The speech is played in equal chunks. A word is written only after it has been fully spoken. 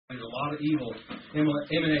There's a lot of evil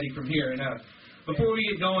emanating from here. And before we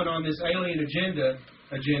get going on this alien agenda,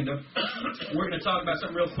 we're going to talk about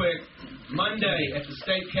something real quick. Monday at the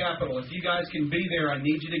state capitol. If you guys can be there, I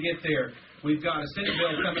need you to get there. We've got a Senate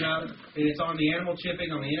bill coming up, and it's on the animal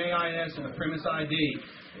chipping, on the NAIS, and the premise ID.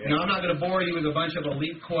 Now, I'm not going to bore you with a bunch of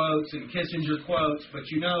elite quotes and Kissinger quotes, but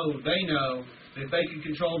they know that if they can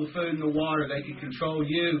control the food and the water, they can control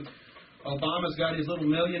you. Obama's got his little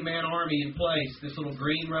million-man army in place, this little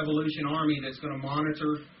green revolution army that's going to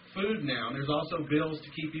monitor food now. And there's also bills to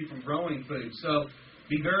keep you from growing food. So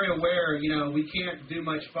be very aware, we can't do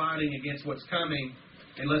much fighting against what's coming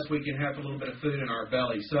unless we can have a little bit of food in our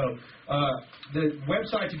belly. So the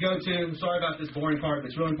website to go to, sorry about this boring part, but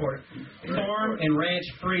it's really important,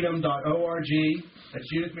 farmandranchfreedom.org. That's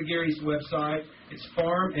Judith McGarry's website. It's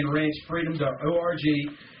farmandranchfreedom.org.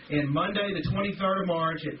 And Monday, the 23rd of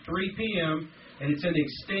March at 3 p.m., and it's in the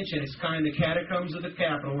extension. It's kind of the catacombs of the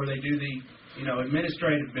Capitol where they do the,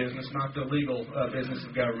 administrative business, not the legal business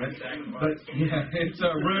of government. But, it's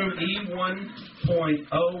room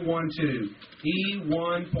E1.012.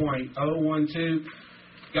 E1.012.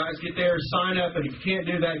 Guys, get there, sign up, and if you can't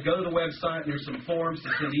do that, go to the website, and there's some forms to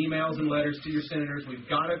send emails and letters to your senators. We've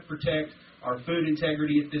got to protect our food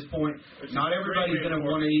integrity at this point. Not everybody's going to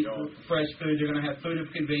want to eat fresh food. They're going to have food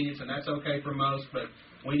of convenience, and that's okay for most, but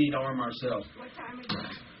we need to arm ourselves. What time is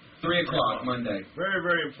it? 3 o'clock Monday. Very,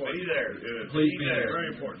 very important. Be there. Please be there. Very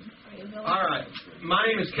important. All right. My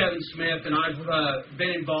name is Kevin Smith, and I've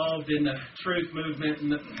been involved in the truth movement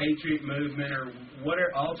and the patriot movement or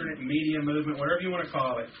whatever, alternate media movement, whatever you want to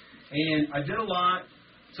call it. And I did a lot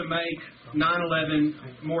to make 9/11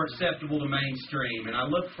 more acceptable to mainstream. And I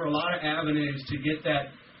looked for a lot of avenues to get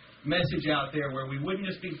that message out there where we wouldn't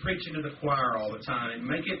just be preaching to the choir all the time and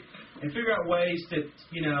make it and figure out ways that,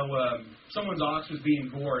 someone's ox was being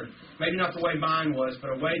gored. Maybe not the way mine was,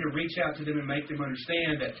 but a way to reach out to them and make them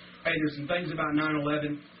understand that, hey, there's some things about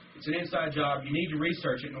 9/11. It's an inside job. You need to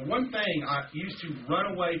research it. And one thing I used to run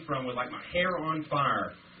away from with, like, my hair on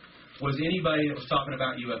fire was anybody that was talking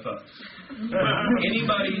about UFOs.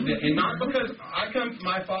 Anybody that, and not because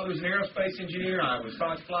my father was an aerospace engineer, I was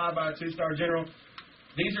taught to fly by a 2-star general.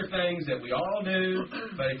 These are things that we all knew,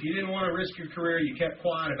 but if you didn't want to risk your career, you kept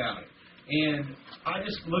quiet about it. And I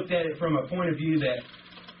just looked at it from a point of view that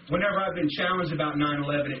whenever I've been challenged about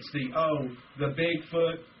 9/11, it's the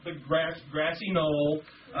Bigfoot, the grassy knoll,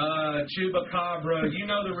 chupacabra,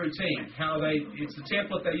 the routine, it's the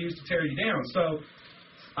template they use to tear you down. So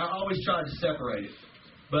I always tried to separate it.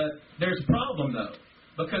 But there's a problem, though,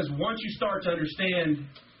 because once you start to understand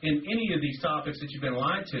in any of these topics that you've been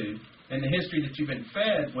lied to and the history that you've been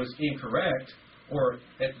fed was incorrect or,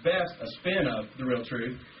 at best, a spin of the real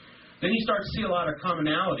truth, then you start to see a lot of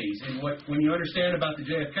commonalities. And when you understand about the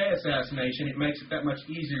JFK assassination, it makes it that much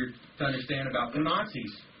easier to understand about the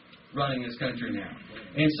Nazis running this country now.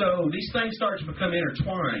 And so these things start to become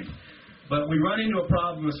intertwined. But we run into a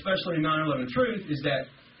problem, especially in 9/11 Truth, is that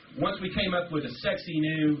once we came up with a sexy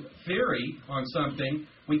new theory on something,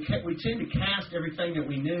 we tend to cast everything that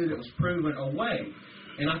we knew that was proven away.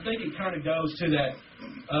 And I think it kind of goes to that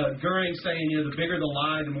Goering saying, the bigger the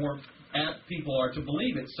lie, the more apt people are to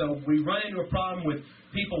believe it. So we run into a problem with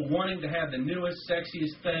people wanting to have the newest,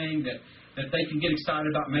 sexiest thing that they can get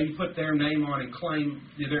excited about, maybe put their name on and claim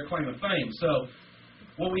their claim of fame. So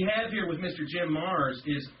what we have here with Mr. Jim Mars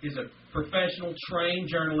is a professional, trained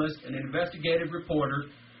journalist, an investigative reporter,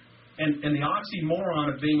 and the oxymoron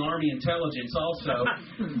of being Army intelligence also.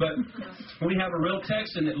 But we have a real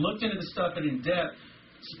Texan that looked into the stuff in depth,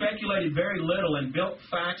 speculated very little, and built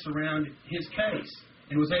facts around his case,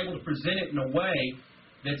 and was able to present it in a way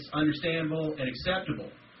that's understandable and acceptable.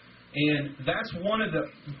 And that's one of the...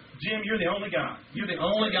 Jim, you're the only guy. You're the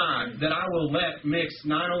only guy that I will let mix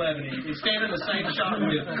 9/11 and stand in the same shot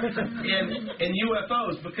with and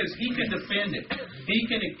UFOs, because he can defend it. He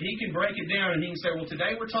can break it down, and he can say, well,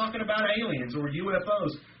 today we're talking about aliens or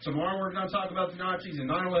UFOs. Tomorrow we're going to talk about the Nazis and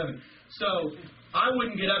 9/11. So I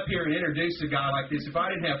wouldn't get up here and introduce a guy like this if I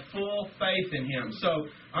didn't have full faith in him. So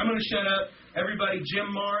I'm going to shut up. Everybody,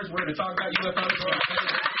 Jim Mars, we're going to talk about UFOs.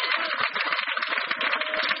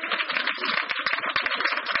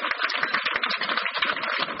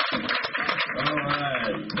 All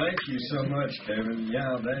right. Thank you so much, Kevin.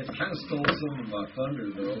 Yeah, that kind of stole some of my thunder,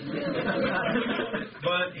 though.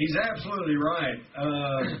 But he's absolutely right.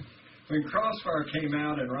 When Crossfire came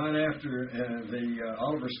out, and right after the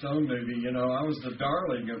Oliver Stone movie, I was the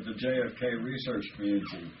darling of the JFK research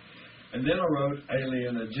community. And then I wrote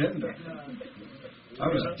Alien Agenda. I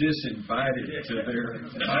was disinvited to their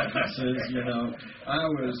offices, I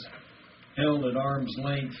was held at arm's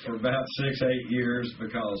length for about 6-8 years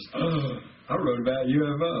because I wrote about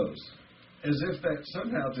UFOs, as if that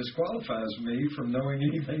somehow disqualifies me from knowing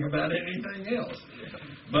anything about anything else.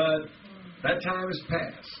 But that time has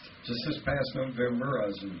passed. Just this past November, I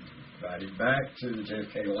was invited back to the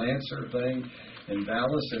JFK Lancer thing in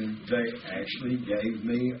Dallas, and they actually gave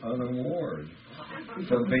me an award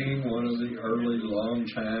for being one of the early,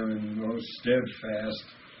 long-time, and most steadfast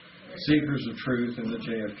seekers of truth in the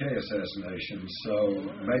JFK assassination. So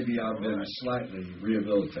maybe I've been slightly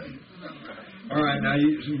rehabilitated. All right, now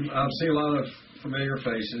I see a lot of familiar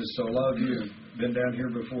faces. So a lot of you have been down here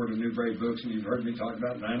before to New Brave Books, and you've heard me talk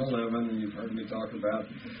about 9/11, and you've heard me talk about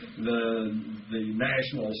the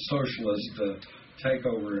National Socialist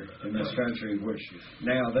takeover in this country, which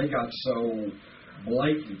now they got so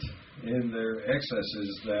blatant in their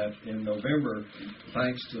excesses that in November,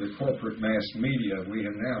 thanks to the corporate mass media, we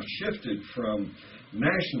have now shifted from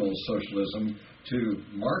National Socialism to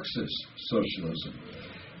Marxist Socialism.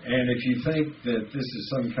 And if you think that this is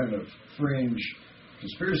some kind of fringe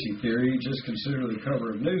conspiracy theory, just consider the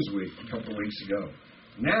cover of Newsweek a couple of weeks ago.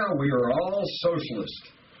 Now we are all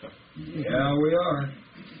socialist. Yeah, we are.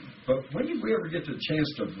 But when did we ever get the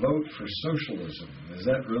chance to vote for socialism? Is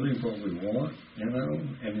that really what we want, you know?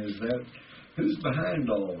 And is that, who's behind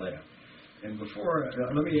all that? And before,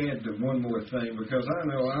 let me add to one more thing, because I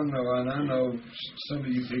know some of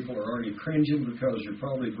you people are already cringing because you're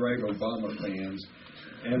probably great Obama fans.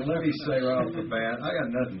 And let me say right off the bat, I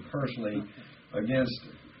got nothing personally against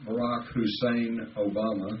Barack Hussein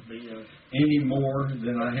Obama any more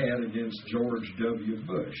than I had against George W.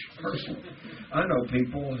 Bush, personally. I know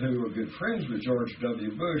people who are good friends with George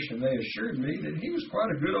W. Bush, and they assured me that he was quite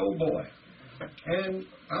a good old boy. And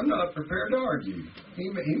I'm not prepared to argue. He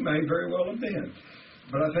may very well have been.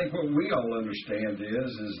 But I think what we all understand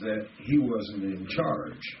is that he wasn't in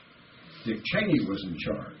charge. Dick Cheney was in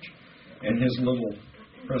charge. And his little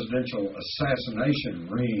presidential assassination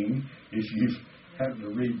ring, if you've happened to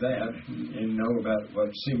read that and know about what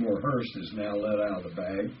Seymour Hersh has now let out of the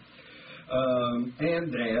bag.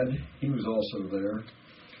 And Dad, he was also there.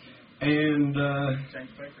 And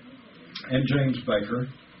James Baker.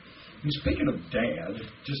 And speaking of Dad,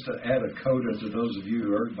 just to add a coda to those of you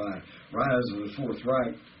who heard my Rise of the Fourth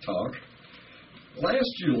Reich talk,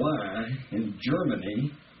 last July in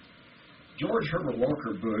Germany, George Herbert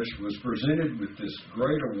Walker Bush was presented with this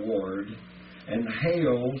great award and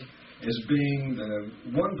hailed as being the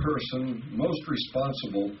one person most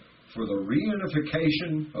responsible for the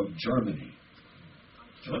reunification of Germany.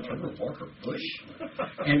 George Herbert Walker Bush?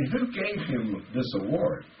 And who gave him this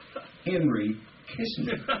award? Henry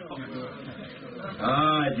Kissinger.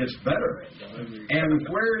 It gets better. And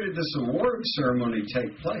where did this award ceremony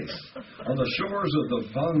take place? On the shores of the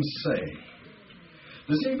Wannsee.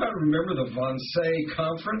 Does anybody remember the Wannsee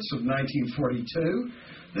Conference of 1942?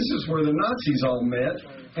 This is where the Nazis all met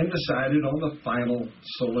and decided on the final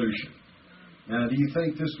solution. Now, do you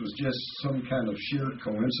think this was just some kind of sheer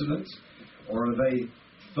coincidence, or are they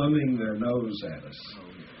thumbing their nose at us?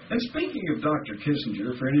 And speaking of Dr.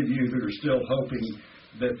 Kissinger, for any of you who are still hoping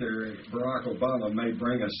that Barack Obama may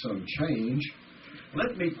bring us some change,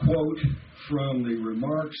 let me quote from the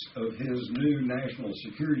remarks of his new National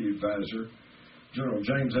Security Advisor, General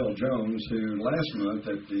James L. Jones, who last month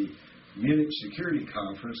at the Munich Security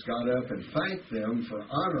Conference got up and thanked them for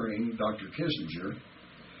honoring Dr. Kissinger,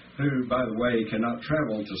 who, by the way, cannot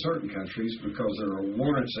travel to certain countries because there are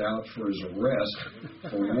warrants out for his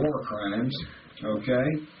arrest for war crimes, okay?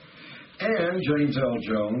 And James L.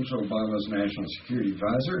 Jones, Obama's National Security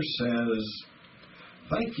Advisor, says,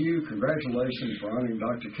 thank you, congratulations for honoring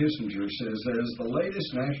Dr. Kissinger, says, as the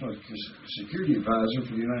latest National Security Advisor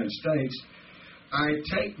for the United States, I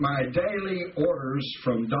take my daily orders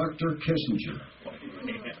from Dr. Kissinger,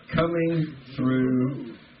 coming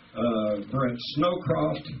through Brent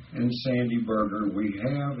Snowcroft and Sandy Berger. We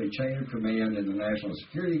have a chain of command in the National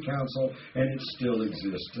Security Council, and it still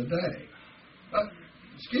exists today.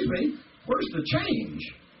 Excuse me, where's the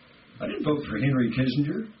change? I didn't vote for Henry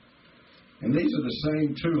Kissinger. And these are the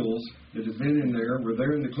same tools that have been in there, were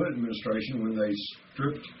there in the Clinton administration when they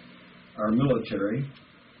stripped our military.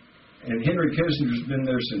 And Henry Kissinger's been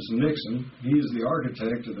there since Nixon. He is the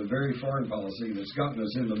architect of the very foreign policy that's gotten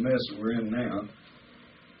us in the mess that we're in now.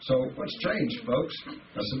 So what's changed, folks?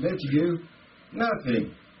 I submit to you,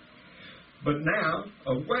 nothing. But now,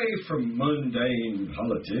 away from mundane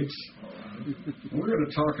politics, we're going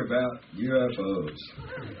to talk about UFOs.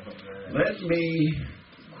 Let me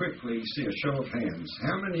quickly see a show of hands.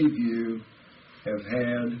 How many of you have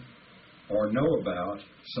had or know about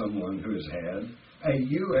someone who has had a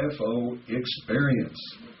UFO experience?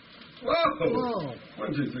 Whoa!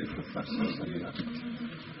 1, 2, 3, 4, 5, 6, 7, 8.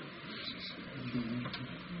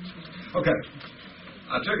 Okay.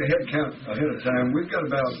 I took a head count ahead of time. We've got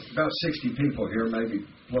about 60 people here, maybe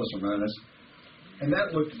plus or minus. And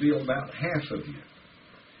that looked to be about half of you.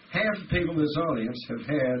 Half the people in this audience have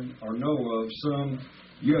had or know of some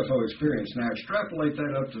UFO experience. Now, extrapolate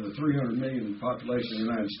that up to the 300 million population of the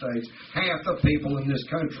United States. Half the people in this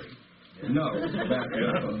country know about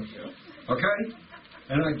UFOs. Okay?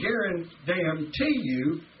 And I guarantee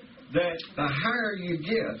you that the higher you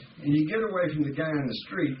get, and you get away from the guy in the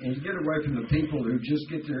street, and you get away from the people who just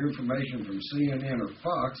get their information from CNN or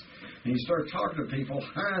Fox, and you start talking to people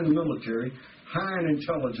high in the military, high in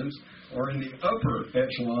intelligence, or in the upper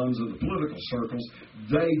echelons of the political circles,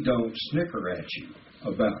 they don't snicker at you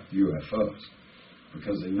about UFOs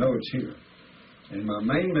because they know it's here. And my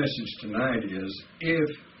main message tonight is, if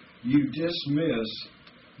you dismiss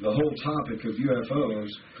the whole topic of UFOs,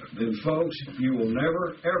 then folks, you will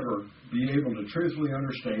never, ever be able to truthfully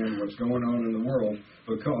understand what's going on in the world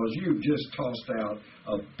because you've just tossed out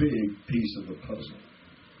a big piece of the puzzle.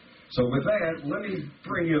 So with that, let me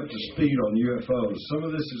bring you up to speed on UFOs. Some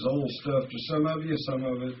of this is old stuff to some of you, some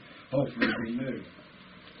of it hopefully will be new.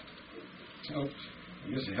 Oh, I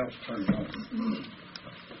guess it helps turn it on.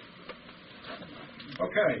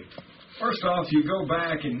 Okay. First off, you go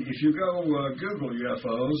back, and if you go Google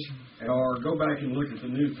UFOs or go back and look at the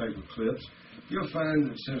newspaper clips, you'll find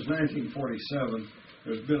that since 1947,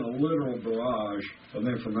 there's been a literal barrage of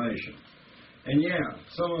information. And yeah,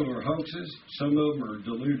 some of them are hoaxes, some of them are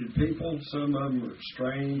deluded people, some of them are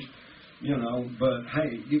strange, but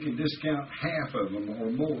hey, you can discount half of them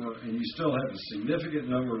or more, and you still have a significant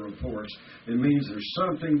number of reports. It means there's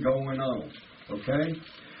something going on, okay?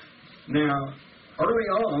 Now, early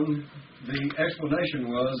on, the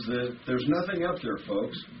explanation was that there's nothing up there,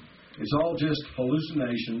 folks. It's all just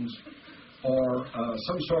hallucinations or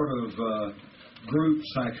some sort of group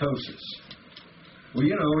psychosis. Well,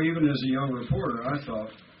 even as a young reporter, I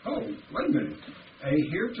thought, oh, wait a minute. A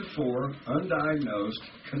heretofore undiagnosed,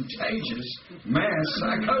 contagious mass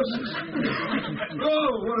psychosis.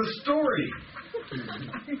 Whoa, what a story.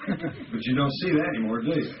 But you don't see that anymore,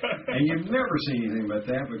 do you? And you never see anything about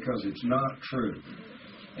that because it's not true.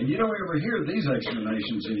 And you don't ever hear these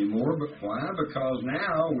explanations anymore. But why? Because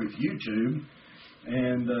now with YouTube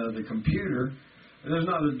and the computer, there's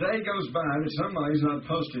not a day goes by that somebody's not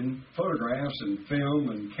posting photographs and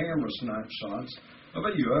film and camera snapshots of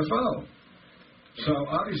a UFO. So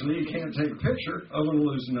obviously you can't take a picture of an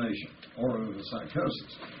hallucination or of a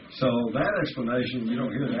psychosis. So that explanation, you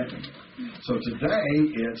don't hear that anymore. So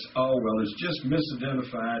today it's just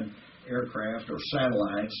misidentified aircraft or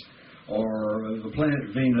satellites or the planet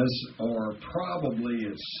Venus, or probably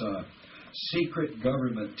it's secret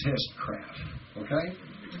government test craft. Okay?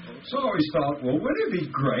 So I always thought, well, wouldn't it be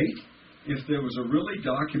great if there was a really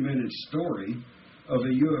documented story of a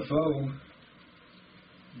UFO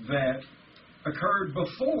that occurred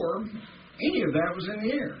before any of that was in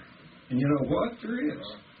the air? And you know what? There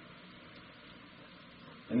is.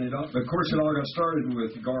 And of course, it all got started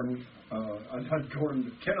with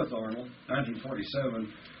Kenneth Arnold,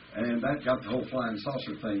 1947, and that got the whole flying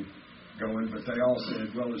saucer thing going. But they all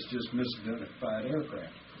said, well, it's just misidentified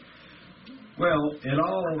aircraft. Well,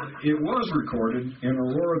 it was recorded in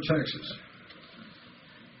Aurora, Texas.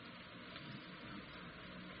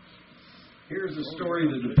 Here's a story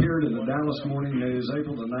that appeared in the Dallas Morning News,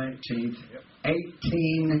 April the 19th,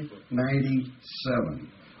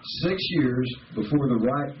 1897. 6 years before the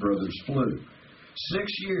Wright brothers flew.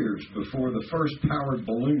 6 years before the first powered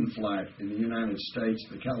balloon flight in the United States,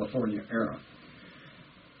 the California era.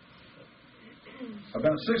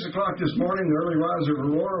 About 6 o'clock this morning, the early riser of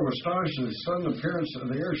Aurora was astonished at the sudden appearance of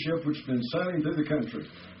the airship which had been sailing through the country,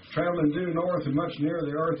 traveling due north and much nearer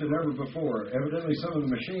the earth than ever before. Evidently, some of the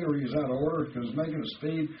machinery is out of order because it was making a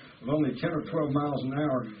speed of only 10 or 12 miles an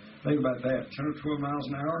hour. Think about that, 10 or 12 miles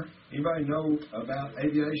an hour. Anybody know about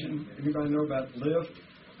aviation? Anybody know about lift?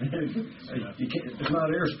 It's not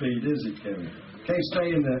airspeed, is it, Kevin? Can't stay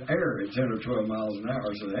in the air at 10 or 12 miles an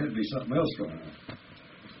hour, so there had to be something else going on.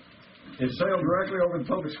 It sailed directly over the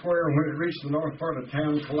public square, and when it reached the north part of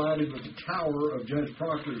town, collided with the tower of Judge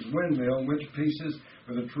Proctor's windmill and went to pieces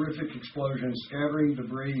with a terrific explosion, scattering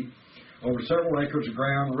debris over several acres of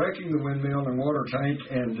ground, wrecking the windmill and water tank,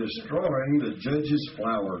 and destroying the judge's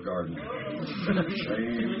flower garden.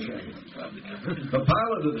 Shame. The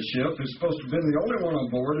pilot of the ship is supposed to have been the only one on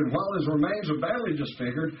board, and while his remains are badly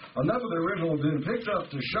disfigured, enough of the original have been picked up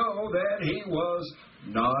to show that he was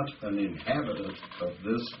not an inhabitant of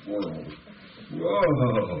this world.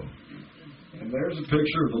 Whoa! And there's a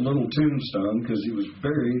picture of a little tombstone because he was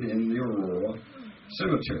buried in the Aurora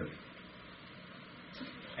Cemetery.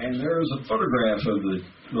 And there's a photograph of the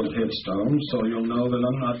little headstone, so you'll know that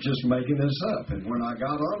I'm not just making this up. And when I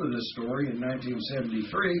got onto this story in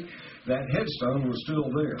 1973, that headstone was still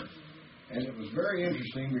there. And it was very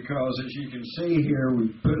interesting because, as you can see here, we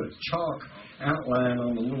put a chalk outline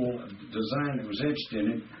on the little design that was etched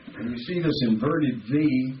in it. And you see this inverted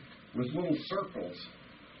V with little circles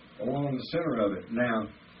along the center of it. Now,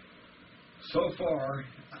 so far,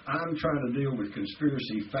 I'm trying to deal with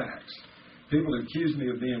conspiracy facts. People accuse me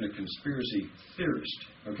of being a conspiracy theorist,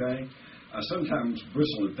 okay? I sometimes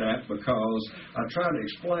bristle at that because I try to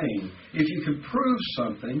explain, if you can prove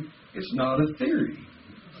something, it's not a theory,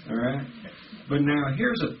 all right? But now,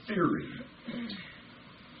 here's a theory.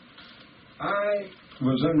 I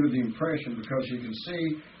was under the impression, because you can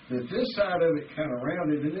see that this side of it kind of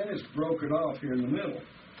rounded, and then it's broken off here in the middle.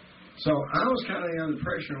 So I was kind of under the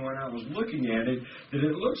impression when I was looking at it that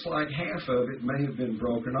it looks like half of it may have been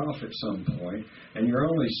broken off at some point, and you're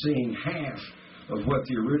only seeing half of what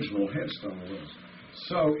the original headstone was.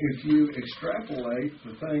 So if you extrapolate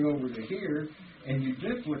the thing over to here and you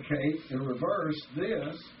duplicate and reverse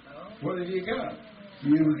this, what have you got?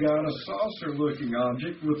 You've got a saucer-looking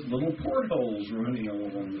object with little portholes running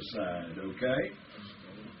along the side, okay?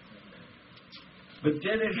 But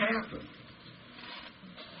did it happen?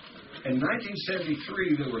 In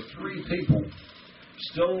 1973, there were 3 people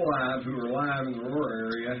still alive who were alive in the Aurora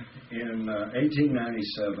area in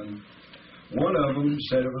 1897. One of them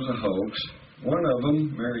said it was a hoax. One of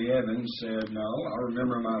them, Mary Evans, said, no, I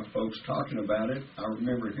remember my folks talking about it. I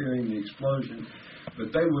remember hearing the explosion,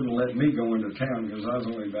 but they wouldn't let me go into town because I was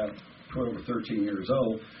only about 12 or 13 years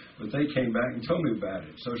old. But they came back and told me about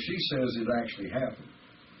it. So she says it actually happened.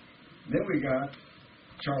 Then we got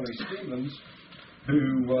Charlie Stevens,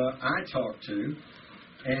 who I talked to,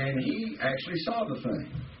 and he actually saw the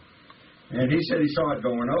thing. And he said he saw it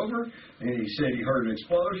going over, and he said he heard an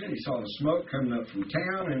explosion, he saw the smoke coming up from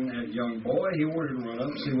town, and that young boy, he wanted to run up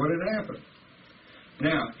and see what had happened.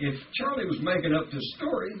 Now, if Charlie was making up this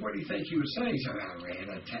story, what do you think he would say? He said, I ran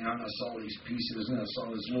out of town, I saw these pieces, and I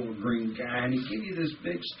saw this little green guy, and he gave you this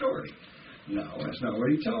big story. No, that's not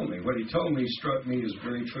what he told me. What he told me struck me as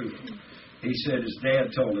very truthful. He said his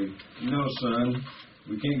dad told him, no, son,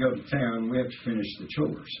 we can't go to town. We have to finish the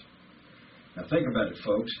chores. Now, think about it,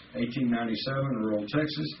 folks. 1897, rural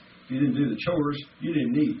Texas. If you didn't do the chores, you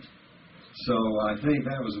didn't eat. So I think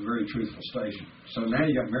that was a very truthful statement. So now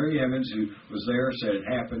you got Mary Evans, who was there, said it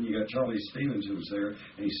happened. You got Charlie Stevens, who was there,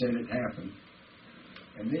 and he said it happened.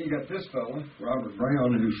 And then you got this fellow, Robert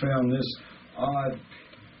Brown, who found this odd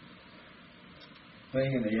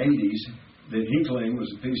thing in the 80s that he claimed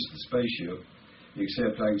was a piece of the spaceship,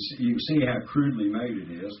 except you can see how crudely made it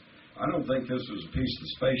is. I don't think this was a piece of the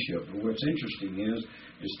spaceship, but what's interesting is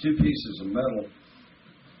 2 pieces of metal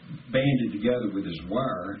banded together with this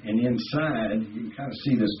wire, and inside you can kind of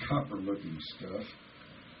see this copper-looking stuff.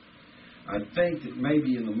 I think that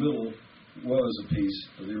maybe in the middle was a piece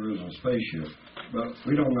of the original spaceship, but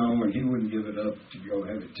we don't know, and he wouldn't give it up to go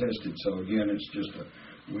have it tested, so again, it's just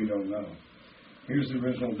we don't know. Here's the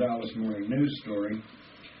original Dallas Morning News story.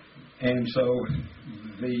 And so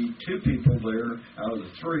the 2 people there out of the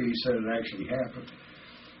 3 said it actually happened.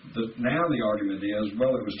 Now the argument is,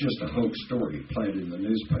 well, it was just a hoax story planted in the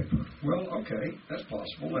newspaper. Well, okay, that's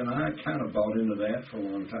possible, and I kind of bought into that for a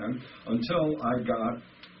long time until I got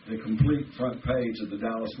the complete front page of the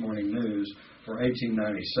Dallas Morning News for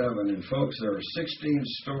 1897. And folks, there are 16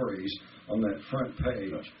 stories on that front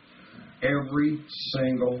page. Every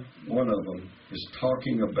single one of them is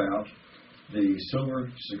talking about the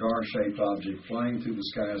silver cigar-shaped object flying through the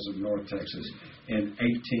skies of North Texas in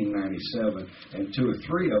 1897, and 2 or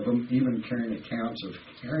 3 of them even carrying accounts of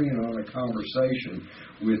carrying on a conversation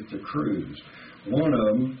with the crews. One of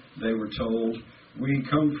them, they were told, we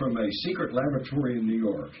come from a secret laboratory in New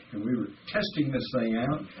York, and we were testing this thing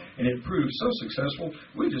out, and it proved so successful,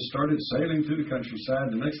 we just started sailing through the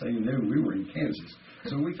countryside. The next thing you knew, we were in Kansas.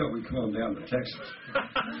 So we thought we'd come on down to Texas.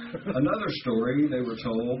 Another story, they were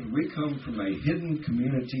told, we come from a hidden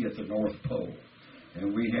community at the North Pole,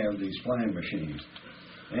 and we have these flying machines.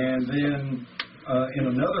 And then in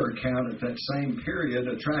another account at that same period,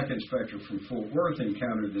 a track inspector from Fort Worth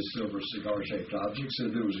encountered this silver cigar-shaped object,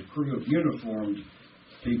 said there was a crew of uniformed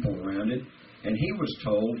people around it, and he was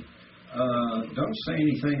told, don't say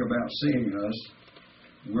anything about seeing us.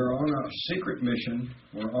 We're on a secret mission.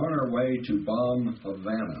 We're on our way to bomb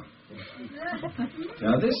Havana.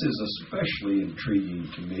 Now, this is especially intriguing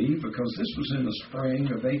to me because this was in the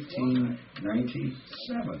spring of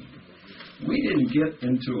 1897. we didn't get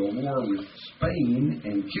into a war with Spain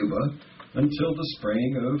and Cuba until the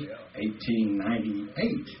spring of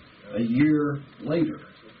 1898, a year later.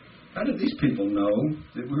 How did these people know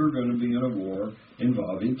that we were going to be in a war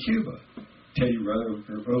involving Cuba? Teddy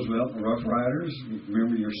Roosevelt and Rough Riders,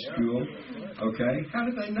 remember your school? Okay, how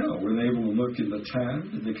did they know? Were they able to look at the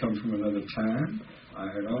time? Did they come from another time?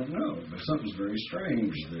 I don't know, but something's very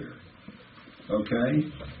strange there.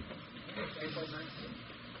 Okay?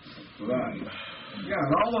 Right. Yeah,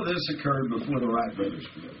 and all of this occurred before the Wright brothers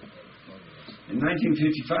did. In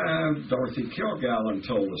 1955, Dorothy Kilgallen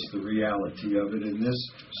told us the reality of it in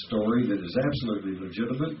this story that is absolutely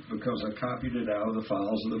legitimate because I copied it out of the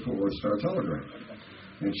files of the Forward Star Telegram.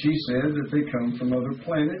 And she said that they come from other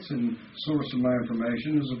planets, and source of my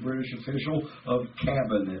information is a British official of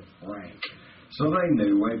cabinet rank. So they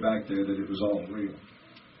knew way back there that it was all real.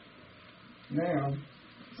 Now,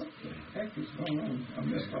 what the heck is going on? I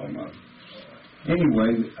missed all my...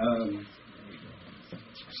 Anyway,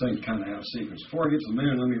 same kind of out of sequence. Before I get to the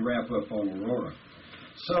moon, let me wrap up on Aurora.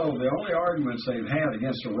 So the only arguments they've had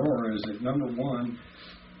against Aurora is that, number one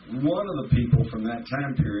of the people from that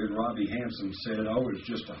time period, Robbie Hansen, said, oh, it's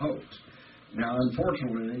just a hoax. Now,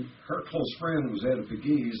 unfortunately, her close friend was Etta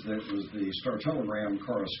Pegues, that was the Star Telegram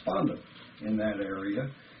correspondent in that area.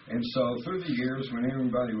 And so through the years, when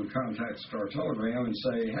everybody would contact Star Telegram and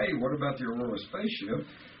say, hey, what about the Aurora spaceship?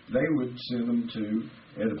 They would send them to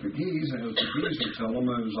Etta Pegues, and Etta Pegues would tell them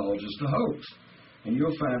it was all just a hoax. And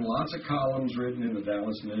you'll find lots of columns written in the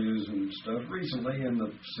Dallas News and stuff recently in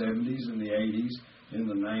the 70s and the 80s, in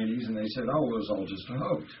the 90s, and they said, oh, it was all just a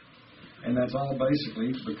hoax. And that's all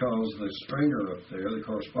basically because the stringer up there, the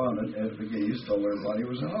correspondent, Etta Pegues, told everybody it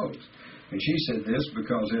was a hoax. And she said this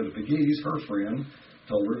because Etta Pegues, her friend,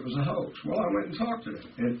 told her it was a hoax. Well, I went and talked to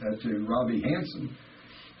Robbie Hansen,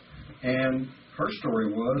 and her story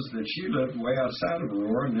was that she lived way outside of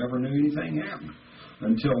Aurora and never knew anything happened.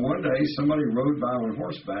 Until one day somebody rode by on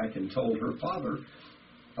horseback and told her father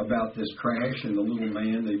about this crash and the little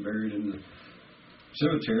man they buried in the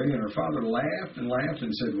cemetery, and her father laughed and laughed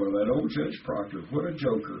and said, well, that old Judge Proctor, what a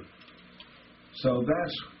joker. So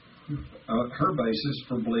that's her basis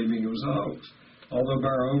for believing it was a hoax. Although by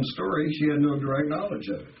her own story, she had no direct knowledge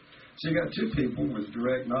of it. So you got two people with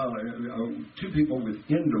direct knowledge, two people with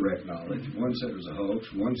indirect knowledge. One said it was a hoax.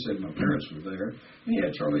 One said my parents were there. And you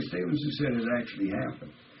had Charlie Stevens who said it actually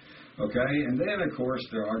happened. Okay, and then of course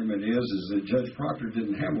the argument is that Judge Proctor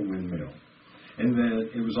didn't have a windmill, and that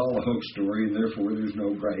it was all a hoax story, and therefore there's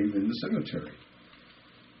no grave in the cemetery.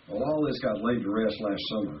 Well, all this got laid to rest last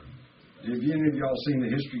summer. Have any of y'all seen the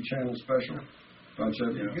History Channel special? Bunch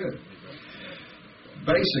of you? Good.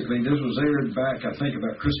 Basically, this was aired back, I think,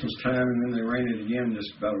 about Christmas time, and then they ran it again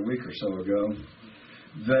just about a week or so ago.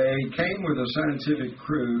 They came with a scientific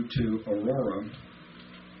crew to Aurora,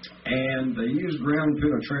 and they used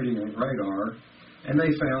ground-penetrating radar, and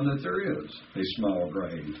they found that there is a small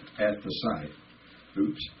grave at the site.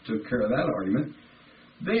 Oops, took care of that argument.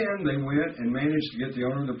 Then they went and managed to get the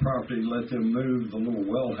owner of the property to let them move the little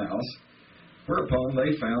well house, whereupon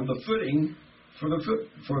they found the footing for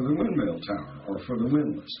the windmill tower, or for the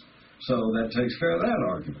windlass. So that takes care of that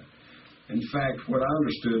argument. In fact, what I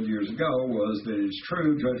understood years ago was that it's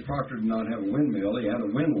true Judge Proctor did not have a windmill. He had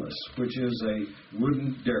a windlass, which is a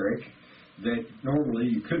wooden derrick that normally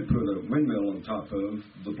you could put a windmill on top of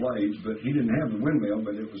the blades, but he didn't have the windmill,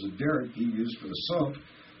 but it was a derrick he used for the sump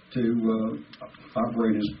to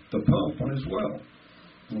operate the pump on his well.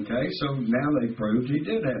 Okay, so now they proved he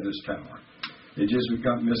did have this tower. It just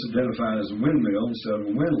got misidentified as a windmill instead of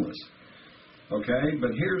a windlass. Okay,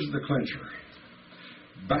 but here's the clincher.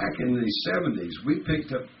 Back in the 70s, we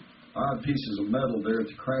picked up odd pieces of metal there at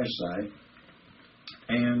the crash site,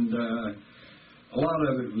 and a lot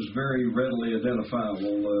of it was very readily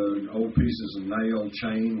identifiable, old pieces of nail,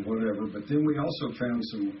 chain, whatever, but then we also found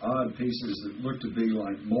some odd pieces that looked to be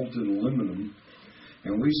like molten aluminum,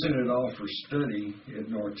 and we sent it off for study in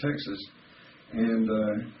North Texas. And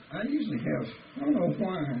I usually have, I don't know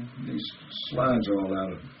why, these slides are all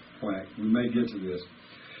out of whack. We may get to this.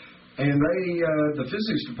 And the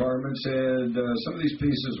physics department said some of these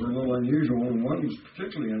pieces were a little unusual, and one was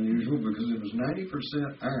particularly unusual because it was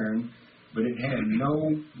 90% iron, but it had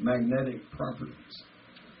no magnetic properties.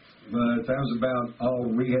 But that was about all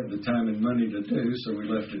we had the time and money to do, so we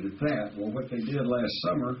left it at that. Well, what they did last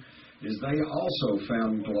summer is they also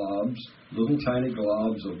found globs, little tiny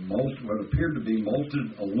globs of what appeared to be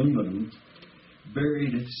molten aluminum,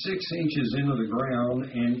 buried 6 inches into the ground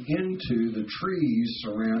and into the trees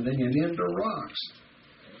surrounding and into rocks,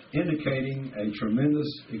 indicating a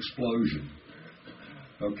tremendous explosion.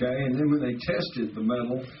 Okay, and then when they tested the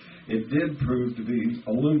metal, It did prove to be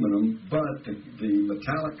aluminum, but the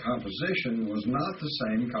metallic composition was not the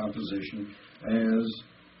same composition as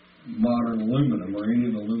modern aluminum or any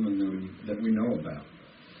of the aluminum that we know about.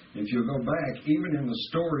 If you go back, even in the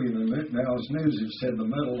story in the Dallas News, it said the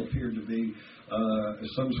metal appeared to be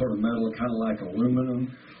some sort of metal kind of like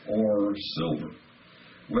aluminum or silver.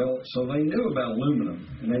 Well, so they knew about aluminum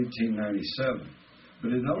in 1897,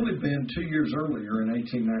 but it had only been 2 years earlier, in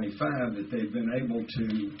 1895, that they'd been able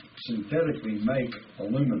to synthetically make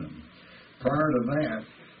aluminum. Prior to that,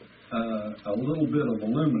 a little bit of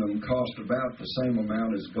aluminum cost about the same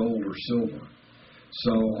amount as gold or silver.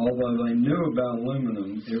 So although they knew about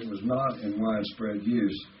aluminum, it was not in widespread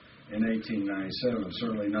use in 1897,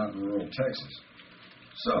 certainly not in rural Texas.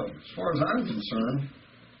 So, as far as I'm concerned,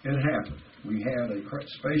 it happened. We had a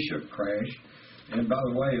spaceship crash, and by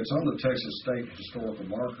the way, it's on the Texas State Historical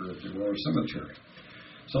Marker at the Aurora Cemetery.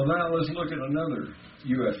 So now let's look at another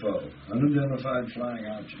UFO, unidentified flying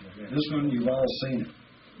object. This one, you've all seen it.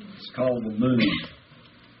 It's called the moon.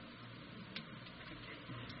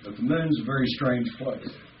 But the moon's a very strange place.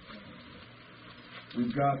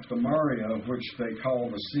 We've got the Maria, which they call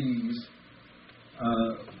the seas,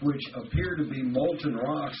 which appear to be molten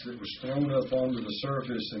rocks that was thrown up onto the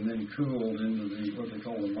surface and then cooled into what they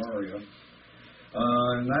call the Maria.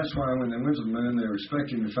 And that's why when they went to the moon, they were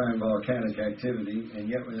expecting to find volcanic activity, and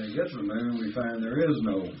yet when they get to the moon, we find there is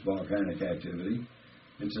no volcanic activity.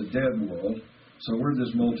 It's a dead world. So where did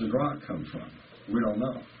this molten rock come from? We don't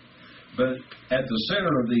know. But at the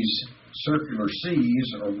center of these circular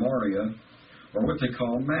seas, or Maria, are what they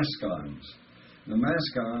call mascons. The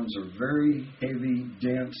mascons are very heavy,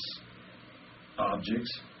 dense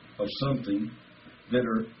objects of something that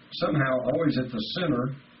are somehow always at the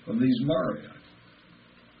center of these Maria.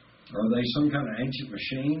 Are they some kind of ancient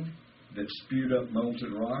machine that spewed up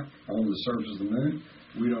molten rock on the surface of the moon?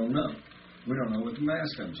 We don't know. We don't know what the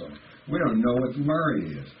mascons are. We don't know what the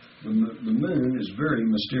Maria is. The moon is very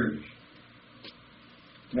mysterious.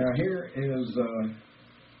 Now here is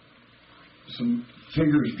some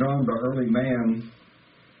figures drawn by early man,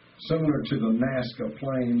 similar to the Nazca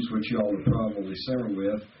plains, which you all are probably similar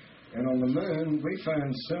with. And on the moon, we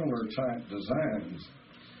find similar type designs.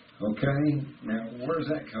 Okay? Now, where does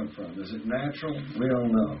that come from? Is it natural? We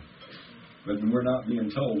don't know. But we're not being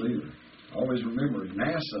told either. Always remember,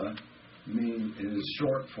 NASA is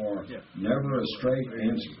short for never a straight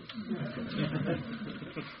answer.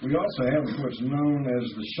 We also have what's known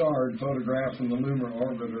as the shard photograph from the lunar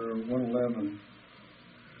orbiter 111.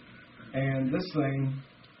 And this thing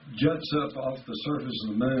juts up off the surface of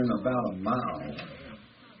the moon about a mile.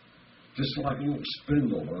 Just like a little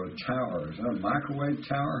spindle or a tower. Is that a microwave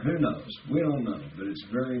tower? Who knows? We don't know, but it's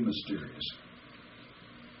very mysterious.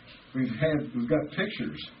 We've got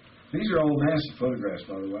pictures. These are all NASA photographs,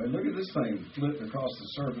 by the way. Look at this thing flipped across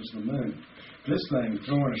the surface of the moon. This thing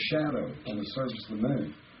throwing a shadow on the surface of the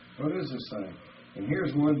moon. What is this thing? And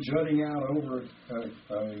here's one jutting out over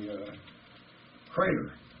a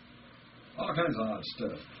crater. All kinds of odd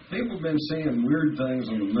stuff. People have been seeing weird things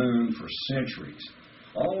on the moon for centuries.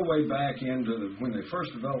 All the way back into when they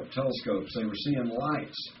first developed telescopes, they were seeing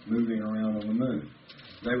lights moving around on the moon.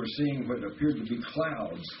 They were seeing what appeared to be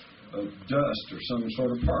clouds of dust or some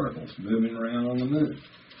sort of particles moving around on the moon.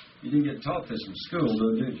 You didn't get taught this in school,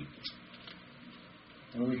 though, did you?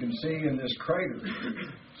 And we can see in this crater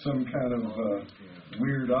some kind of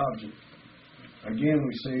weird object. Again,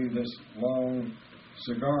 we see this long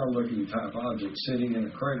cigar-looking type object sitting in a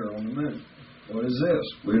crater on the moon. What is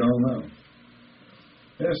this? We don't know.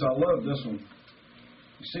 Yes, I love this one.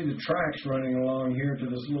 You see the tracks running along here to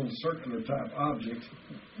this little circular type object,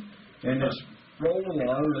 and it's rolling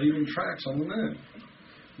along, leaving tracks on the moon.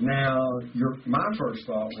 Now, my first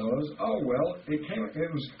thought was, oh well,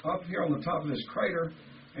 it was up here on the top of this crater,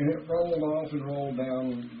 and it rolled off and rolled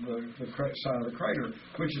down the side of the crater,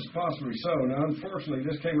 which is possibly so. Now, unfortunately,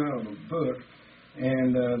 this came out of a book.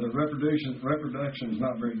 And the reproduction is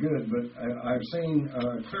not very good, but I've seen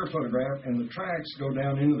a clear photograph, and the tracks go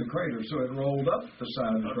down into the crater, so it rolled up the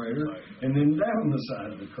side of the crater and then down the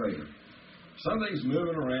side of the crater. Something's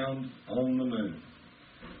moving around on the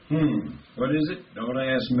moon. What is it? Don't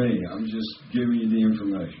ask me. I'm just giving you the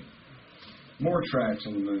information. More tracks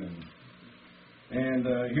on the moon. And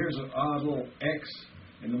here's an odd little X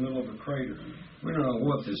in the middle of a crater. We don't know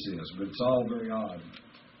what this is, but it's all very odd.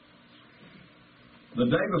 The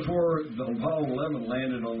day before the Apollo 11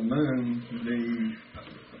 landed on the moon, the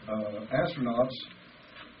astronauts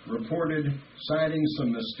reported sighting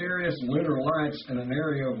some mysterious lunar lights in an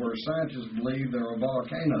area where scientists believe there are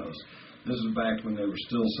volcanoes. This is back when they were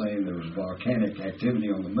still saying there was volcanic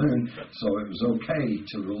activity on the moon, so it was okay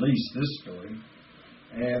to release this story.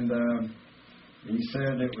 And he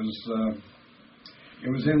said it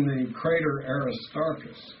was in the crater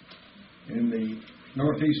Aristarchus, in the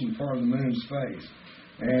northeastern part of the moon's face.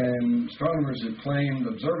 And astronomers have claimed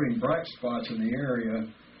observing bright spots in the area,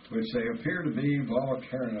 which they appear to be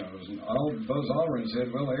volcanoes. And Buzz Aldrin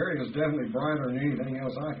said, well, the area is definitely brighter than anything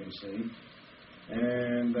else I can see.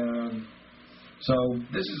 And so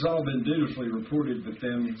this has all been dutifully reported, but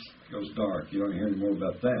then it goes dark. You don't hear any more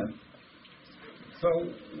about that. So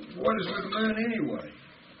what is with the moon anyway?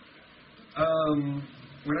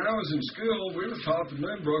 When I was in school, we were taught the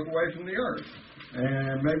moon broke away from the Earth.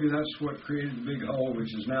 And maybe that's what created the big hole,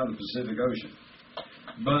 which is now the Pacific Ocean.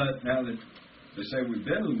 But now that they say we've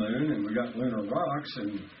been to the moon and we got lunar rocks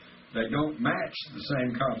and they don't match the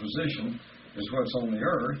same composition as what's on the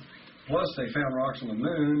Earth, plus they found rocks on the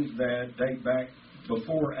moon that date back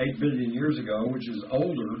before 8 billion years ago, which is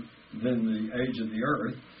older than the age of the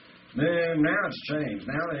Earth, then now it's changed.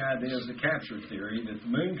 Now the idea is the capture theory, that the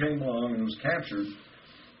moon came along and was captured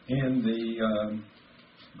in the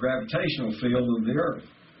gravitational field of the Earth.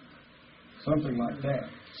 Something like that,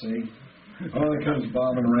 see? Oh, it comes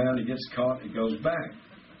bobbing around, it gets caught, it goes back.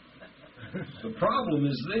 The problem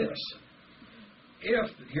is this.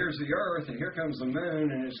 If here's the Earth and here comes the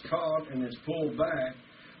moon and it's caught and it's pulled back,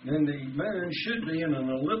 then the moon should be in an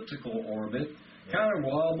elliptical orbit, kind of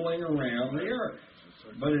wobbling around the Earth.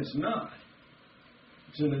 But it's not.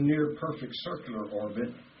 It's in a near perfect circular orbit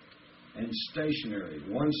and stationary,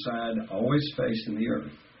 one side always facing the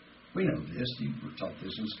Earth. We know this. You were taught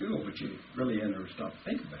this in school, but you really never stopped to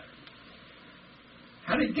think about it.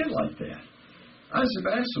 How did it get like that? Isaac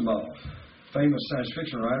Asimov, famous science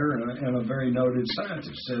fiction writer and a very noted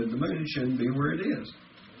scientist, said the moon shouldn't be where it is.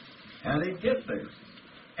 How did it get there?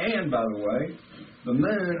 And, by the way, the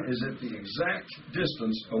moon is at the exact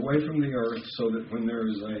distance away from the Earth so that when there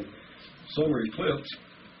is a solar eclipse,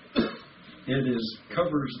 it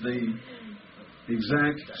covers the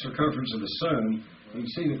exact circumference of the sun. You can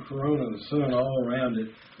see the corona of the sun all around it,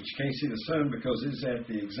 but you can't see the sun because it's at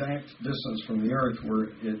the exact distance from the Earth where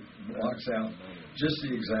it blocks out just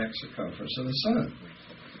the exact circumference of the sun.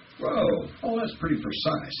 Whoa, oh, that's pretty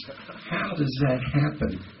precise. How does that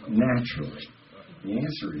happen naturally? The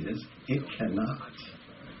answer is, it cannot.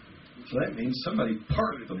 So that means somebody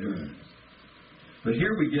parked the moon. But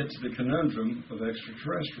here we get to the conundrum of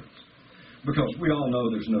extraterrestrials. Because we all know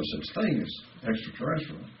there's no such thing as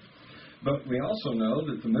extraterrestrial. But we also know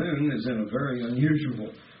that the moon is in a very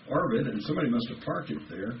unusual orbit, and somebody must have parked it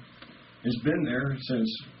there. It's been there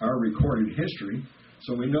since our recorded history,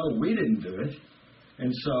 so we know we didn't do it.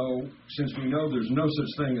 And so, since we know there's no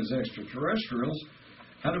such thing as extraterrestrials,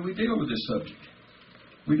 how do we deal with this subject?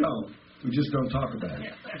 We don't. We just don't talk about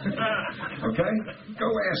it. Okay? Go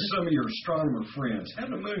ask some of your astronomer friends, how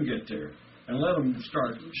did the moon get there? And let them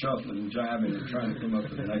start shuffling and jiving and trying to come up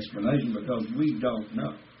with an explanation, because we don't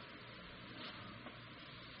know.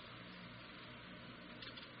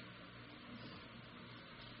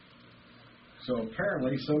 So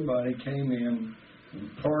apparently somebody came in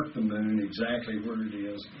and parked the moon exactly where it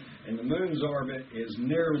is. And the moon's orbit is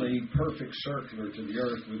nearly perfect circular to the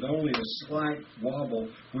Earth with only a slight wobble,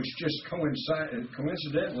 which just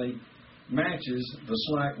coincidentally matches the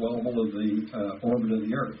slight wobble of the orbit of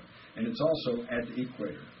the Earth. And it's also at the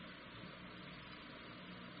equator.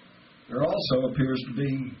 There also appears to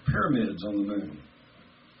be pyramids on the moon.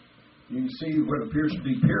 You can see what appears to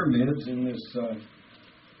be pyramids in this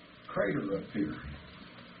crater up here,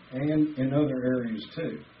 and in other areas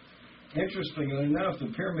too. Interestingly enough, the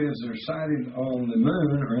pyramids that are sighted on the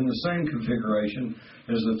moon are in the same configuration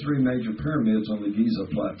as the three major pyramids on the Giza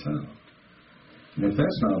Plateau. And if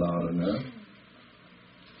that's not odd enough,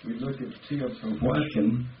 we look at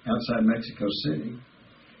Teotihuacan outside Mexico City,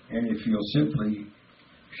 and if you'll simply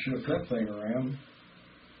shift that thing around,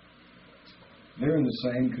 they're in the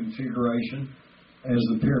same configuration as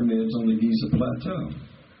the pyramids on the Giza Plateau.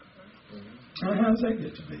 Now, how does that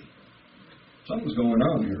get to be? Something's going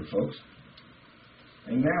on here, folks.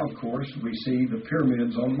 And now, of course, we see the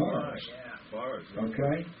pyramids on Mars.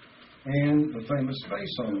 Okay? And the famous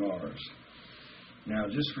face on Mars. Now,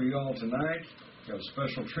 just for you all tonight, I've got a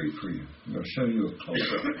special treat for you. I'm going to show you a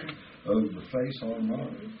close-up of the face on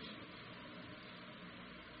Mars.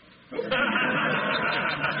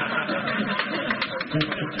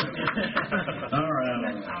 All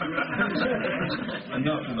right.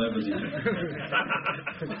 Enough levity.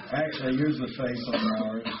 Actually, here's the face on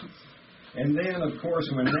Mars. And then, of course,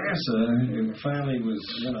 when NASA it finally was,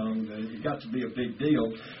 it got to be a big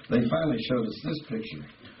deal, they finally showed us this picture.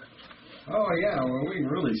 Oh, yeah, well, we can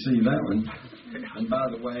really see that one. And by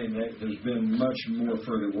the way, there's been much more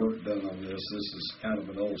further work done on this. This is kind of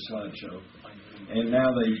an old slideshow. And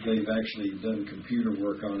now they've actually done computer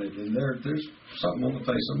work on it, and there's something on the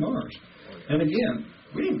face of Mars. And again,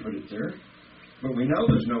 we didn't put it there, but we know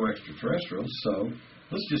there's no extraterrestrials, so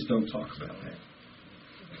let's just don't talk about that.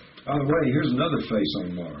 By the way, here's another face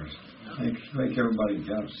on Mars. I think everybody can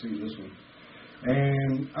kind of see this one.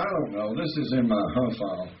 And I don't know, this is in my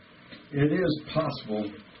file. It is possible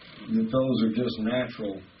that those are just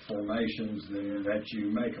natural formations that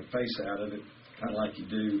you make a face out of it, kind of like you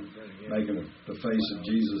do making the face of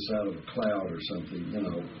Jesus out of a cloud or something, you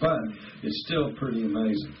know. But it's still pretty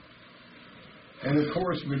amazing. And, of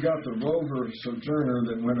course, we got the rover Sojourner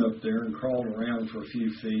that went up there and crawled around for a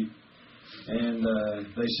few feet. And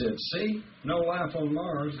they said, see, no life on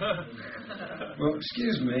Mars. Well,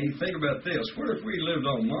 excuse me, think about this. What if we lived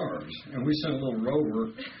on Mars and we sent a little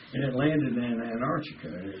rover and it landed in Antarctica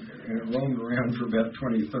and it roamed around for about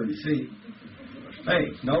 20, 30 feet? Hey,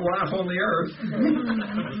 no life on the Earth.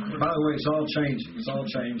 By the way, it's all changing. It's all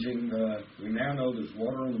changing. We now know there's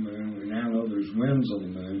water on the moon. We now know there's winds on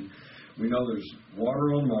the moon. We know there's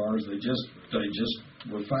water on Mars. They just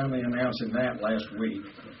were finally announcing that last week.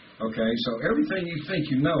 Okay, so everything you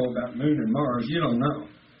think you know about Moon and Mars, you don't know,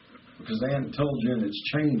 because they haven't told you, and it's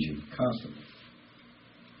changing constantly.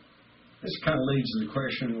 This kind of leads to the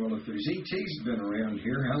question, well, if there's ETs been around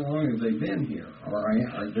here, how long have they been here?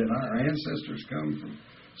 Did our ancestors come from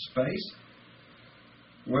space?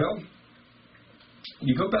 Well,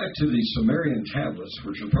 you go back to the Sumerian tablets,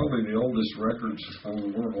 which are probably the oldest records on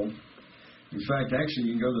the world. In fact,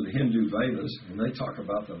 actually, you can go to the Hindu Vedas, and they talk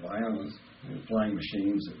about the Vayanas, the flying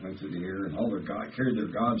machines that went through the air, and all carried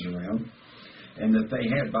their gods around. And that they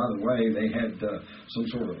had, by the way, they had some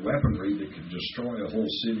sort of weaponry that could destroy a whole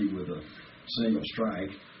city with a single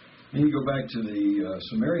strike. Then you go back to the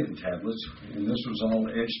Sumerian tablets, and this was all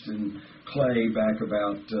etched in clay back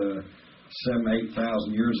about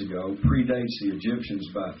 7,000-8,000 years ago, predates the Egyptians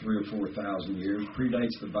by 3,000 or 4,000 years,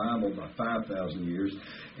 predates the Bible by 5,000 years,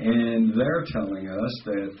 and they're telling us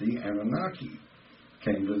that the Anunnaki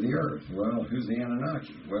came to the earth. Well, who's the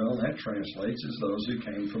Anunnaki? Well, that translates as those who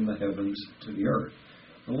came from the heavens to the earth.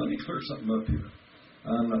 Well, let me clear something up here.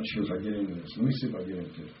 I'm not sure if I get into this. Let me see if I get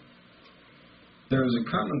into it. There is a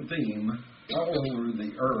common theme all over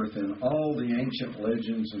the earth in all the ancient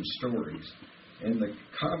legends and stories. And the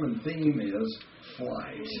common theme is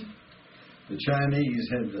flight. The Chinese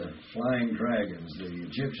had the flying dragons. The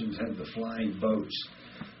Egyptians had the flying boats.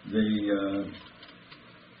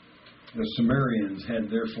 The Sumerians had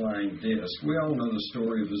their flying disc. We all know the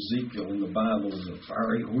story of Ezekiel in the Bible and the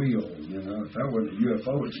fiery wheel. You know, if that wasn't a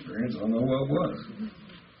UFO experience, I don't know what was.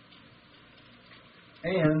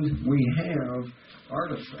 And we have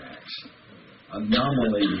artifacts,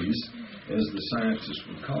 anomalies, as the scientists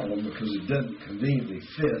would call them, because it doesn't conveniently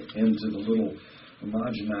fit into the little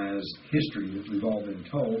homogenized history that we've all been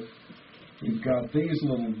told. We've got these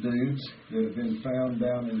little dudes that have been found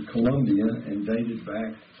down in Colombia and dated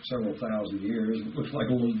back several thousand years. It looks like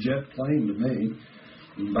a little jet plane to me.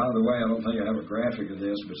 And by the way, I don't think I have a graphic of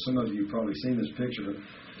this, but some of you have probably seen this picture.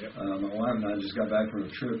 My wife and I just got back from a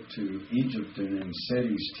trip to Egypt, and in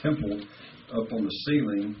Seti's temple, up on the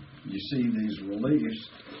ceiling, you see these reliefs.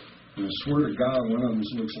 And I swear to God, one of them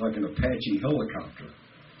looks like an Apache helicopter.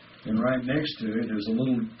 And right next to it is a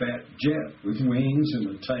little fat jet with wings and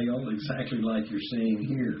a tail, exactly like you're seeing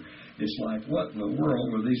here. It's like, what in the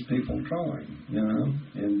world were these people drawing? You know,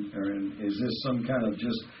 and is this some kind of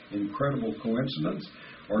just incredible coincidence,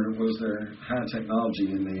 or was there high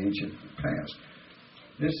technology in the ancient past?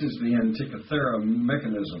 This is the Antikythera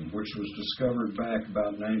mechanism, which was discovered back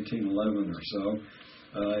about 1911 or so.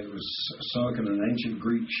 It was sunk in an ancient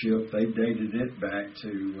Greek ship. They dated it back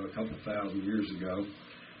to a couple thousand years ago.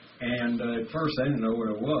 And at first they didn't know what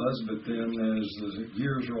it was, but then as the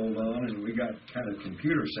years rolled on and we got kind of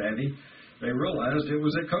computer savvy, they realized it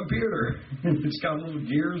was a computer. It's got little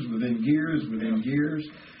gears within gears within gears,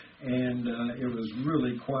 and it was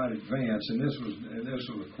really quite advanced. And this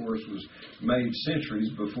was, of course, was made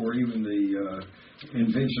centuries before even the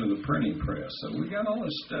invention of the printing press. So we got all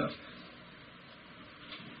this stuff.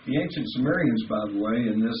 The ancient Sumerians, by the way,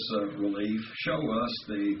 in this relief, show us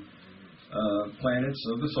the planets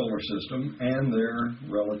of the solar system and their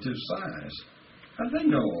relative size. How did they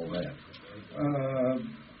know all that?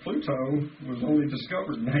 Pluto was only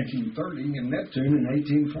discovered in 1930 and Neptune in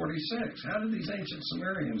 1846. How did these ancient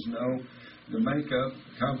Sumerians know the makeup,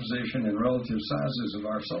 composition, and relative sizes of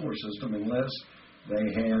our solar system unless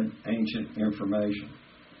they had ancient information?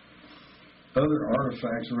 Other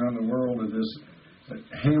artifacts around the world of this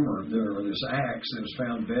hammer or this axe that was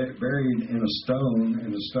found buried in a stone,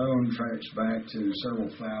 and the stone tracks back to several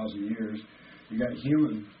thousand years. You got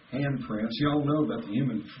human handprints. You all know about the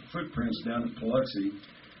human footprints down at Biloxi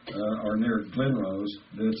or near Glenrose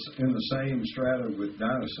that's in the same strata with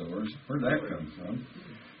dinosaurs. Where'd that come from?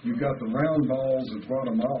 You've got the round balls of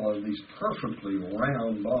Guatemala, these perfectly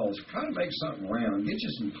round balls. Try to make something round. Get you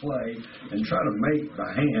some clay and try to make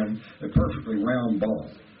by hand a perfectly round ball.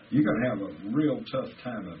 You're going to have a real tough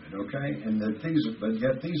time of it, okay? And but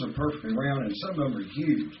yet these are perfectly round, and some of them are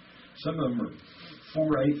huge. Some of them are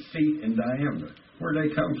 4-8 feet in diameter. Where'd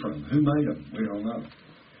they come from? Who made them? We don't know.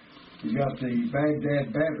 You've got the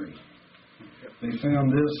Baghdad Battery. They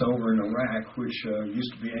found this over in Iraq, which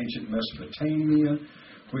used to be ancient Mesopotamia,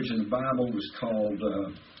 which in the Bible was called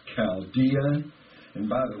Chaldea. And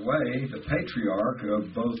by the way, the patriarch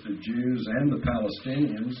of both the Jews and the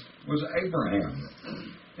Palestinians was Abraham.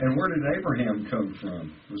 And where did Abraham come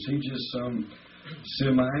from? Was he just some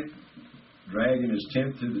Semite dragging his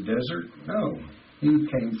tent through the desert? No. He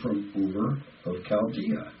came from Ur of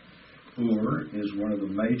Chaldea. Ur is one of the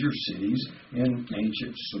major cities in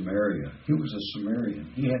ancient Samaria. He was a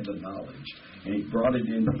Sumerian. He had the knowledge. And he brought it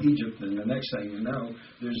into Egypt. And the next thing you know,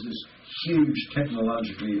 there's this huge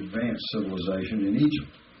technologically advanced civilization in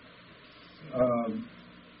Egypt.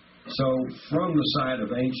 So from the side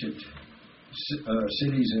of ancient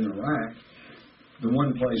cities in Iraq, the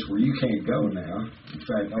one place where you can't go now, in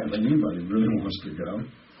fact, I don't think anybody really wants to go,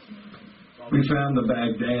 we found the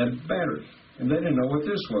Baghdad Battery. And they didn't know what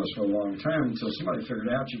this was for a long time until somebody figured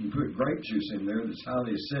out you can put grape juice in there that's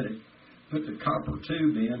highly acidic, put the copper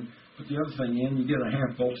tube in, put the other thing in, you get a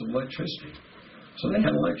half volt of electricity. So they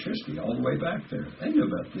had electricity all the way back there. They knew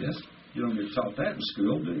about this. You don't get taught that in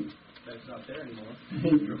school, do you? That's not there anymore.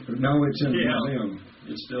 No, it's in the museum.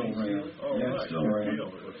 It's still around. Oh, yeah, right. It's still around.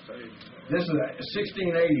 This is a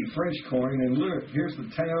 1680 French coin, and look, here's the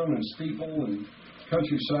town and steeple and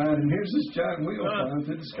countryside, and here's this giant wheel flying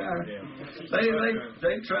through the sky.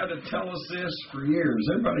 They tried to tell us this for years.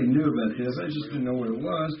 Everybody knew about this. They just didn't know what it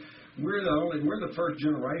was. We're the first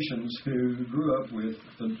generations who grew up with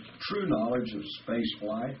the true knowledge of space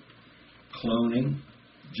flight, cloning,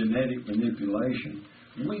 genetic manipulation.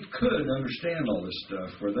 We could understand all this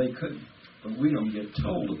stuff where they couldn't, but we don't get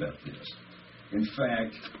told about this. In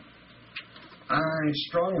fact, I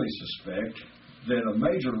strongly suspect that a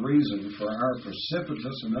major reason for our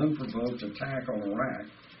precipitous and unprovoked attack on Iraq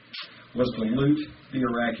was to loot the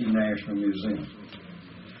Iraqi National Museum.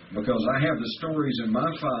 Because I have the stories in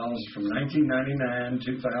my files from 1999,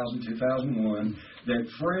 2000, 2001, that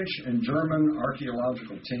French and German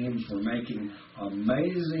archaeological teams were making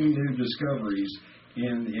amazing new discoveries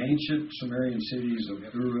in the ancient Sumerian cities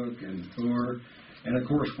of Uruk and Ur. And of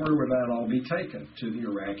course, where would that all be taken? To the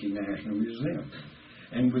Iraqi National Museum.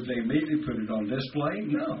 And would they immediately put it on display?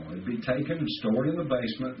 No. It'd be taken and stored in the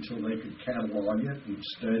basement until they could catalog it and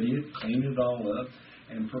study it, clean it all up,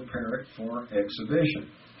 and prepare it for exhibition.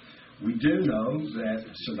 We do know that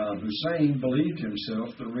Saddam Hussein believed himself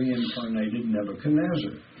the reincarnated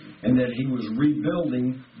Nebuchadnezzar and that he was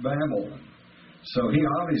rebuilding Babylon. So he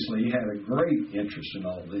obviously had a great interest in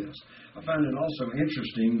all this. I find it also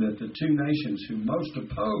interesting that the two nations who most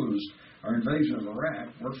opposed our invasion of Iraq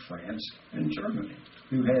were France and Germany,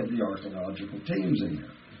 who had the archaeological teams in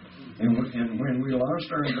there. And when we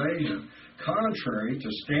launched our invasion, contrary to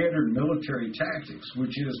standard military tactics,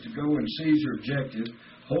 which is to go and seize your objective,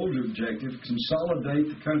 hold your objective, consolidate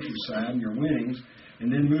the countryside and your winnings,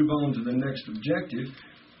 and then move on to the next objective,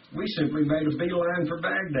 we simply made a beeline for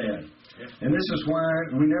Baghdad. And this is why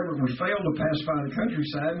we failed to pacify the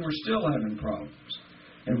countryside, and we're still having problems.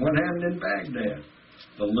 And what happened in Baghdad?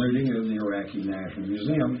 The looting of the Iraqi National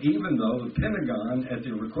Museum, even though the Pentagon, at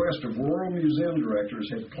the request of world museum directors,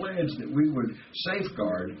 had pledged that we would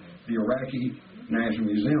safeguard the Iraqi National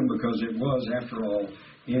Museum because it was, after all,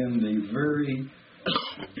 in the very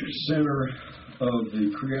center of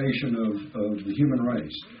the creation of the human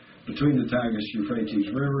race. Between the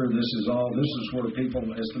Tigris-Euphrates River, this is where people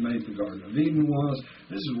estimate the Garden of Eden was.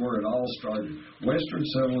 This is where it all started. Western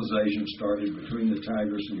civilization started between the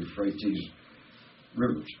Tigris and Euphrates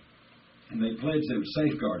rivers. And they pledged they would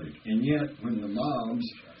safeguard it. And yet, when the mobs,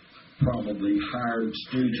 probably hired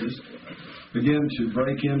stooges, began to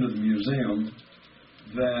break into the museum,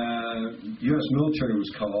 the U.S. military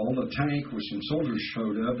was called, a tank with some soldiers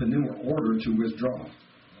showed up, and then were ordered to withdraw.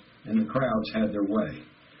 And the crowds had their way.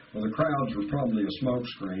 Well, the crowds were probably a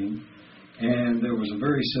smokescreen, and there was a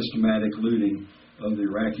very systematic looting of the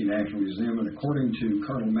Iraqi National Museum. And according to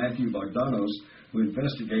Colonel Matthew Bogdanos, who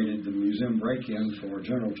investigated the museum break-in for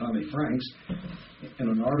General Tommy Franks, in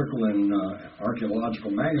an article in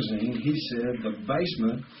Archaeological Magazine, he said the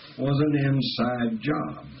basement was an inside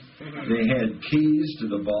job. They had keys to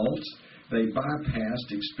the vaults. They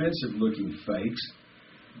bypassed expensive-looking fakes.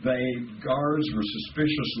 Guards were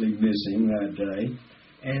suspiciously missing that day.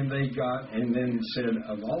 And then said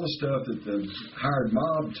of all the stuff that the hired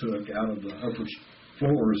mob took out of the upper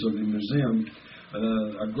floors of the museum,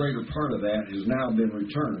 a greater part of that has now been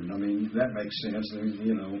returned. I mean, that makes sense.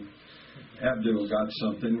 You know, Abdul got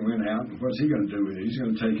something, went out, and what's he going to do with it? He's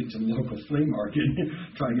going to take it to the local flea market,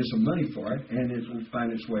 try and get some money for it, and it will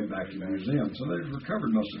find its way back to the museum. So they've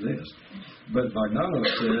recovered most of this. But McDonald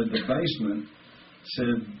said the basement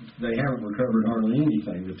said they haven't recovered hardly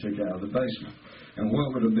anything they took out of the basement. And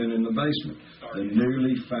what would have been in the basement? The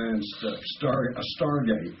newly found stuff. A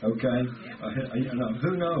Stargate, okay? You know,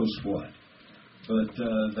 who knows what? But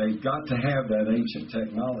they've got to have that ancient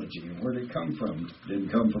technology. And where did it come from? It didn't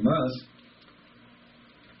come from us.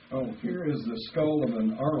 Oh, here is the skull of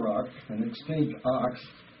an auroch, an extinct ox,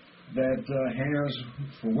 that has,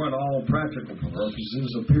 for what all practical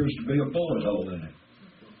purposes, appears to be a bullet hole in it.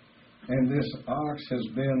 And this ox has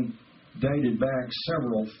been dated back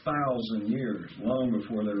several thousand years, long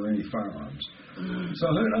before there were any firearms. So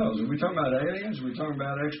who knows? Are we talking about aliens? Are we talking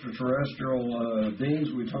about extraterrestrial beings?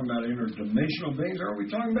 Are we talking about interdimensional beings? Or are we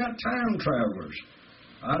talking about time travelers?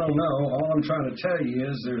 I don't know. All I'm trying to tell you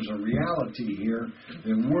is there's a reality here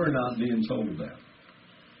that we're not being told about.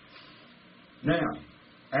 Now,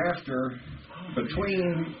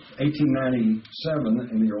 between 1897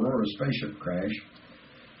 and the Aurora spaceship crash,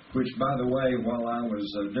 which, by the way, while I was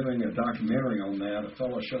doing a documentary on that, a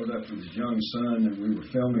fellow showed up with his young son, and we were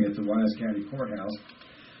filming at the Wise County Courthouse.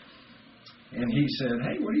 And he said,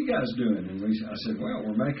 "Hey, what are you guys doing?" And I said, "Well,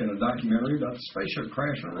 we're making a documentary about the spaceship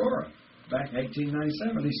crash in Aurora back in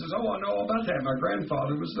 1897. He says, "Oh, I know all about that. My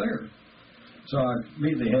grandfather was there." So I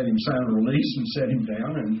immediately had him sign a release and set him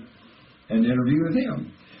down and interview with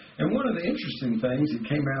him. And one of the interesting things that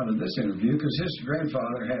came out of this interview, because his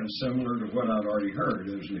grandfather had similar to what I'd already heard.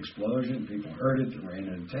 There was an explosion, people heard it, they ran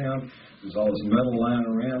into town, there was all this metal lying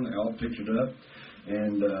around, they all picked it up,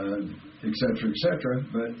 and et cetera, et cetera.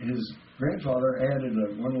 But his grandfather added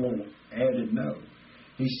one little added note.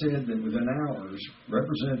 He said that within hours,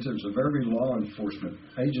 representatives of every law enforcement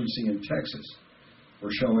agency in Texas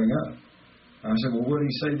were showing up. I said, "Well, what did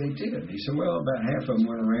he say they did?" He said, "Well, about half of them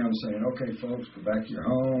went around saying, 'Okay, folks, go back to your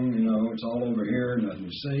home, you know, it's all over here, nothing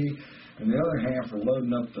to see.' And the other half were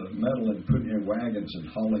loading up the metal and putting it in wagons and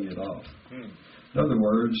hauling it off." In other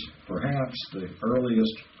words, perhaps the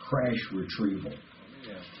earliest crash retrieval.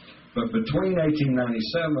 But between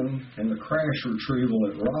 1897 and the crash retrieval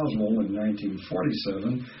at Roswell in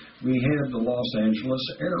 1947, we had the Los Angeles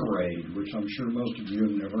air raid, which I'm sure most of you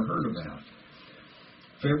have never heard about.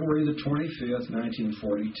 February the 25th,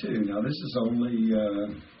 1942. Now, this is only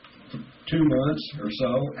 2 months or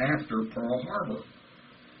so after Pearl Harbor.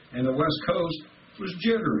 And the West Coast was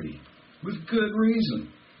jittery, with good reason.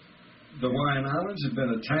 The Hawaiian Islands had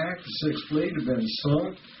been attacked, the Sixth Fleet had been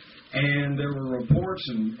sunk, and there were reports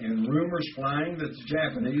and rumors flying that the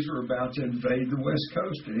Japanese were about to invade the West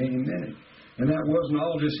Coast at any minute. And that wasn't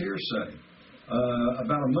all just hearsay.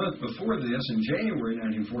 About a month before this, in January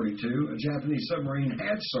 1942, a Japanese submarine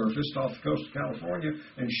had surfaced off the coast of California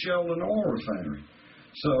and shelled an oil refinery.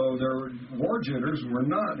 So their war jitters were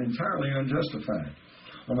not entirely unjustified.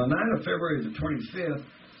 On the night of February the 25th,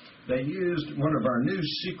 they used one of our new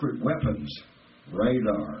secret weapons,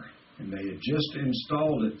 radar. And they had just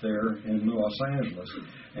installed it there in Los Angeles.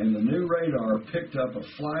 And the new radar picked up a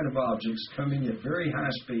flight of objects coming at very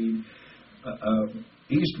high speed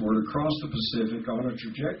eastward across the Pacific on a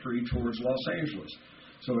trajectory towards Los Angeles.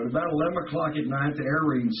 So at about 11 o'clock at night, the air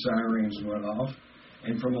raid sirens went off.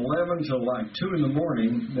 And from 11 till like 2 in the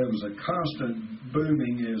morning, there was a constant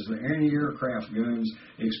booming as the anti-aircraft guns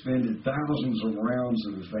expended thousands of rounds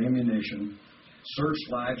of ammunition.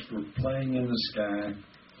 Searchlights were playing in the sky.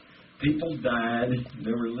 People died.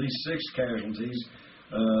 There were at least 6 casualties.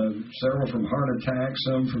 Several from heart attacks,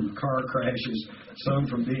 some from car crashes, some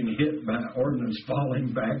from being hit by ordnance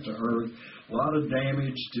falling back to earth. A lot of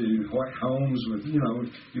damage to homes with, you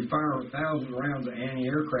fire 1,000 rounds of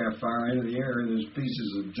anti-aircraft fire into the air, those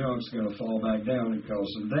pieces of junk's going to fall back down and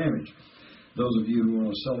cause some damage. Those of you who want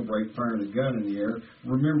to celebrate firing a gun in the air,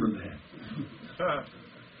 remember that.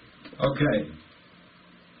 Okay.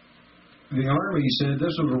 The Army said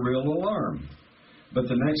this was a real alarm. But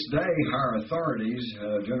the next day, higher authorities,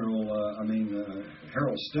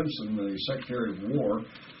 Harold Stimson, the Secretary of War,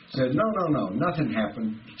 said, no, nothing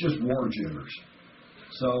happened, just war jitters.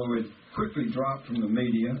 So it quickly dropped from the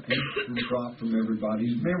media and dropped from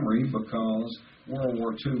everybody's memory because World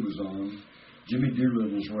War II was on. Jimmy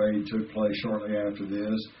Doolittle's raid took place shortly after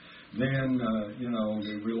this. Then,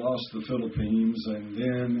 we lost the Philippines, and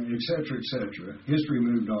then, et cetera, et cetera. History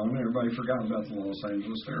moved on. Everybody forgot about the Los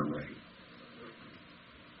Angeles air raid.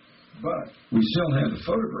 But we still have the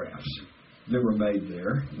photographs that were made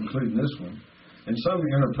there, including this one. And some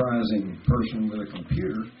enterprising person with a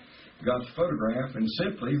computer got the photograph and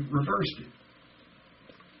simply reversed it.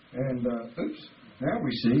 And, now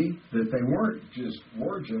we see that they weren't just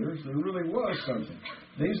war jitters. There really was something.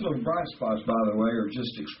 These little bright spots, by the way, are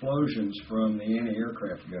just explosions from the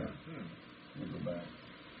anti-aircraft gun. Let me go back.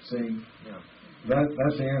 See? Yeah.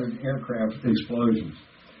 That's the anti-aircraft explosions.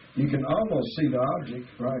 You can almost see the object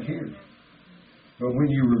right here. But when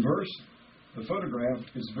you reverse the photograph,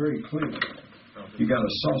 it's very clear. You got a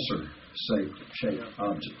saucer-shaped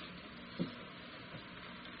object.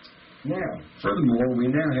 Now, furthermore, we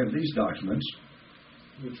now have these documents,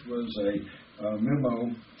 which was a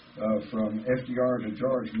memo from FDR to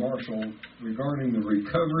George Marshall regarding the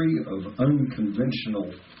recovery of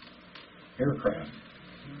unconventional aircraft.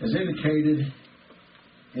 As indicated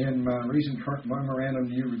in my recent memorandum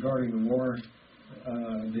to you regarding the war,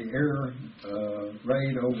 the air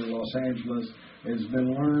raid over Los Angeles, it has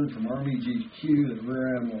been learned from Army GQ that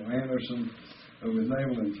Rear Admiral Anderson with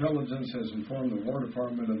Naval Intelligence has informed the War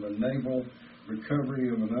Department of the naval recovery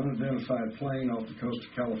of an unidentified plane off the coast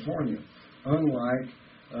of California, unlike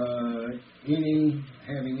having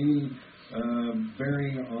any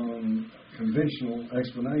bearing on conventional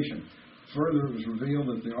explanation. Further, it was revealed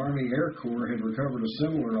that the Army Air Corps had recovered a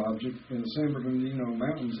similar object in the San Bernardino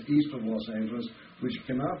Mountains east of Los Angeles, which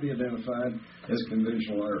cannot be identified as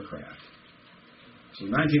conventional aircraft. So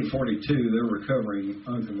in 1942, they're recovering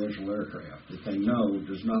unconventional aircraft that they know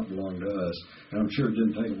does not belong to us. And I'm sure it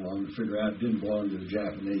didn't take them long to figure out it didn't belong to the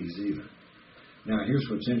Japanese either. Now, here's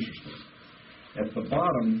what's interesting. At the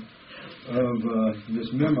bottom of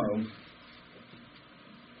this memo,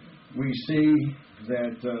 we see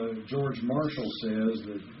that George Marshall says,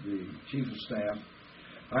 that the Chief of Staff,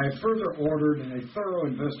 I have further ordered a thorough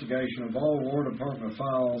investigation of all War Department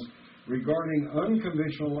files regarding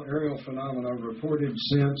unconventional aerial phenomena reported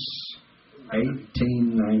since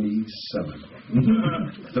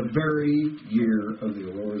 1897, the very year of the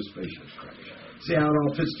Aurora spaceship crash. See how it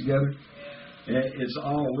all fits together? It's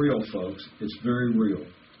all real, folks. It's very real.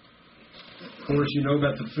 Of course, you know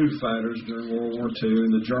about the Foo Fighters during World War II,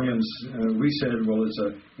 and the Germans. We said, well,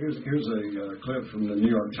 here's a clip from the New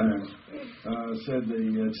York Times. Said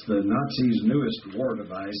it's the Nazis' newest war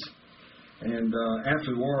device. And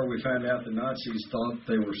after the war, we found out the Nazis thought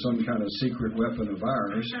they were some kind of secret weapon of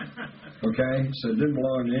ours. Okay? So it didn't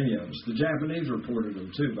belong to any of us. The Japanese reported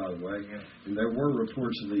them, too, by the way. And there were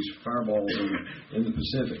reports of these fireballs in the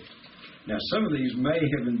Pacific. Now, some of these may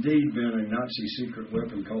have indeed been a Nazi secret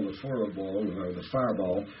weapon called the Feuerball, or the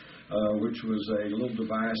fireball, which was a little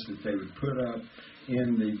device that they would put up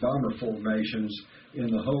in the bomber formations in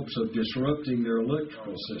the hopes of disrupting their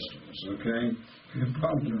electrical systems, okay? The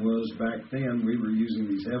problem was, back then, we were using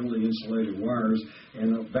these heavily insulated wires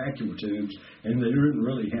and vacuum tubes, and they didn't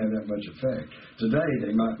really have that much effect. Today,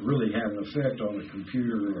 they might really have an effect on a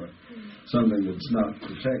computer or something that's not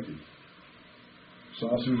protected.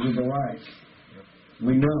 Saucers are the like.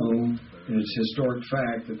 We know, and it's historic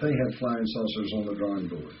fact, that they had flying saucers on the drawing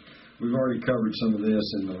board. We've already covered some of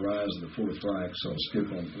this in the rise of the Fourth Reich, so I'll skip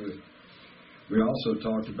on through it. We also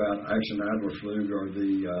talked about Action Adlerflug, or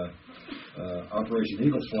the Operation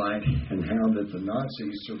Eagle Flight, and how that the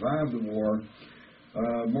Nazis survived the war.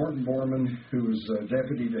 Morton Bormann, who was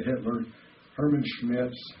deputy to Hitler, Hermann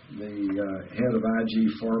Schmitz, the head of IG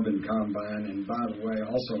Farben Combine, and by the way,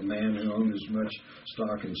 also a man who owned as much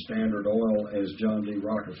stock in Standard Oil as John D.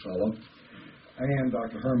 Rockefeller, and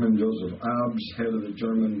Dr. Hermann Joseph Abs, head of the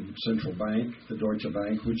German Central Bank, the Deutsche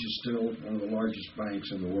Bank, which is still one of the largest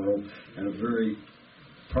banks in the world and a very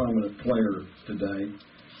prominent player today.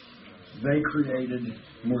 They created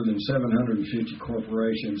more than 750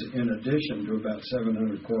 corporations, in addition to about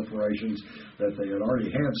 700 corporations that they had already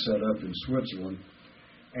had set up in Switzerland.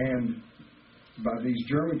 And by these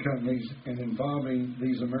German companies and involving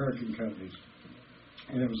these American companies.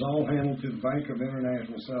 And it was all handled through the Bank of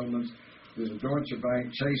International Settlements. There's a Deutsche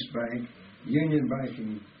Bank, Chase Bank, Union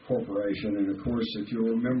Banking Corporation, and of course, if you'll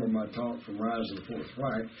remember my talk from Rise of the Fourth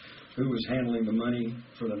Reich, who was handling the money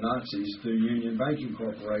for the Nazis through Union Banking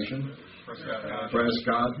Corporation?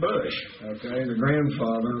 Prescott Bush. Okay, the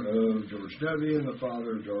grandfather of George W. and the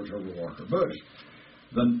father of George Herbert Walker Bush.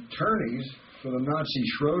 The attorneys for the Nazi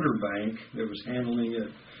Schroeder Bank that was handling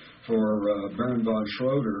it for Baron von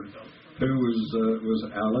Schroeder, who was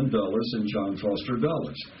Allen Dulles and John Foster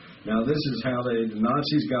Dulles. Now, this is how the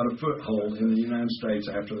Nazis got a foothold in the United States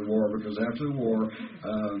after the war, because after the war,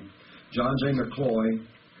 John J. McCloy,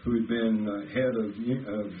 who had been head of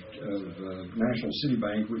National City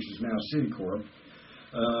Bank, which is now Citicorp,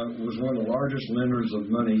 was one of the largest lenders of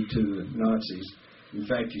money to the Nazis. In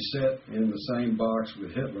fact, he sat in the same box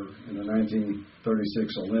with Hitler in the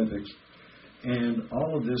 1936 Olympics. And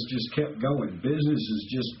all of this just kept going. Business is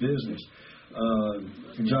just business.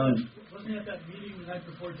 John... Wasn't he at that meeting the night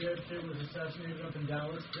before JFK was assassinated up in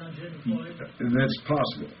Dallas, John J. McCloy? That's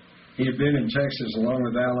possible. He had been in Texas along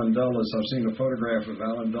with Allen Dulles. I've seen a photograph of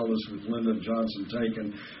Allen Dulles with Lyndon Johnson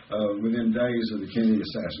taken within days of the Kennedy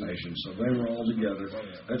assassination. So they were all together.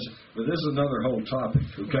 But this is another whole topic,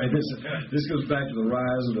 okay? This goes back to the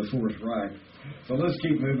rise of the Fourth Reich. So let's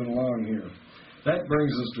keep moving along here. That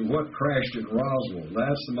brings us to what crashed at Roswell.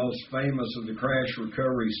 That's the most famous of the crash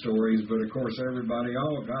recovery stories, but of course everybody,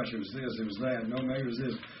 oh gosh, it was this, it was that, no, maybe it was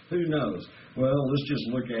this. Who knows? Well, let's just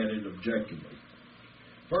look at it objectively.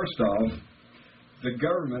 First off, the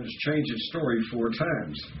government has changed its story 4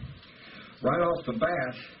 times. Right off the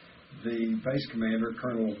bat, the base commander,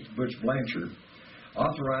 Colonel Butch Blanchard,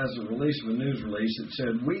 authorized the release of a news release that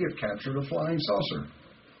said, "We have captured a flying saucer."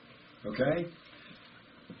 Okay?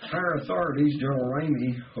 Higher authorities, General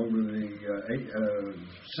Ramey over the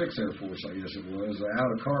 6th Air Force, I guess it was,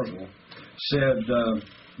 out of Carswell, said,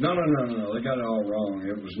 no, they got it all wrong.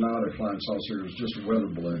 It was not a flying saucer. It was just a weather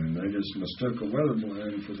balloon. They just mistook a weather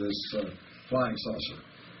balloon for this flying saucer.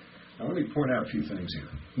 Now, let me point out a few things here.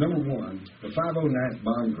 Number one, the 509th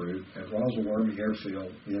Bomb Group at Roswell Army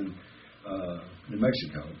Airfield in New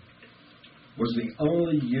Mexico was the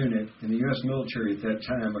only unit in the U.S. military at that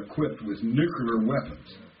time equipped with nuclear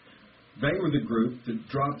weapons. They were the group that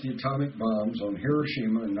dropped the atomic bombs on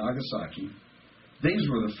Hiroshima and Nagasaki. These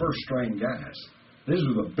were the first-strain guys. These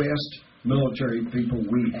were the best military people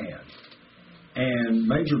we had. And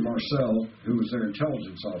Major Marcel, who was their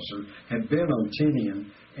intelligence officer, had been on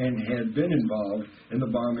Tinian and had been involved in the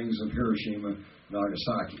bombings of Hiroshima and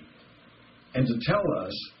Nagasaki. And to tell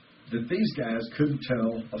us that these guys couldn't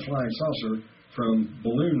tell a flying saucer from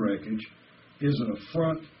balloon wreckage is an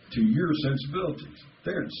affront to your sensibilities.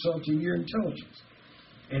 They're insulting your intelligence.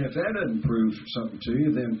 And if that doesn't prove something to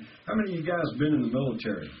you, then how many of you guys have been in the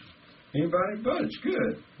military? Anybody? Bunch.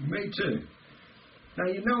 Good. Me too. Now,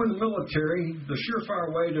 you know, in the military, the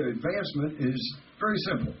surefire way to advancement is very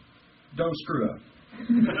simple. Don't screw up.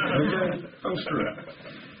 Okay? Don't screw up.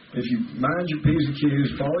 If you mind your P's and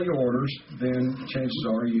Q's, follow your orders, then chances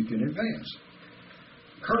are you can advance.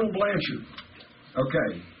 Colonel Blanchard,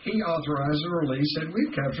 okay, he authorized the release, said,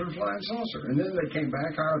 "We've captured a flying saucer." And then they came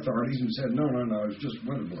back, our authorities, and said, no, it's just a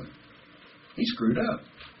weather balloon. He screwed up.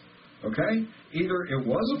 Okay? Either it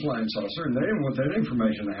was a flying saucer and they didn't want that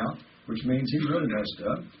information out, which means he really messed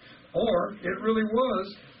up, or it really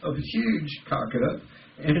was a huge cock-up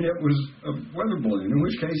and it was a weather balloon, in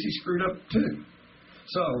which case he screwed up too.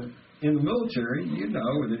 So, in the military, you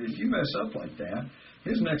know that if you mess up like that,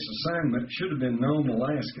 his next assignment should have been Nome,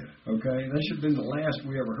 Alaska. Okay? That should have been the last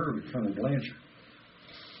we ever heard of Colonel Blanchard.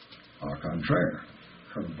 Au contraire,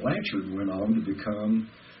 Colonel Blanchard went on to become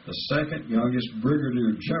the second youngest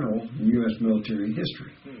brigadier general in U.S. military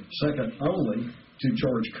history, second only to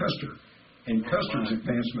George Custer. And Custer's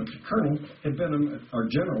advancement to colonel had been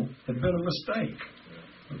general had been a mistake.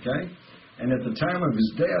 Okay? And at the time of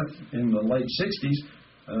his death in the late 60s,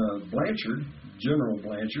 Blanchard, General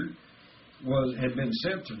Blanchard, had been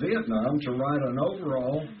sent to Vietnam to write an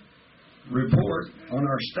overall report on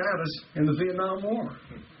our status in the Vietnam War.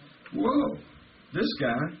 Whoa! This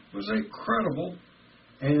guy was a credible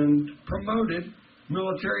and promoted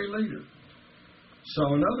military leader.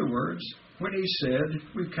 So, in other words, when he said,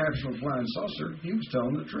 "We've captured a flying saucer," he was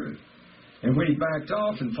telling the truth. And when he backed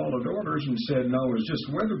off and followed orders and said, "No, it was just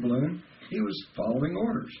a weather balloon," he was following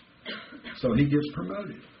orders. So he gets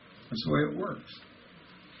promoted. That's the way it works.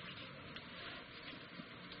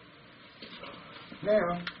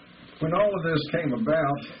 Now, when all of this came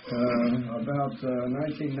about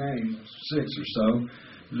 1996 or so,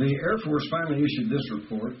 the Air Force finally issued this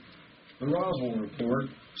report, the Roswell report,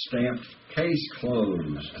 stamped "case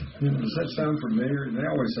closed." Does that sound familiar? They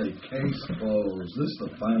always say "case closed." This is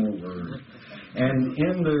the final word. And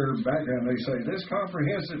in their background, they say, "This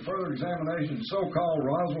comprehensive further examination of the so-called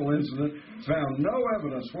Roswell incident found no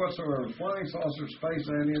evidence whatsoever of flying saucer, space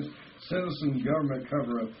aliens, citizen government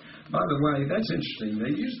cover-up." By the way, that's interesting.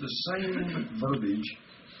 They use the same verbiage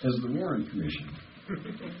as the Warren Commission.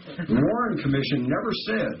 The Warren Commission never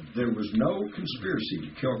said there was no conspiracy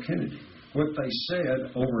to kill Kennedy. What they said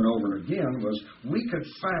over and over again was, we could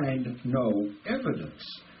find no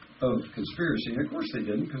evidence of conspiracy. And of course they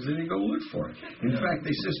didn't, because they didn't go look for it. In fact,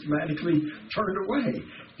 they systematically turned away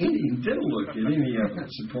and didn't look at any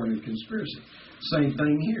evidence supporting the conspiracy. Same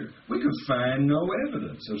thing here. We could find no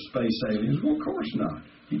evidence of space aliens. Well, of course not.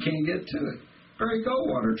 You can't get to it. Barry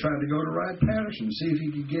Goldwater tried to go to Wright-Patterson and see if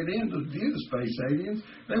he could get in to view the space aliens.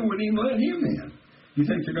 They wouldn't even let him in. You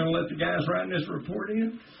think they're going to let the guys writing this report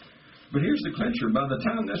in? But here's the clincher. By the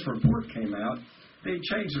time this report came out, they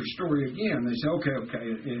changed their story again. They said, okay,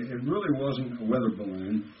 it really wasn't a weather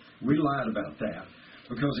balloon. We lied about that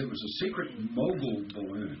because it was a secret mogul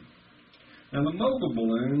balloon. Now, the mogul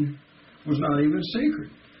balloon was not even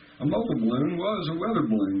secret. A mogul balloon was a weather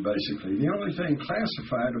balloon, basically. The only thing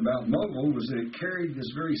classified about mogul was that it carried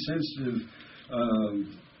this very sensitive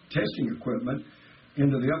testing equipment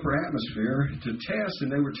into the upper atmosphere to test,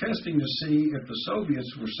 and they were testing to see if the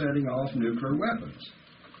Soviets were setting off nuclear weapons.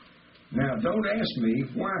 Now, don't ask me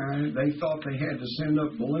why they thought they had to send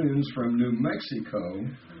up balloons from New Mexico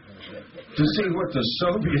to see what the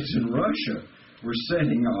Soviets and Russia were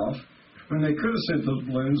setting off, when they could have sent those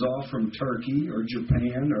balloons off from Turkey or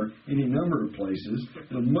Japan or any number of places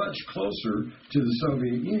that are much closer to the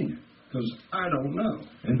Soviet Union. Because I don't know,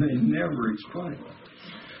 and they never explained it.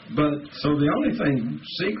 But, so the only thing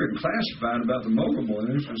secret and classified about the mogul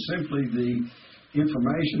balloons was simply the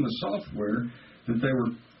information, the software that they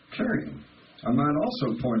were carrying. I might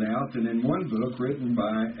also point out that in one book written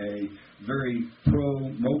by a very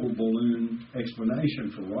pro-mogul balloon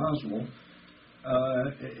explanation for Roswell,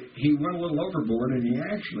 he went a little overboard, and he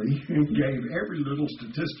actually gave every little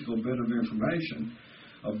statistical bit of information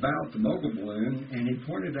about the mogul balloon, and he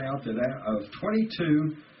pointed out that of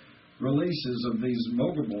 22 releases of these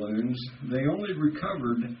mogul balloons, they only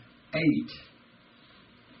recovered 8.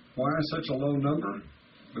 Why such a low number?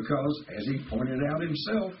 Because, as he pointed out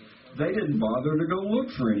himself, they didn't bother to go look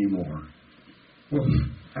for any more. Well,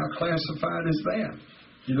 how classified is that?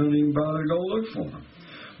 You don't even bother to go look for them.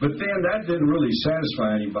 But then that didn't really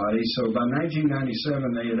satisfy anybody, so by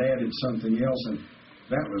 1997 they had added something else, and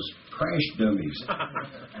that was crash dummies.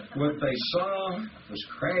 What they saw was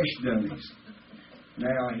crash dummies.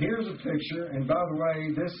 Now, here's a picture, and by the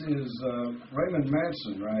way, this is Raymond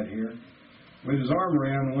Matson right here with his arm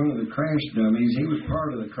around one of the crash dummies. He was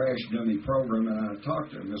part of the crash dummy program, and I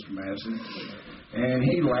talked to Mr. Matson, and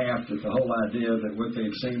he laughed at the whole idea that what they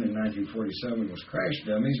had seen in 1947 was crash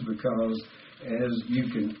dummies because, as you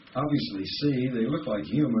can obviously see, they look like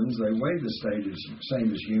humans. They weigh the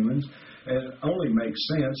same as humans. It only makes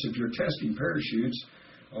sense if you're testing parachutes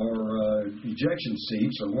or ejection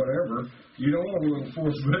seats or whatever. You don't want a little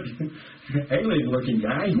 4-foot alien-looking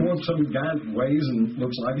guy. You want some guy that weighs and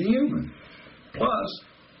looks like a human. Plus,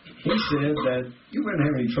 he said that you wouldn't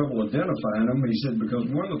have any trouble identifying them. He said because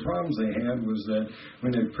one of the problems they had was that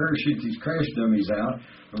when they parachute these crash dummies out,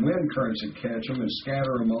 the wind currents would catch them and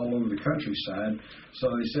scatter them all over the countryside. So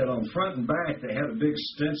they said on front and back they had a big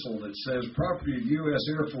stencil that says, "Property of U.S.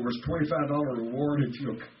 Air Force, $25 reward if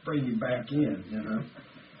you'll bring you back in," you know.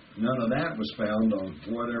 None of that was found on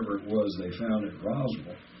whatever it was they found at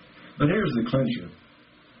Roswell. But here's the clincher.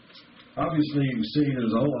 Obviously, you can see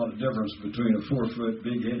there's a whole lot of difference between a 4-foot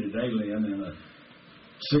big-headed alien and a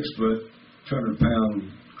 6-foot,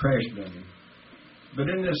 200-pound crash dummy. But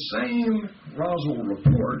in this same Roswell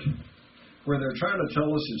report, where they're trying to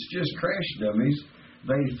tell us it's just crash dummies,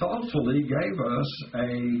 they thoughtfully gave us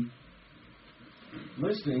a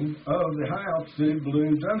listing of the high-altitude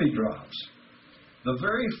balloon dummy drops. The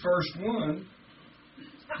very first one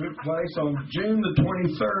took place on June the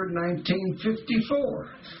 23rd,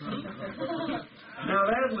 1954. Now,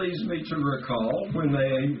 that leads me to recall when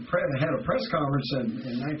they had a press conference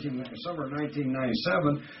in summer of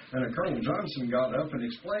 1997, and Colonel Johnson got up and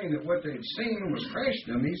explained that what they had seen was crash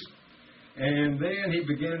dummies. And then he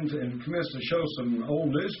began to and commenced to show some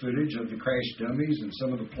old news footage of the crash dummies and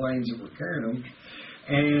some of the planes that were carrying them.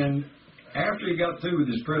 And after he got through with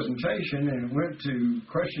his presentation and went to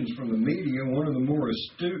questions from the media, one of the more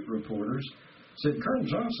astute reporters said, Colonel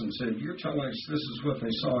Johnson said, "You're telling us this is what they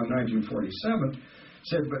saw in 1947.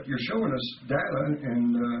 Said, but you're showing us data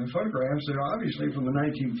and photographs that are obviously from the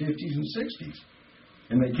 1950s and 60s.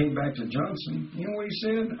 And they came back to Johnson. You know what he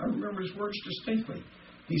said? I remember his words distinctly.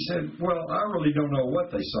 He said, well, I really don't know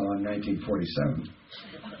what they saw in 1947.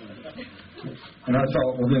 And I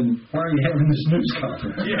thought, well, then why are you having this news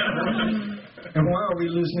conference? Yeah. And why are we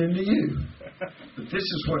listening to you? But this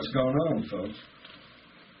is what's going on, folks.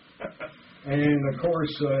 And, of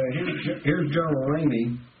course, here's General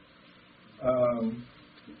Ramey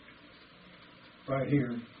right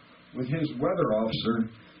here with his weather officer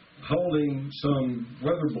holding some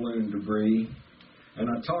weather balloon debris And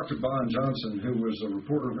I talked to Bon Johnson, who was a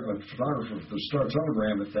photographer for the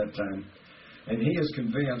Star-Telegram at that time, and he is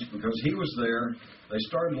convinced, because he was there, they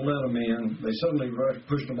started to let them in, they suddenly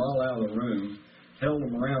pushed them all out of the room, held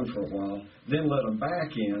them around for a while, then let them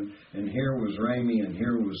back in, and here was Ramey, and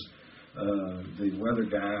here was the weather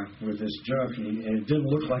guy with this junk, and it didn't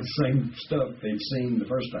look like the same stuff they'd seen the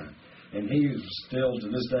first time. And he is still, to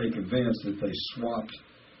this day, convinced that they swapped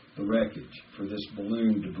the wreckage for this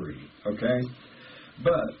balloon debris, okay?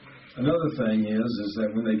 But another thing is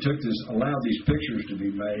that when they allowed these pictures to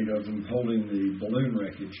be made of them holding the balloon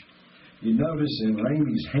wreckage, you notice in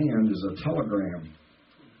Ramey's hand is a telegram.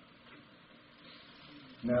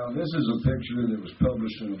 Now, this is a picture that was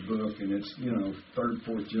published in a book, and it's, third,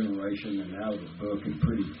 fourth generation and out of the book and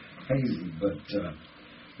pretty hazy, but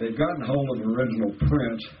they've gotten hold of an original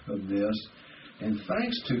print of this, and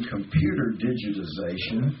thanks to computer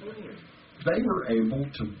digitization, they were able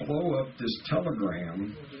to blow up this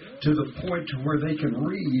telegram to the point to where they can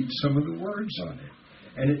read some of the words on it.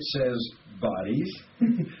 And it says bodies,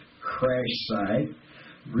 crash site,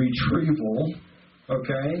 retrieval,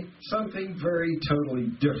 okay? Something very totally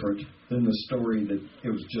different than the story that it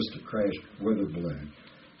was just a crashed weather balloon.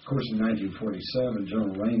 Of course, in 1947,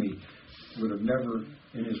 General Ramey would have never,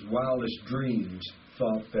 in his wildest dreams,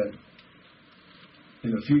 thought that in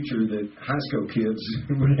the future that high school kids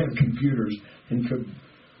would have computers and could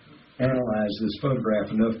analyze this photograph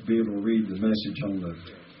enough to be able to read the message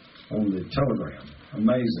on the telegram.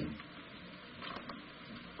 Amazing.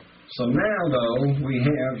 So now, though,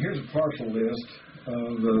 here's a partial list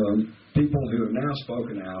of people who have now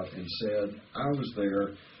spoken out and said, I was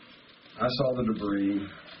there, I saw the debris,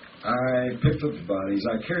 I picked up the bodies,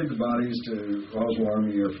 I carried the bodies to Roswell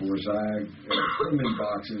Army Air Force, I put them in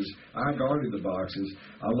boxes, I guarded the boxes,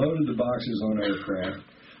 I loaded the boxes on aircraft,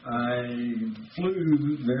 I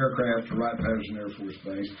flew the aircraft to Wright-Patterson Air Force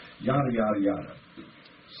Base, yada, yada, yada.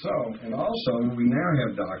 So, and also, we now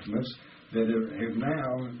have documents that have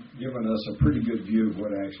now given us a pretty good view of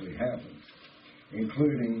what actually happened,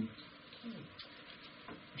 including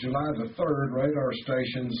July the 3rd, radar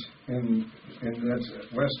stations in that's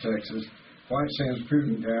West Texas, White Sands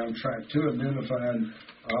Proving Ground, tracked two identified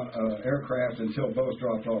aircraft until both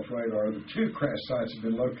dropped off radar. The two crash sites have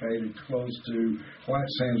been located close to White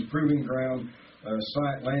Sands Proving Ground.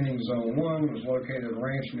 Site landing zone 1 was located at a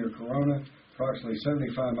ranch near Corona, approximately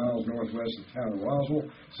 75 miles northwest of the town of Roswell.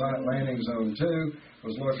 Site landing zone 2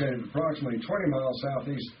 was located approximately 20 miles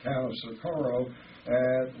southeast of the town of Socorro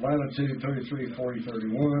at latitude 33, 40,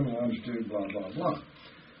 31, longitude blah, blah, blah.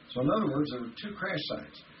 So in other words, there were two crash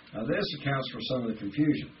sites. Now this accounts for some of the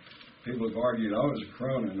confusion. People have argued, oh, it was at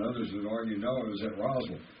Corona, and others have argued, no, it was at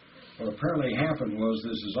Roswell. What apparently happened was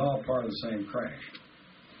this is all part of the same crash.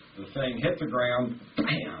 The thing hit the ground,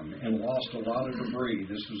 bam, and lost a lot of debris.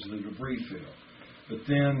 This was the debris field. But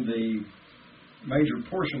then the major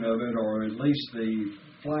portion of it, or at least the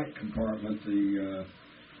flight compartment, the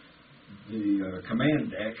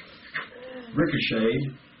command deck,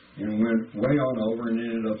 ricocheted and went way on over and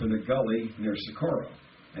ended up in a gully near Socorro.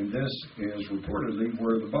 And this is reportedly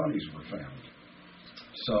where the bodies were found.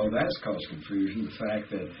 So that's caused confusion, the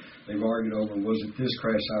fact that they've argued over was it this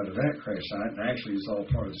crash site or that crash site, and actually it's all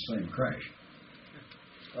part of the same crash.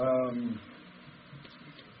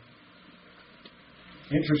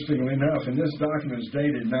 Interestingly enough, and this document is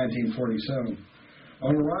dated 1947,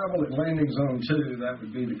 on arrival at landing zone 2, that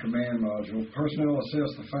would be the command module, personnel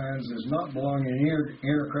assessed the finds as not belonging in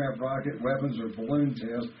aircraft, rocket, weapons, or balloon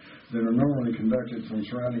tests that are normally conducted from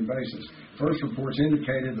surrounding bases. First reports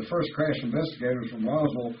indicated the first crash investigators from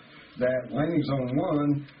Roswell that landing zone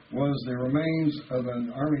 1 was the remains of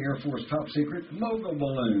an Army Air Force top secret mogul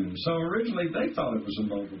balloon. So originally they thought it was a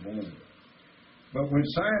mogul balloon. But when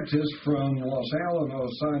scientists from Los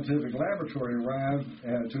Alamos Scientific Laboratory arrived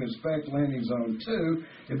to inspect landing zone 2,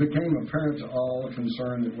 it became apparent to all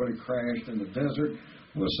concerned that what had crashed in the desert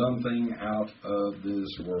was something out of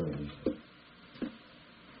this world.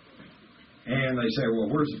 And they say, well,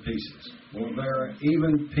 where's the pieces? Well, there are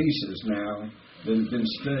even pieces now that have been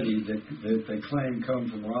studied that they claim come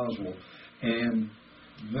from Roswell, and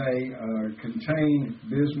they contain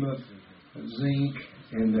bismuth, zinc,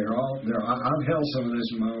 and I've held some of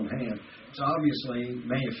this in my own hand. It's obviously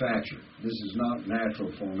manufactured. This is not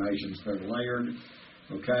natural formations. They're layered,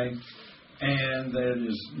 okay? And that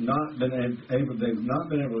is not they've not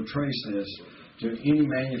been able to trace this to any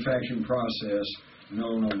manufacturing process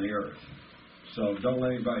known on the earth. So don't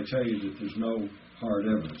let anybody tell you that there's no hard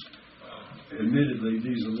evidence. Admittedly,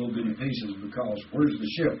 these are little bitty pieces because where's the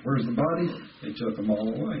ship? Where's the body? They took them all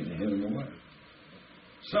away. They hid them away.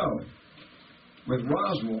 So, with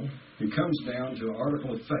Roswell, It comes down to an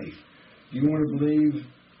article of faith. Do you want to believe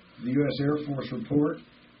the U.S. Air Force report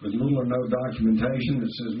with little or no documentation that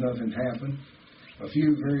says nothing happened? A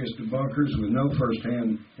few various debunkers with no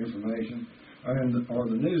first-hand information, or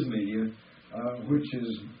the news media, which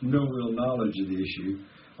is no real knowledge of the issue?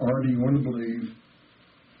 Or do you want to believe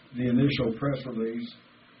the initial press release,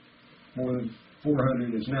 more than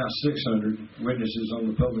 400, it's now 600 witnesses on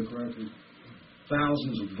the public record,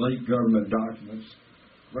 thousands of leaked government documents,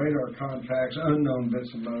 radar contacts, unknown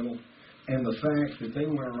bits of metal, and the fact that they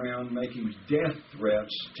went around making death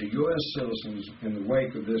threats to U.S. citizens in the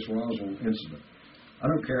wake of this Roswell incident? I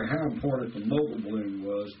don't care how important the mobile balloon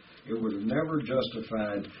was, it would have never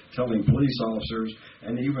justified telling police officers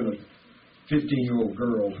and even a 15-year-old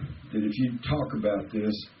girl that if you talk about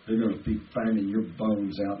this, they're going to be finding your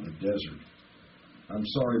bones out in the desert. I'm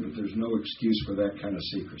sorry, but there's no excuse for that kind of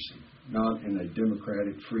secrecy, not in a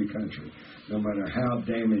democratic, free country, no matter how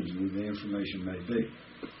damaging the information may be.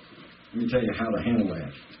 Let me tell you how to handle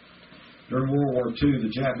that. During World War II, the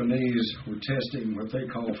Japanese were testing what they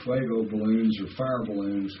call fuego balloons or fire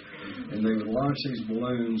balloons, and they would launch these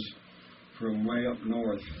balloons from way up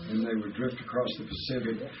north, and they would drift across the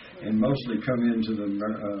Pacific and mostly come into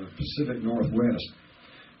the Pacific Northwest.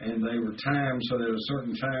 And they were timed so that at a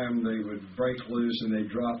certain time they would break loose and they'd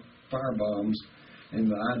drop fire bombs. And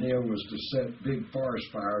the idea was to set big forest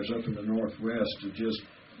fires up in the Northwest to just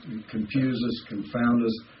confuse us, confound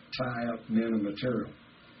us, tie up men and material.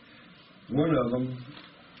 One of them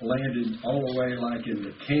landed all the way like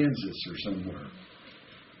into Kansas or somewhere.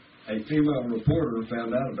 A female reporter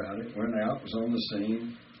found out about it, went out, was on the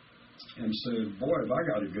scene, and said, "Boy, have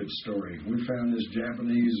I got a good story. We found this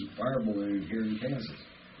Japanese fire balloon here in Kansas."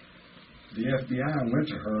 The FBI went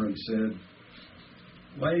to her and said,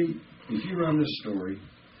 "Lady, if you run this story,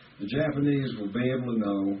 the Japanese will be able to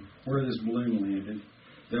know where this balloon landed.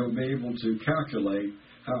 They'll be able to calculate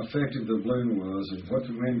how effective the balloon was and what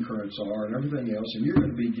the wind currents are and everything else, and you're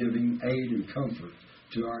going to be giving aid and comfort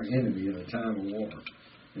to our enemy in a time of war."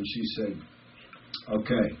 And she said,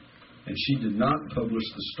 "Okay." And she did not publish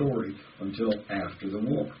the story until after the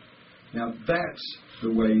war. Now, that's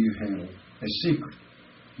the way you handle a secret.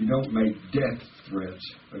 You don't make death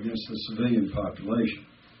threats against the civilian population.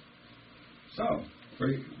 So, what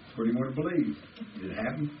do you want to believe? Did it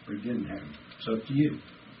happen or it didn't happen? It's up to you.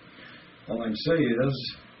 All I can say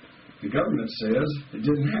is, the government says it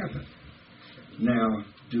didn't happen. Now,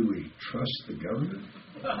 do we trust the government?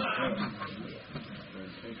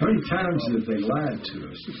 How many times have they lied to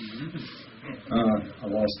us? I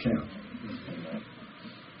lost count.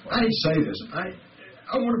 I say this.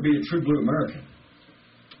 I want to be a true blue American.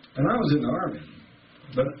 And I was in the Army.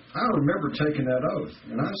 But I remember taking that oath.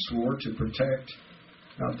 And I swore to protect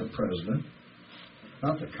not the President,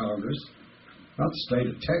 not the Congress, not the state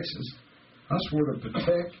of Texas. I swore to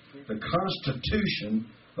protect the Constitution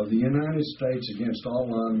of the United States against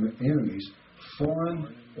all enemies,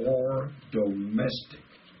 foreign or domestic.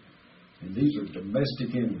 And these are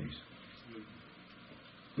domestic enemies.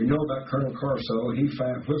 We know about Colonel Corso. He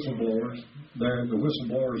found whistleblowers. The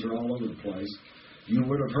whistleblowers are all over the place. You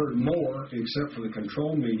would have heard more except for the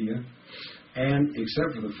control media and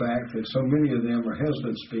except for the fact that so many of them are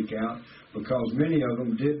hesitant to speak out because many of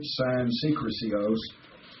them did sign secrecy oaths,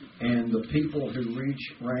 and the people who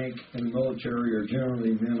reach rank in the military are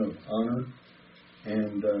generally men of honor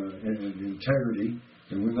and integrity,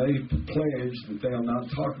 and when they pledge that they'll not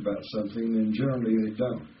talk about something, then generally they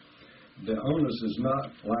don't. The onus does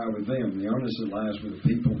not lie with them. The onus lies with the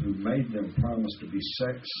people who made them promise to be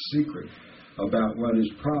secret about what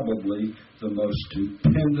is probably the most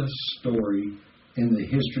stupendous story in the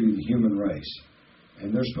history of the human race.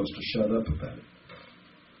 And they're supposed to shut up about it.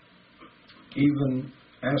 Even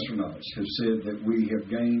astronauts have said that we have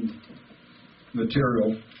gained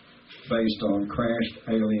material based on crashed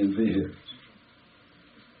alien vehicles.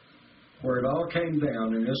 Where it all came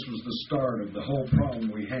down, and this was the start of the whole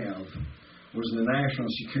problem we have, was the National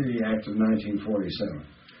Security Act of 1947.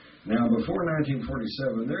 Now, before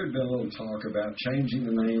 1947, there had been a little talk about changing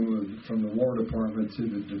the name from the War Department to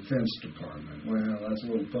the Defense Department. Well, that's a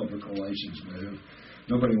little public relations move.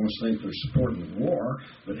 Nobody wants to think they're supporting the war,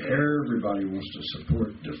 but everybody wants to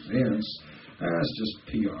support defense. That's just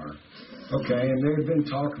PR. Okay, and there had been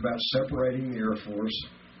talk about separating the Air Force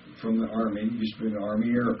from the Army. It used to be the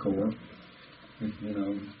Army Air Corps,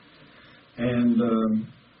 and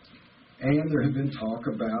there had been talk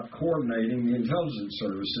about coordinating the intelligence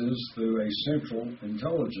services through a central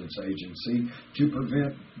intelligence agency to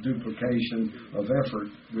prevent duplication of effort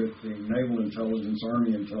with the Naval Intelligence,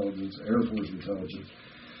 Army Intelligence, Air Force Intelligence.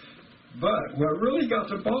 But what really got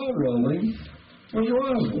the ball rolling was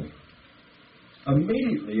Roswell.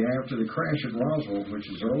 Immediately after the crash at Roswell, which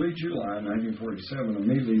is early July 1947,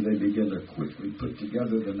 immediately they begin to quickly put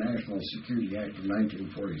together the National Security Act of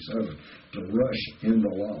 1947 to rush into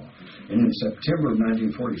law. And in September of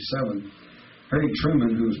 1947, Harry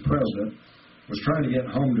Truman, who was president, was trying to get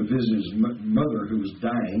home to visit his mother, who was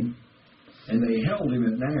dying, and they held him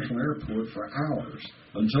at National Airport for hours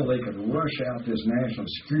until they could rush out this National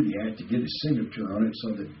Security Act to get his signature on it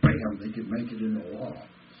so that, bam, they could make it into law.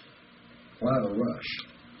 Why the rush?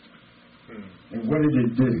 And what did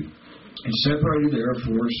it do? It separated the Air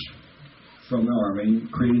Force from the Army,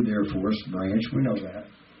 created the Air Force branch, we know that.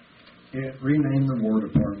 It renamed the War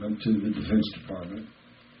Department to the Defense Department.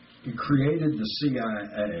 It created the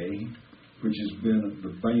CIA, which has been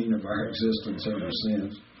the bane of our existence ever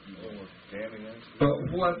since.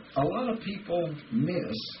 But what a lot of people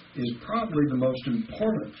miss is probably the most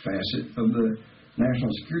important facet of the National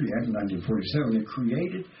Security Act of 1947. It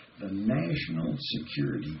created the National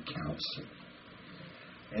Security Council.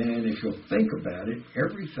 And if you'll think about it,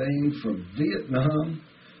 everything from Vietnam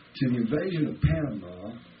to the invasion of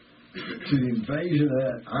Panama to the invasion of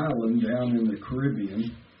that island down in the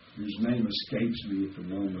Caribbean, whose name escapes me at the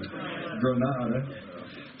moment, Grenada,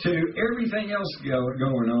 to everything else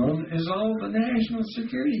going on is all the National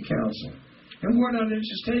Security Council. And what did I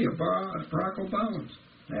just tell you? Barack Obama,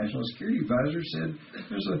 National Security Advisor, said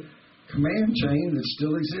there's a command chain that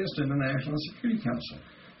still exists in the National Security Council.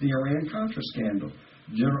 The Iran-Contra scandal.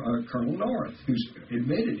 Colonel North, who's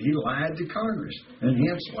admitted he lied to Congress and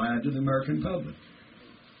hence lied to the American public.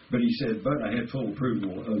 But he said, but I had full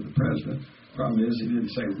approval of the president. Problem is, he didn't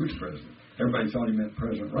say which president. Everybody thought he meant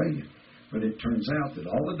President Reagan. But it turns out that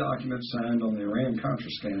all the documents signed on the Iran-Contra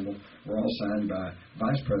scandal were all signed by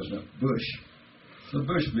Vice President Bush. So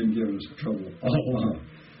Bush has been giving us trouble all along.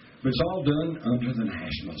 But it's all done under the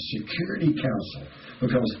National Security Council,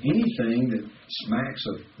 because anything that smacks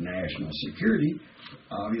of national security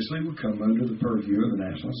obviously would come under the purview of the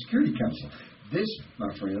National Security Council. This,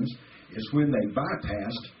 my friends, is when they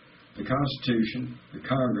bypassed the Constitution, the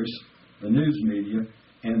Congress, the news media,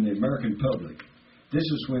 and the American public. This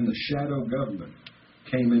is when the shadow government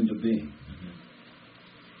came into being.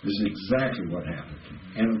 This is exactly what happened.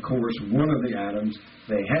 And of course, one of the items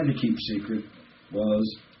they had to keep secret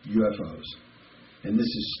was UFOs. And this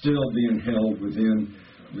is still being held within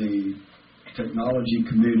the Technology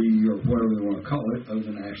Committee, or whatever they want to call it, of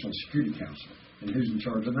the National Security Council. And who's in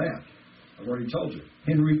charge of that? I've already told you.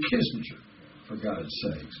 Henry Kissinger, for God's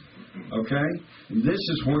sakes. Okay? And this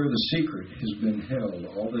is where the secret has been held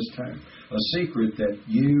all this time. A secret that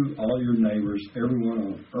you, all your neighbors, everyone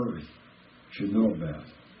on earth should know about.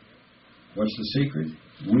 What's the secret?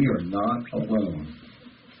 We are not alone.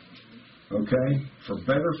 Okay? For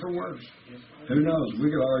better or for worse. Who knows? We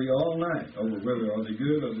could argue all night over whether are they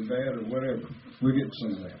good or they bad or whatever. We'll get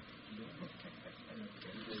some of that.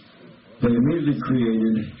 They immediately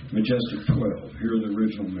created Majestic 12. Here are the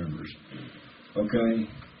original members. Okay?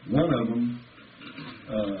 One of them,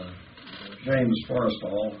 James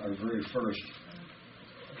Forrestal, our very first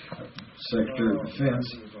Secretary of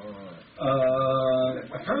Defense,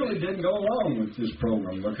 apparently didn't go along with this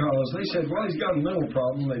program, because they said, well, he's got a mental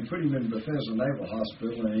problem. They put him in Bethesda Naval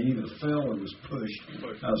Hospital, and he either fell or was pushed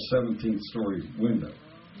out a 17th-story window.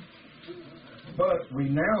 But we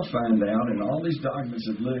now find out, and all these documents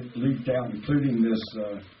have leaked out, including this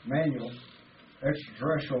manual,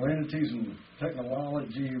 Extraterrestrial Entities and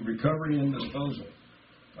Technology Recovery and Disposal,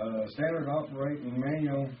 Standard Operating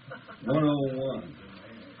Manual 101.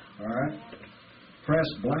 All right? Press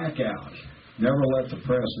blackout. Never let the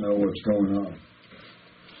press know what's going on.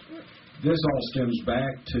 This all stems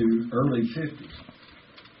back to early 50s.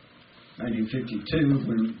 1952,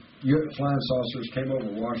 when flying saucers came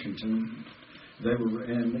over Washington,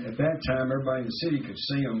 and at that time, everybody in the city could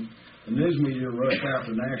see them. The news media rushed out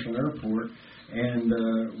to National Airport and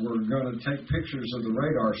were going to take pictures of the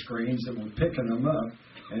radar screens that were picking them up,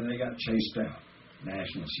 and they got chased out.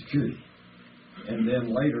 National security. And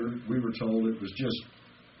then later, we were told it was just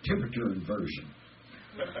temperature inversion.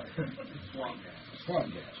 Swamp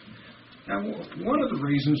gas. Now, one of the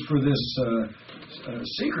reasons for this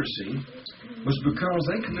secrecy was because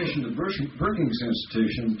they commissioned the Brookings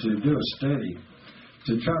Institution to do a study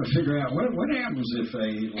to try to figure out what happens if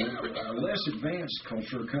a less advanced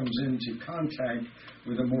culture comes into contact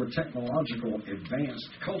with a more technological advanced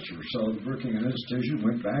culture. So the Brookings Institution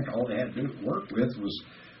went back. All they had to work with was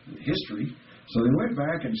history. So they went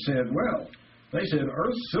back and said, well, they said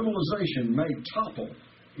Earth's civilization may topple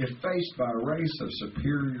if faced by a race of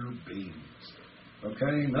superior beings.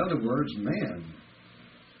 Okay? In other words, man,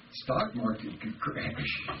 stock market could crash.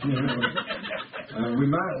 We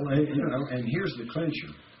might, and here's the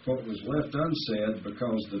clincher. What was left unsaid,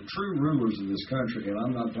 because the true rulers of this country, and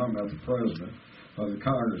I'm not talking about the president or the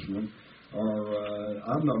congressman,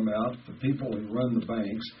 I'm talking about the people who run the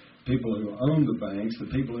banks, people who own the banks, the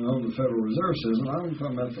people who own the Federal Reserve System. I'm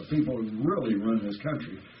talking about the people who really run this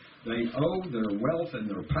country. They owe their wealth and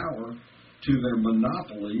their power to their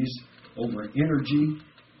monopolies over energy,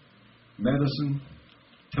 medicine,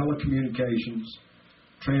 telecommunications,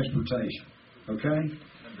 transportation. Okay?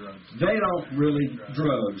 They don't really,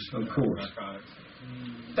 drugs, of course.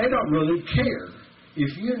 They don't really care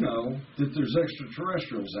if you know that there's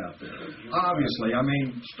extraterrestrials out there. Obviously, I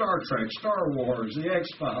mean, Star Trek, Star Wars, the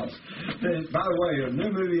X-Files. By the way, a new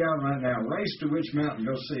movie out right now, Race to Witch Mountain.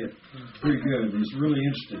 Go see it. It's pretty good. It's really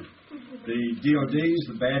interesting. The DODs,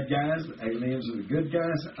 the bad guys, the aliens are the good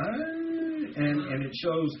guys. And it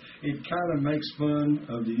shows, it kind of makes fun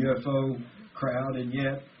of the UFO crowd, and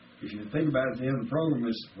yet, if you think about it, at the end of the program,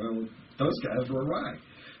 it's, well, those guys were right.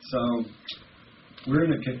 So we're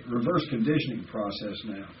in a reverse conditioning process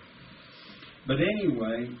now. But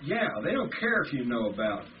anyway, yeah, they don't care if you know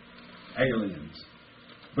about aliens.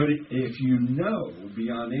 But if you know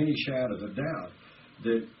beyond any shadow of a doubt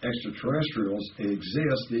that extraterrestrials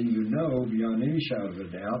exist, then you know beyond any shadow of a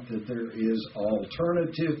doubt that there is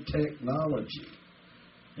alternative technology.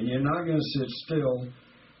 And you're not going to sit still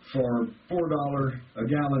for $4 a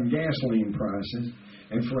gallon gasoline prices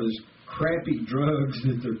and for this crappy drugs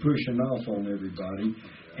that they're pushing off on everybody,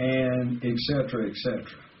 and et cetera, et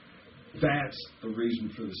cetera. That's the reason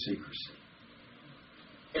for the secrecy.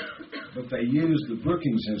 But they used the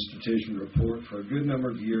Brookings Institution report for a good number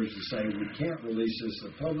of years to say we can't release this to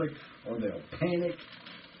the public or they'll panic,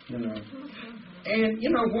 And you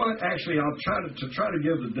know what? Actually, I'll try to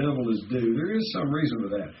give the devil his due. There is some reason for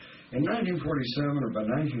that. In 1947 or by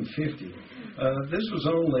 1950, this was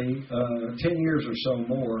only 10 years or so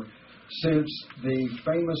more since the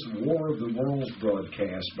famous War of the Worlds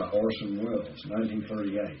broadcast by Orson Welles,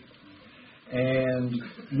 1938. And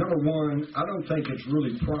number one, I don't think it's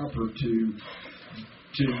really proper to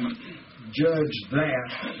judge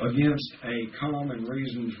that against a calm and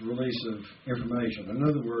reasoned release of information. In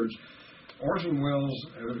other words, Orson Welles,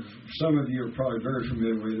 some of you are probably very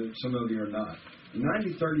familiar with it, some of you are not. In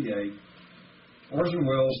 1938, Orson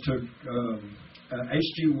Welles took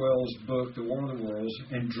H.G. Wells' book, The War of the Worlds,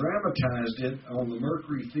 and dramatized it on the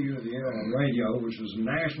Mercury Theater of the Air on radio, which was a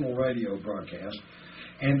national radio broadcast.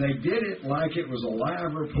 And they did it like it was a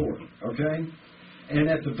live report, okay? And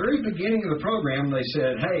at the very beginning of the program, they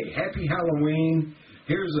said, hey, happy Halloween.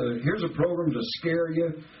 Here's a program to scare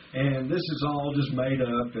you, and this is all just made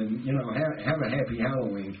up, and, you know, have a happy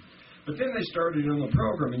Halloween. But then they started on the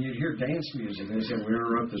program, and you'd hear dance music. They said, we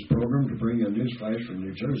interrupt this program to bring you a news flash from New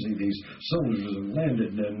Jersey. These cylinders have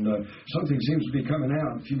landed, and something seems to be coming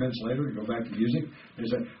out. A few minutes later, they go back to music. They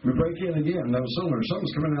say, we break in again. Those cylinders,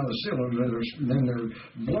 something's coming out of the cylinders, and then they're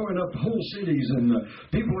blowing up whole cities, and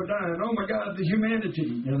people are dying. Oh, my God, the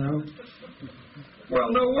humanity, you know. Well,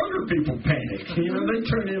 no wonder people panic. You know, they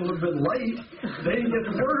turned in a little bit late. They didn't get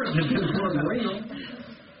the word that this wasn't real.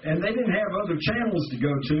 And they didn't have other channels to go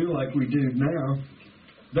to like we do now.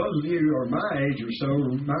 Those of you who are my age or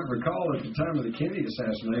so might recall at the time of the Kennedy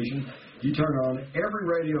assassination, you turn on every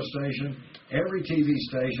radio station, every TV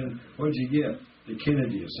station. What did you get? The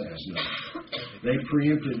Kennedy assassination. They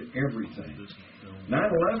preempted everything.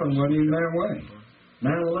 9/11 wasn't even that way.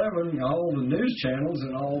 9/11, all the news channels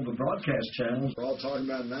and all the broadcast channels were all talking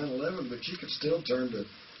about 9/11, but you could still turn to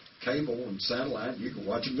cable and satellite, you could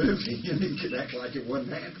watch a movie and you could act like it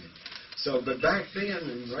wasn't happening. So, but back then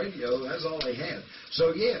in radio, that's all they had.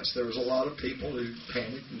 So yes, there was a lot of people who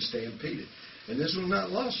panicked and stampeded. And this was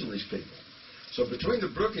not lost on these people. So between the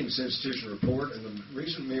Brookings Institution report and the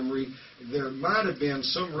recent memory, there might have been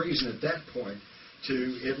some reason at that point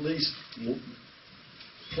to at least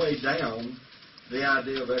play down the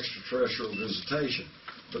idea of extraterrestrial visitation.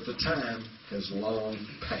 But the time has long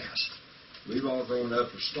passed. We've all grown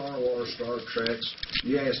up with Star Wars, Star Treks.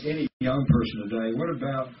 You ask any young person today, what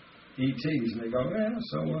about ETs? And they go, yeah,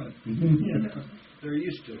 so what? You know, they're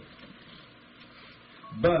used to it.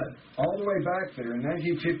 But all the way back there in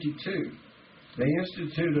 1952, they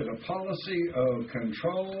instituted a policy of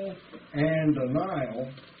control and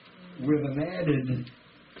denial with an added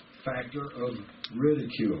factor of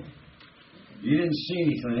ridicule. You didn't see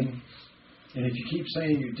anything, and if you keep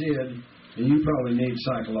saying you did, then you probably need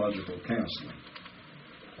psychological counseling.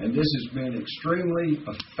 And this has been extremely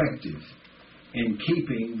effective in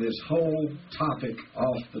keeping this whole topic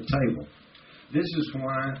off the table. This is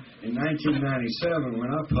why in 1997, when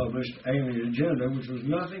I published Alien Agenda, which was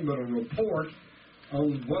nothing but a report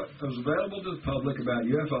on what was available to the public about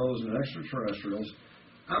UFOs and extraterrestrials,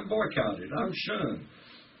 I'm boycotted. I'm shunned.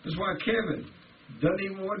 That's why Kevin didn't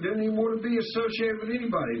even want to be associated with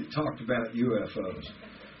anybody that talked about UFOs.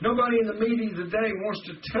 Nobody in the media today wants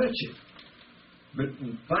to touch it. But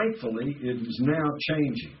thankfully, it is now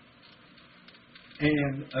changing.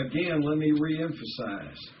 And again, let me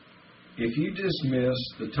reemphasize. If you dismiss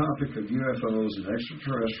the topic of UFOs and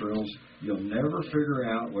extraterrestrials, you'll never figure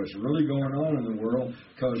out what's really going on in the world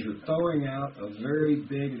because you're throwing out a very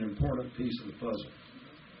big and important piece of the puzzle.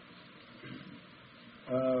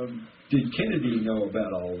 Did Kennedy know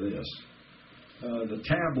about all this? The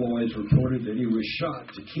tabloids reported that he was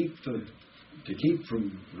shot to keep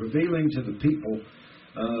from revealing to the people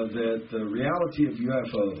that the reality of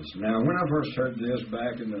UFOs. Now, when I first heard this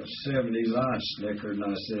back in the 70s, I snickered and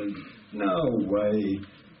I said, no way.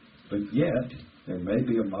 But yet, there may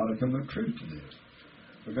be a modicum of truth to this.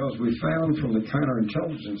 Because we found from the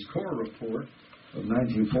Counterintelligence Corps report of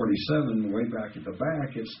 1947, way back at the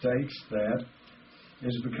back, it states that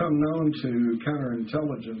it's become known to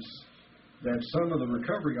counterintelligence that some of the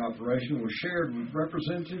recovery operation was shared with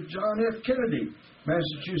Representative John F. Kennedy,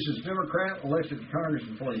 Massachusetts Democrat, elected to Congress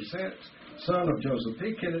in 46, son of Joseph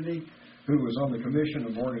P. Kennedy, who was on the Commission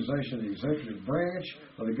of Organization of the Executive Branch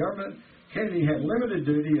of the government. Kennedy had limited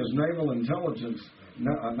duty as naval officer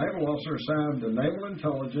assigned to naval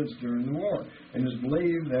intelligence during the war, and is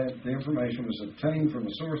believed that the information was obtained from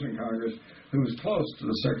a source in Congress who was close to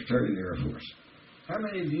the Secretary of the Air Force. How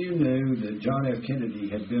many of you knew that John F. Kennedy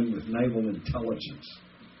had been with naval intelligence?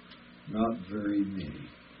 Not very many.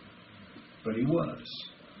 But he was.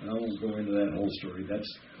 And I won't go into that whole story.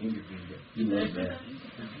 That's inconvenient. You love that.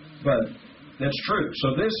 But that's true.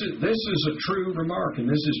 So this is a true remark, and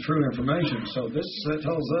this is true information. So that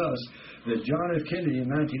tells us that John F. Kennedy in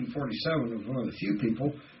 1947 was one of the few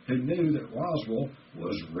people who knew that Roswell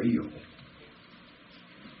was real.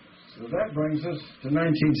 So that brings us to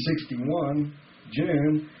 1961.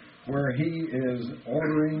 June, where he is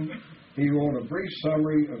ordering, he wrote a brief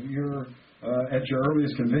summary of at your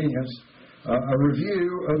earliest convenience, a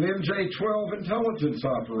review of MJ-12 intelligence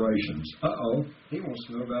operations. He wants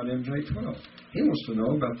to know about MJ-12. He wants to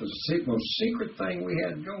know about the most secret thing we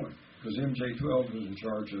had going, because MJ-12 was in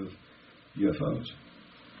charge of UFOs.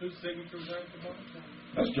 Whose signature was that at the bottom?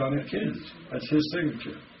 That's John F. Kennedy's. That's his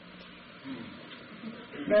signature.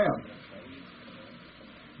 Now,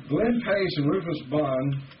 Glenn Pace and Rufus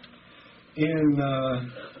Bond in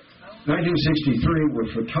 1963 were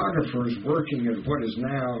photographers working at what is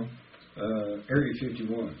now Area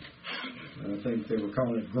 51. I think they were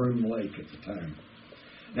calling it Groom Lake at the time.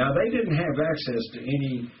 Now, they didn't have access to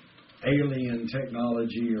any alien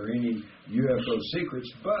technology or any UFO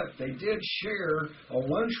secrets, but they did share a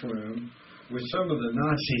lunchroom with some of the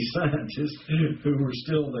Nazi scientists who were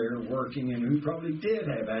still there working and who probably did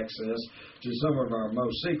have access to some of our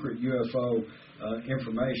most secret UFO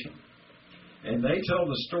information. And they tell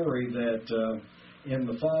the story that in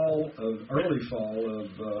the early fall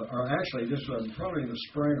of, or actually this was probably in the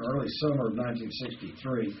spring or early summer of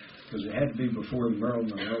 1963, because it had to be before the Marilyn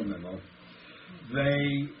Monroe memo,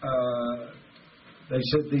 they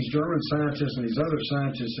said these German scientists and these other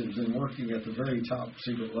scientists that had been working at the very top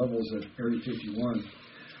secret levels at Area 51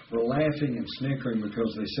 were laughing and snickering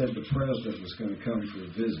because they said the president was going to come for a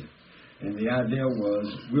visit. And the idea was,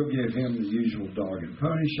 we'll give him the usual dog and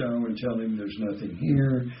pony show and tell him there's nothing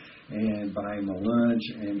here and buy him a lunch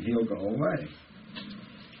and he'll go away.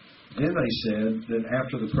 Then they said that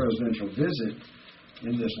after the presidential visit,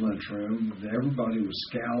 in this lunchroom, everybody was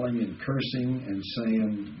scowling and cursing and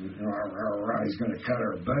saying, he's going to cut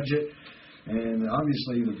our budget. And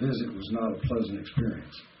obviously the visit was not a pleasant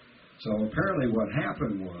experience. So apparently what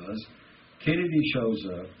happened was, Kennedy shows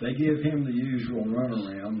up, they give him the usual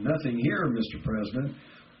runaround, nothing here, Mr. President,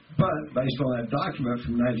 but based on that document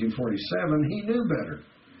from 1947, he knew better.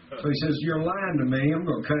 So he says, you're lying to me, I'm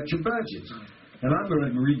going to cut your budget. And I'm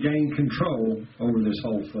going to regain control over this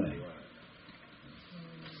whole thing.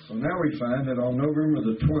 So now we find that on November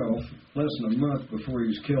the 12th, less than a month before he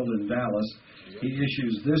was killed in Dallas, he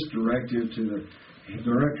issues this directive to the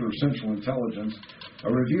Director of Central Intelligence,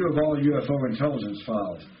 a review of all UFO intelligence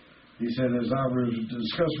files. He said, as I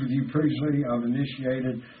discussed with you previously, I've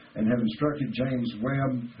initiated and have instructed James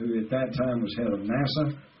Webb, who at that time was head of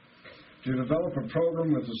NASA, to develop a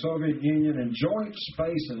program with the Soviet Union in joint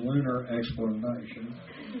space and lunar exploration.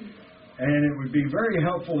 And it would be very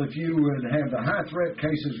helpful if you would have the high threat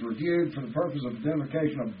cases reviewed for the purpose of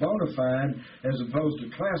identification of bona fide as opposed to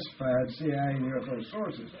classified CIA and UFO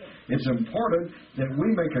sources. It's important that we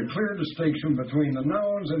make a clear distinction between the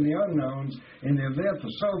knowns and the unknowns in the event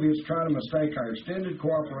the Soviets try to mistake our extended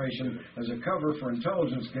cooperation as a cover for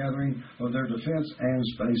intelligence gathering of their defense and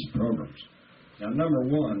space programs. Now, number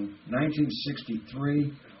one,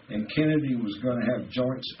 1963, and Kennedy was going to have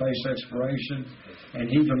joint space exploration, and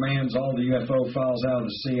he demands all the UFO files out of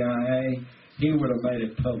the CIA. He would have made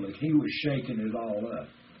it public. He was shaking it all up.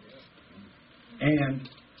 And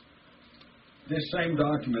this same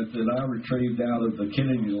document that I retrieved out of the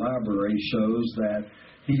Kennedy Library shows that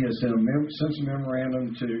he has sent a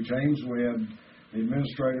memorandum to James Webb, the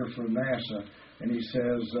administrator for NASA, and he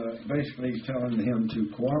says, basically he's telling him to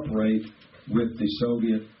cooperate with the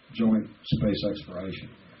Soviet joint space exploration.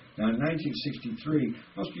 Now, in 1963,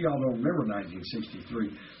 most of y'all don't remember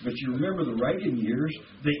 1963, but you remember the Reagan years,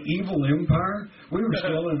 the evil empire. We were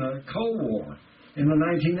still in a Cold War in the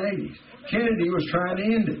 1980s. Kennedy was trying to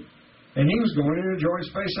end it, and he was going into joint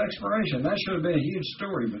space exploration. That should have been a huge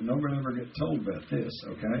story, but nobody ever gets told about this,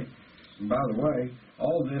 okay? And by the way,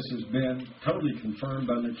 all this has been totally confirmed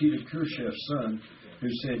by Nikita Khrushchev's son, who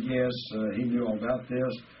said, yes, he knew all about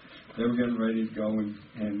this. They were getting ready to go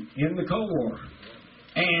and end the Cold War.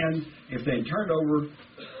 And if they turned over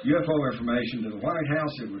UFO information to the White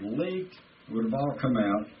House, it would have leaked, it would have all come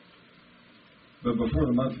out. But before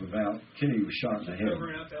the month was out, Kennedy was shot in the head.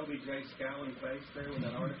 Covering up LBJ's scowling face there with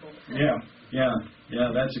that article?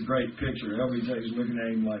 Yeah, that's a great picture. LBJ's looking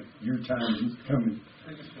at him like, your time is coming.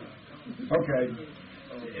 Okay,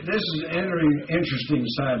 this is an interesting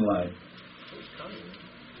sidelight.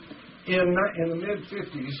 In the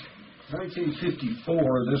mid-50s,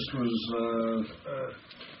 1954, this was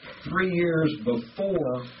 3 years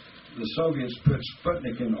before the Soviets put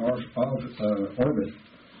Sputnik in orbit.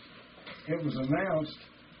 It was announced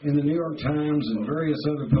in the New York Times and various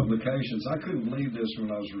other publications. I couldn't believe this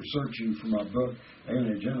when I was researching for my book,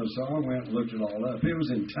 Alien Agenda, so I went and looked it all up. It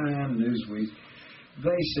was in Time, Newsweek.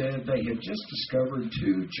 They said they had just discovered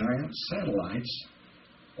 2 giant satellites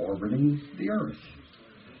orbiting the Earth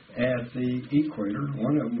at the equator.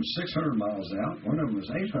 One of them was 600 miles out, one of them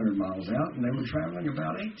was 800 miles out, and they were traveling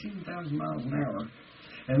about 18,000 miles an hour.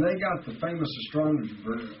 And they got the famous astronomer,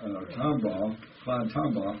 Clyde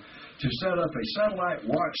Tombaugh, to set up a satellite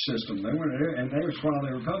watch system. They wanted, and while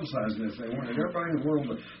they were publicizing this, they wanted everybody in the world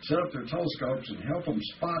to set up their telescopes and help them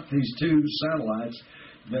spot these 2 satellites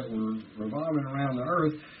that were revolving around the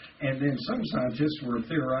Earth. And then some scientists were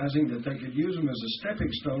theorizing that they could use them as a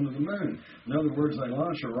stepping stone to the moon. In other words, they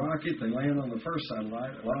launch a rocket, they land on the first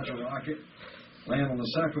satellite, launch a rocket, land on the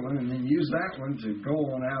second one, and then use that one to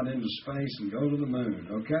go on out into space and go to the moon,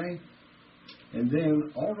 okay? And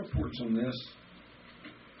then all reports on this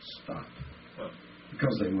stopped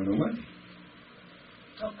because they went away.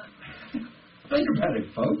 Think about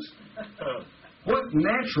it, folks. What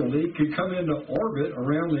naturally could come into orbit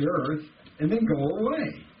around the Earth and then go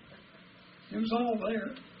away? It was all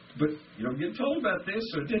there, but you don't get told about this,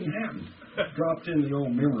 so it didn't happen. Dropped in the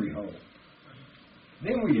old memory hole.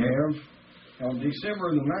 Then we have, on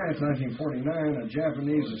December the 9th, 1949, a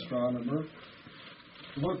Japanese astronomer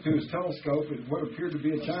looked through his telescope at what appeared to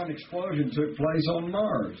be a giant explosion took place on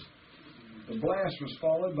Mars. The blast was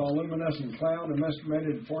followed by a luminescent cloud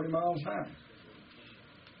estimated 40 miles high.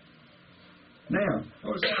 Now,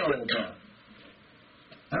 what was that all about?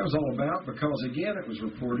 That was all about because, again, it was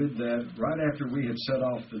reported that right after we had set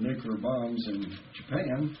off the nuclear bombs in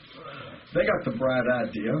Japan, they got the bright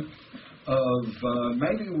idea of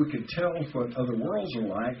maybe we could tell what other worlds are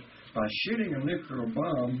like by shooting a nuclear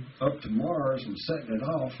bomb up to Mars and setting it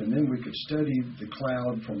off, and then we could study the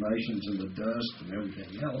cloud formations and the dust and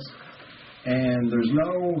everything else. And there's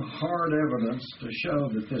no hard evidence to show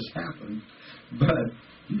that this happened, but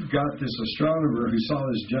you've got this astronomer who saw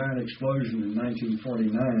this giant explosion in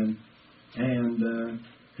 1949, and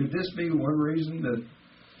could this be one reason that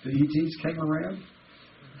the ETs came around?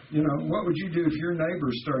 You know, what would you do if your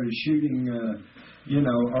neighbors started shooting,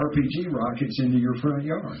 RPG rockets into your front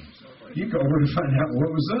yard? You'd go over to find out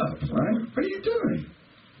what was up, right? What are you doing?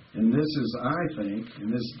 And this is, I think,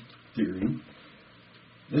 in this theory,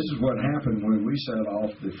 this is what happened when we set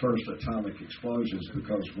off the first atomic explosions,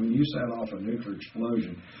 because when you set off a nuclear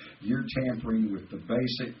explosion, you're tampering with the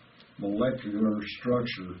basic molecular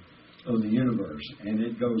structure of the universe, and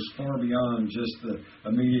it goes far beyond just the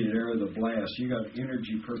immediate area of the blast. You got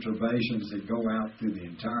energy perturbations that go out through the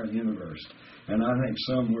entire universe. And I think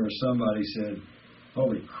somewhere somebody said,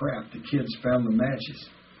 holy crap, the kids found the matches.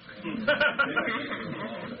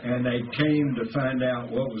 And they came to find out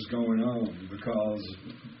what was going on because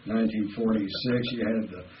 1946 you had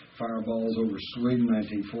the fireballs over Sweden.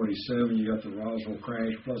 1947 you got the Roswell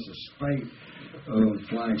crash plus a spate of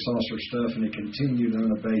flying saucer stuff, and it continued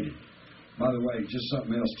unabated. By the way, just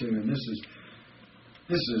something else too, and this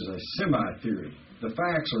is a semi-theory. The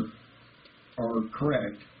facts are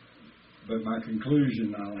correct, but my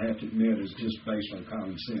conclusion, I'll have to admit, is just based on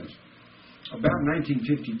common sense. About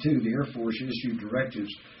 1952, the Air Force issued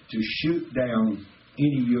directives to shoot down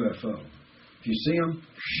any UFO. If you see them,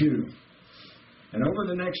 shoot them. And over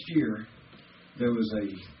the next year, there was a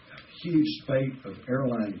huge spate of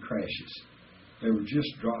airline crashes. They were just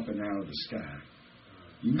dropping out of the sky.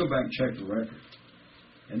 You can go back and check the record.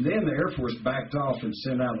 And then the Air Force backed off and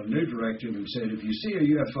sent out a new directive and said, if you see a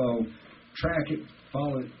UFO, track it,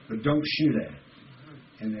 follow it, but don't shoot at it.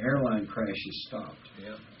 And the airline crashes stopped.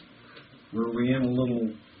 Yeah. Were we in a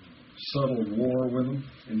little subtle war with them?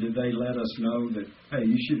 And did they let us know that, hey,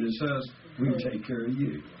 you shoot at us, we take care of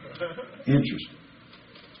you? Interesting.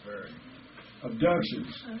 Very.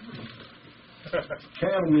 Abductions.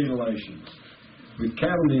 Cattle mutilations. With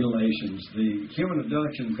cattle mutilations, the human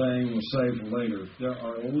abduction thing we'll save for later. There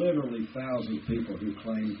are literally thousands of people who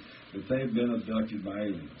claim that they've been abducted by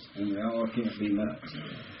aliens, and they all can't be nuts.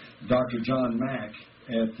 Dr. John Mack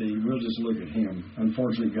we'll just look at him,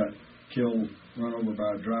 unfortunately got killed, run over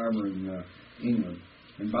by a driver in England.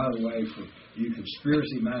 And by the way, for you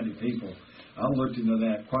conspiracy-minded people, I looked into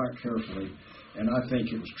that quite carefully, and I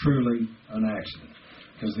think it was truly an accident.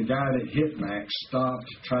 Because the guy that hit Max stopped,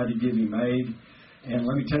 tried to give him aid, and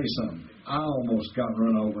let me tell you something, I almost got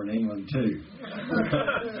run over in England too.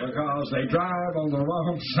 Because they drive on the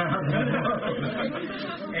wrong side of the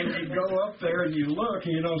road. And you go up there and you look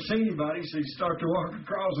and you don't see anybody, so you start to walk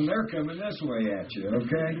across and they're coming this way at you,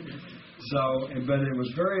 okay? But it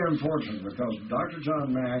was very unfortunate because Dr.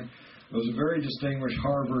 John Mack was a very distinguished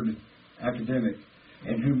Harvard academic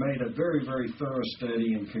and who made a very, very thorough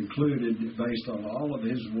study and concluded, based on all of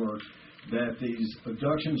his work, that these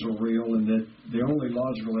abductions are real and that the only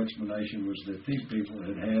logical explanation was that these people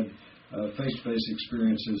had had face-to-face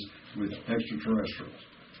experiences with extraterrestrials.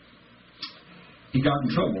 He got in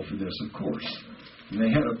trouble for this, of course. And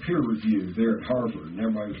they had a peer review there at Harvard, and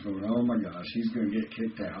everybody was going, oh my gosh, he's going to get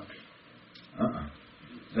kicked out.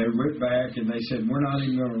 They went back and they said, we're not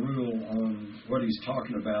even going to rule on what he's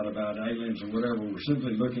talking about aliens or whatever. We're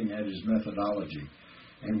simply looking at his methodology.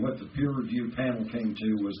 And what the peer review panel came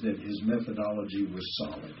to was that his methodology was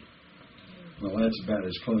solid. Well, that's about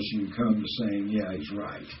as close as you can come to saying, yeah, he's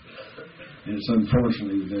right. And it's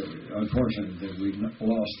unfortunate that we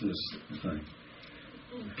lost this thing.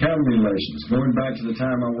 Cattle mutilations. Going back to the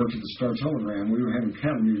time I worked at the Star Telegram, we were having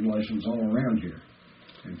cattle mutilations all around here.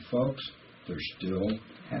 And folks, they're still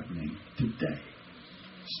happening today.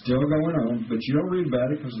 Still going on, but you don't read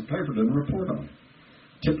about it because the paper doesn't report on it.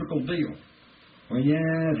 Typical deal. Well, yeah,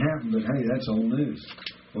 it happened, but hey, that's old news.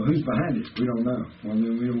 Well, who's behind it? We don't know. Well,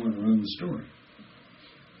 then we don't want to run the story.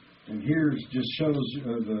 And here just shows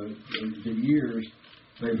the years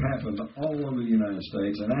they've happened all over the United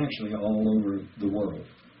States and actually all over the world.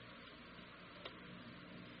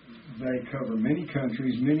 They cover many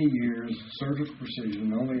countries, many years, surgical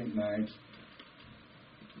precision, only at night.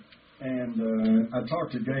 And I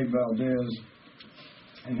talked to Gabe Valdez,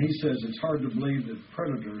 and he says it's hard to believe that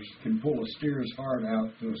predators can pull a steer's heart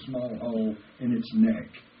out through a small hole in its neck.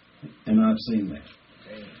 And I've seen that.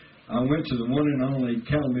 I went to the one and only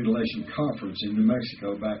cattle mutilation conference in New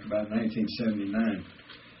Mexico back about 1979.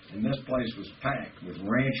 And this place was packed with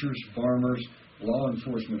ranchers, farmers, law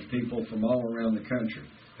enforcement people from all around the country.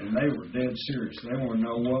 And they were dead serious. They wanted to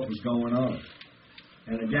know what was going on.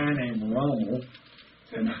 And a guy named Rommel,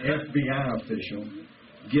 an FBI official,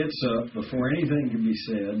 gets up before anything can be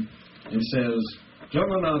said and says,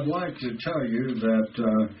 gentlemen, I'd like to tell you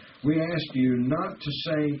that we ask you not to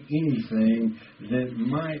say anything that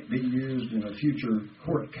might be used in a future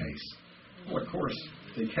court case. Well, of course,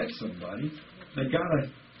 they catch somebody. They got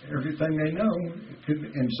everything they know.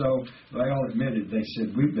 And so they all admitted, they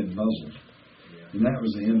said, we've been muzzled. And that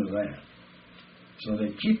was the end of that. So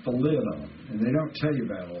they keep the lid on, and they don't tell you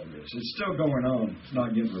about all this. It's still going on. It's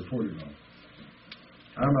not getting reported on.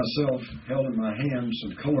 I myself held in my hand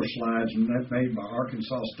some color slides made by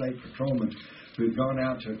Arkansas State Patrolmen who had gone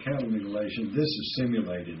out to a cattle mutilation. This is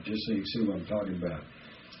simulated, just so you see what I'm talking about.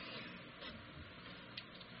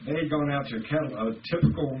 They had gone out to a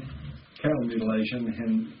typical cattle mutilation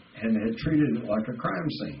and had treated it like a crime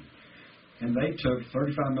scene. And they took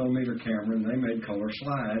 35-millimeter camera and they made color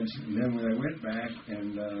slides. And then when they went back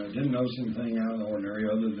and didn't notice anything out of the ordinary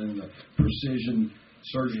other than the precision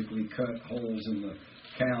surgically cut holes in the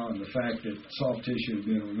cow and the fact that soft tissue had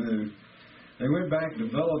been removed. They went back,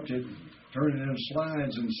 developed it, turned it into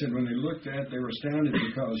slides, and said when they looked at it, they were astounded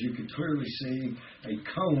because you could clearly see a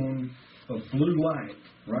cone of blue light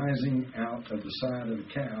rising out of the side of the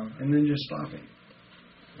cow and then just stopping.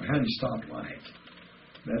 Well, how do you stop light?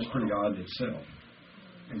 That's pretty odd in itself.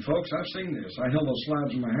 And folks, I've seen this. I held those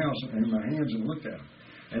slides in my house in my hands and looked at them.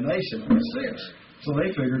 And they said, what's this? So they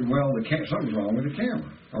figured, well, something's wrong with the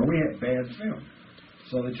camera, or we had bad film.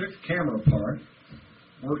 So they took the camera apart,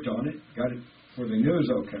 worked on it, got it where they knew it was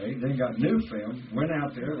okay, then got new film, went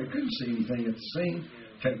out there, they couldn't see anything at the scene,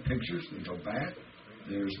 take pictures, they go back,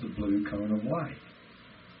 there's the blue cone of light.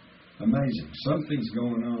 Amazing. Something's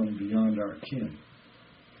going on beyond our ken.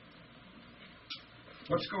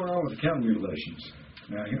 What's going on with the cattle mutilations?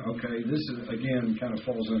 Now, okay, this is, again, kind of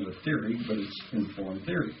falls under theory, but it's informed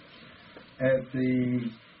theory. At the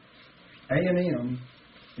A&M,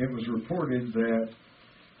 it was reported that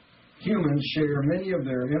humans share many of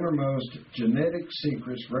their innermost genetic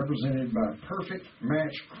secrets represented by perfect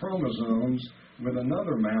match chromosomes with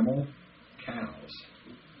another mammal, cows.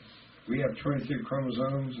 We have 23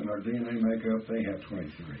 chromosomes in our DNA makeup. They have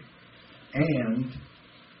 23. And,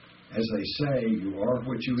 as they say, you are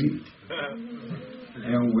what you eat.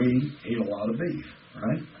 And we eat a lot of beef,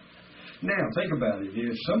 right? Now, think about it.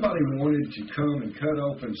 If somebody wanted to come and cut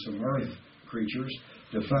open some earth creatures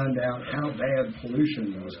to find out how bad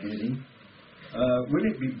pollution was getting,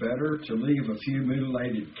 wouldn't it be better to leave a few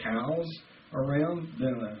mutilated cows around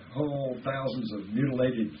than a whole thousands of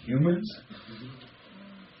mutilated humans?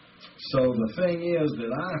 So the thing is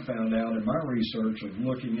that I found out in my research of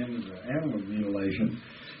looking into the animal mutilation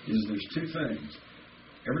is there's two things.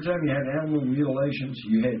 Every time you had animal mutilations,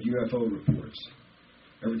 you had UFO reports.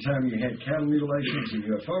 Every time you had cattle mutilations and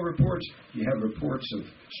UFO reports, you have reports of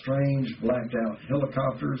strange blacked-out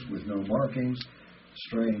helicopters with no markings,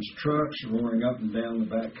 strange trucks roaring up and down the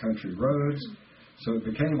backcountry roads. So it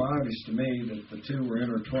became obvious to me that the two were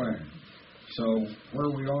intertwined. So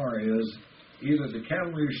where we are is either the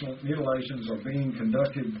cattle mutilations are being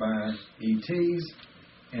conducted by ETs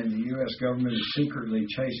and the U.S. government is secretly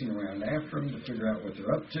chasing around after them to figure out what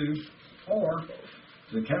they're up to, or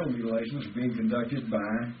the cattle mutilations are being conducted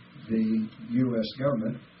by the U.S.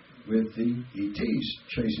 government with the ETs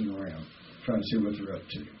chasing around, trying to see what they're up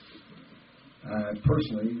to. I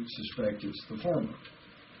personally suspect it's the former,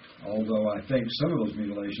 although I think some of those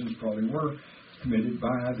mutilations probably were committed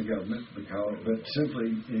by the government, but simply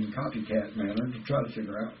in copycat manner to try to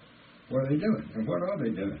figure out what are they doing and what are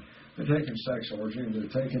they doing. They're taking sex organ and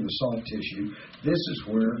they're taking the soft tissue. This is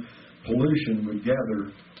where pollution would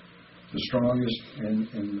gather the strongest and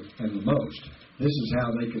the most. This is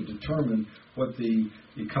how they could determine what the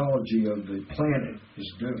ecology of the planet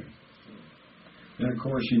is doing. And of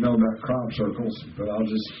course, you know about crop circles, but I'll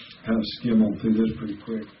just kind of skim on through this pretty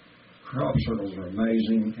quick. Crop circles are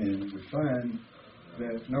amazing, and we find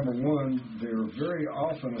that, number one, they're very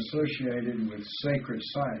often associated with sacred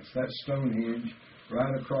sites. That's Stonehenge,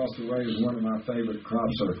 right across the way, is one of my favorite crop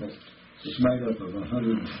circles. It's made up of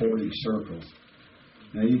 140 circles.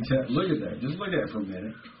 Now, look at that. Just look at it for a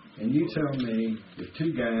minute, and you tell me if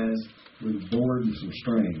two guys with a board and some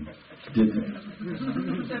string did that.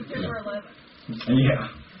 September 11th. Yeah.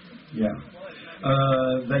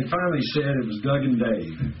 They finally said it was Doug and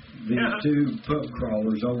Dave, these two pub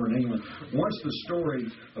crawlers over in England. Once the story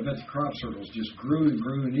about the crop circles just grew and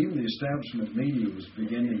grew, and even the establishment media was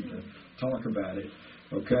beginning to talk about it,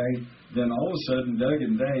 okay, then all of a sudden Doug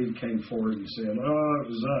and Dave came forward and said, oh, it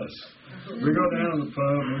was us. We go down to the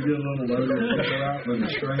pub, we get a little loaded, we go out with a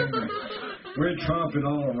string, we'd tromp it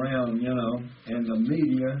all around, and the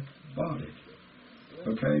media bought it.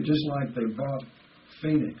 Okay, just like they bought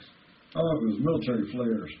Phoenix. Oh, it was military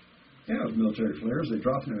flares. Yeah, it was military flares. They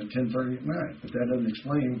dropped them at 10:30 at night, but that doesn't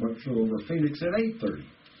explain what flew over Phoenix at 8:30.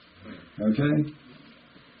 Okay?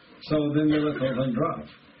 So then they let the whole thing drop.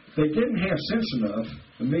 They didn't have sense enough,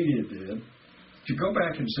 the media did, to go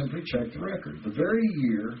back and simply check the record. The very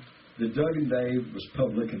year that Doug and Dave was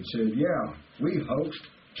public and said, yeah, we hoaxed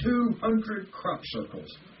 200 crop circles.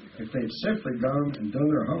 If they'd simply gone and done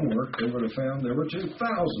their homework, they would have found there were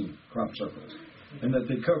 2,000 crop circles. And that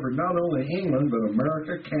they covered not only England, but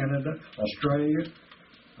America, Canada, Australia.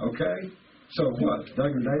 Okay? So what?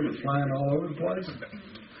 Doug and Dave are flying all over the place?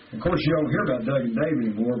 Of course, you don't hear about Doug and Dave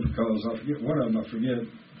anymore because I forget one of them,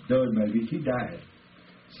 Doug maybe, he died.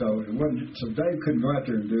 So Dave couldn't go out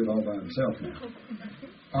there and do it all by himself now.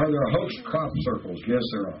 Are there hoaxed crop circles? Yes,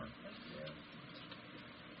 there are.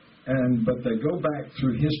 But they go back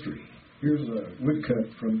through history. Here's a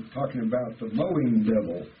woodcut from talking about the mowing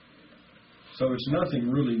devil. So it's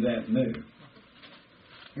nothing really that new.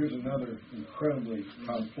 Here's another incredibly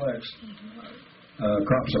complex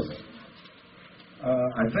crop circle.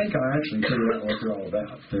 I think I actually figured out what they're all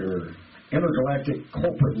about. They're intergalactic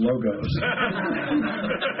corporate logos.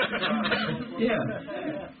 Yeah,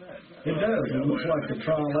 it does. It looks like the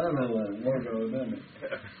trilateral logo, doesn't it?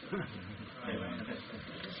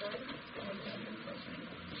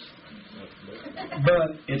 But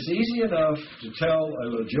it's easy enough to tell a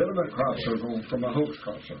legitimate crop circle from a hoax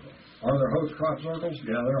crop circle. Are there hoax crop circles?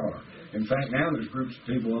 Yeah, there are. In fact, now there's groups of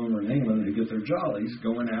people over in England who get their jollies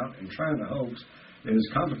going out and trying to hoax as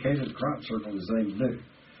complicated a crop circle as they do.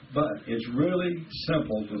 But it's really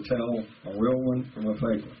simple to tell a real one from a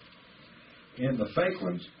fake one. In the fake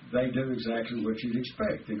ones, they do exactly what you'd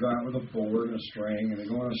expect. They go out with a board and a string, and they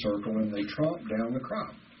go in a circle, and they tromp down the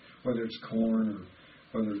crop, whether it's corn or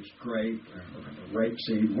whether it's grape or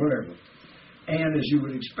rapeseed, whatever. And as you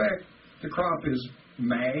would expect, the crop is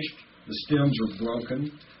mashed, the stems are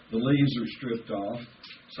broken, the leaves are stripped off,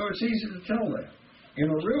 so it's easy to tell that. In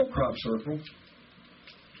a real crop circle,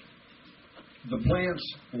 the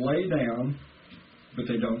plants lay down, but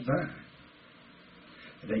they don't die.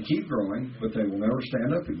 They keep growing, but they will never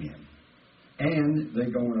stand up again. And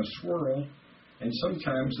they go in a swirl, and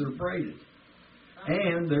sometimes they're braided.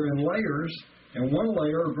 And they're in layers, and one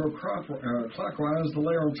layer will grow clockwise, the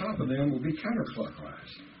layer on top of them will be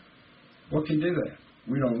counterclockwise. What can do that?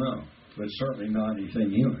 We don't know, but it's certainly not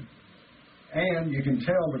anything human. And you can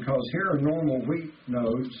tell because here are normal wheat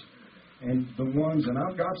nodes, and the ones, and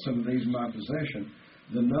I've got some of these in my possession,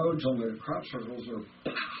 the nodes on the crop circles are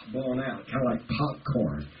blown out, kind of like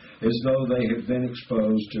popcorn, as though they have been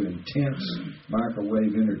exposed to intense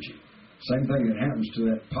microwave energy. Same thing that happens to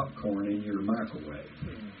that popcorn in your microwave.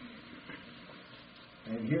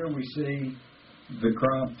 And here we see the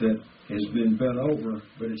crop that has been bent over,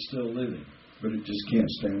 but it's still living, but it just can't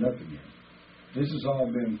stand up again. This has all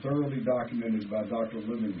been thoroughly documented by Dr.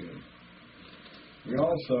 Livingood. We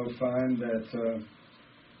also find that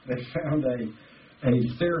they found a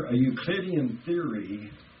Euclidean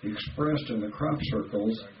theory expressed in the crop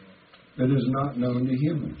circles that is not known to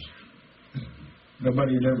humans.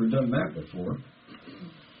 Nobody had ever done that before.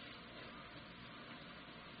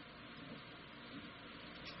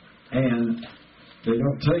 And they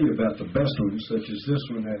don't tell you about the best ones, such as this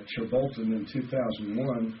one at Chilbolton in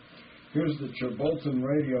 2001. Here's the Chilbolton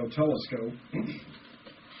Radio Telescope.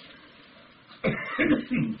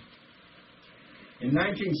 In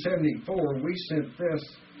 1974, we sent this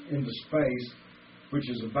into space, which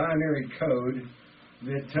is a binary code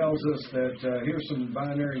that tells us that here's some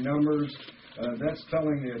binary numbers. That's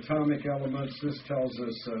telling the atomic elements. This tells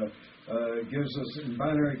us, gives us in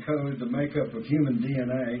binary code the makeup of human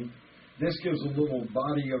DNA. This gives a little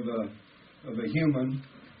body of a human,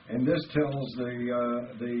 and this tells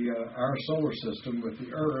our solar system with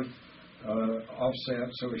the Earth offset.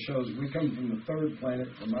 So it shows we come from the third planet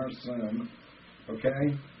from our sun.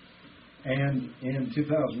 Okay, and in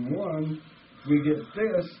 2001, we get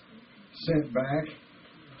this sent back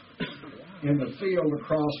in the field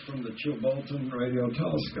across from the Chilbolton Radio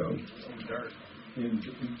Telescope.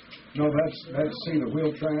 No, that's see the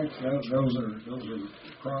wheel tracks. Those are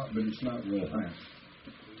crop, but it's not real high.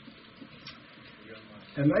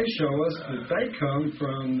 And they show us that they come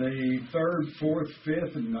from the third, fourth,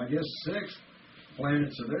 fifth, and I guess sixth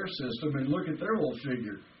planets of their system. And look at their little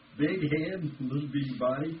figure. Big head, little bitty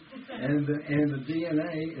body, and the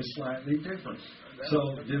DNA is slightly different.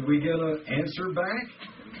 So did we get an answer back?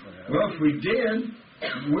 Well, if we did,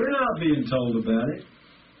 we're not being told about it.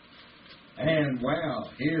 And wow,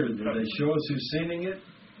 here, did they show us who's sending it?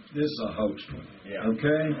 This is a hoax one. Yeah.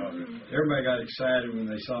 Okay? Everybody got excited when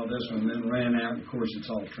they saw this one, then ran out, and of course it's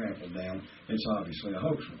all trampled down. It's obviously a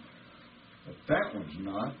hoax one. But that one's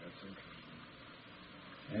not.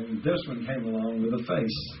 And this one came along with a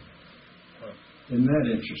face. Isn't that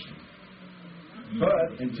interesting?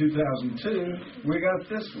 But in 2002, we got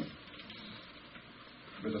this one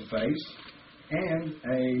with a face and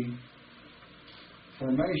a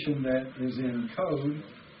formation that is in code,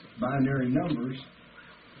 binary numbers,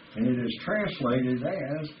 and it is translated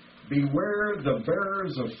as, "Beware the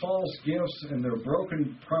bearers of false gifts and their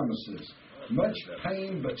broken promises. Much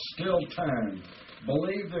pain, but still time.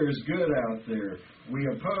 Believe there is good out there. We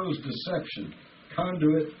oppose deception.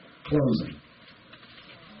 Conduit closing."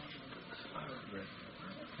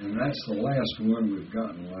 And that's the last one we've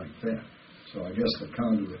gotten like that. So I guess the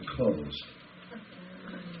conduit closed.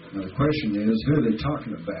 Now the question is, who are they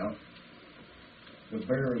talking about? The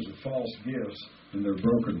bearers of false gifts and their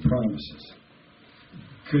broken promises.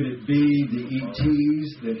 Could it be the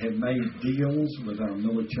ETs that have made deals with our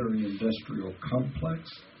military-industrial complex?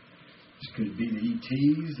 Could it be the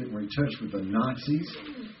ETs that were in touch with the Nazis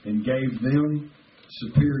and gave them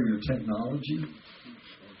superior technology?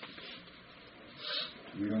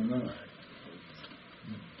 We don't know.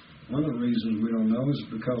 One of the reasons we don't know is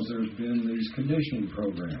because there's been these conditioning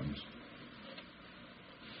programs.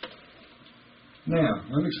 Now,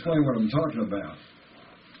 let me explain what I'm talking about.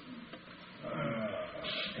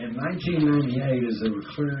 In 1998, as they were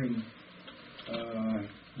clearing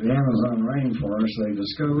the Amazon rainforest, they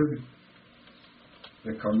discovered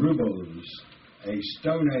the Carubos, a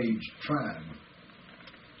Stone Age tribe.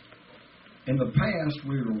 In the past,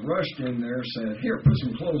 we would have rushed in there, said, "Here, put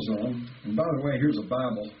some clothes on, and by the way, here's a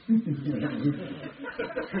Bible." And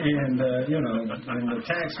the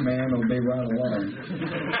tax man will be right along.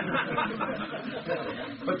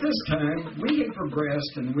 But this time, we had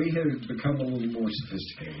progressed and we had become a little more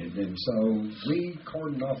sophisticated, and so we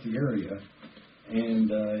cordoned off the area and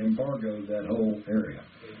embargoed that whole area.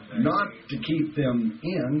 Not to keep them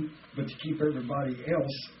in, but to keep everybody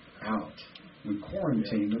else out. We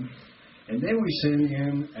quarantined them. And then we send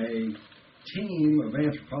in a team of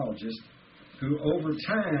anthropologists who, over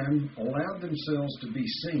time, allowed themselves to be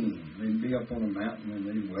seen. They'd be up on a mountain and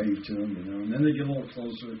they'd wave to them, and then they'd get a little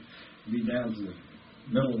closer, be down to the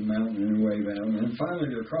middle of the mountain and wave at them, and then finally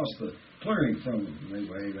they'd across the clearing from them and they'd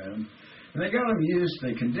wave at them. And they got them used,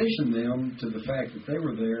 they conditioned them to the fact that they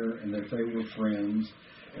were there and that they were friends,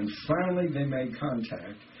 and finally they made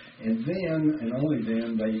contact. And then, and only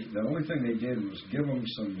then, the only thing they did was give them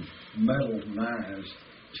some metal knives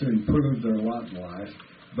to improve their lot in life,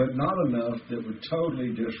 but not enough that would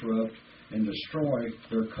totally disrupt and destroy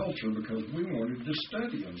their culture, because we wanted to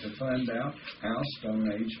study them to find out how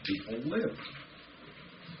Stone Age people lived.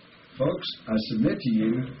 Folks, I submit to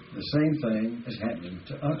you, the same thing is happening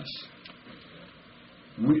to us.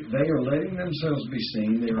 They are letting themselves be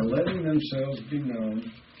seen. They are letting themselves be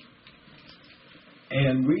known.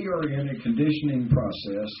 And we are in a conditioning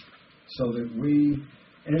process so that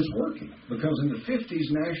and it's working. Because in the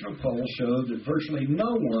 50s, national polls showed that virtually no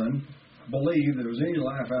one believed there was any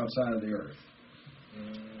life outside of the earth.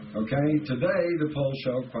 Okay? Today, the polls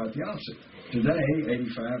show quite the opposite. Today,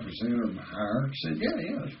 85% or higher said, yeah,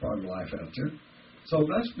 there's probably life out there. So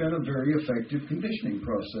that's been a very effective conditioning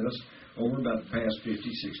process over about the past 50,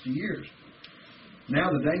 60 years.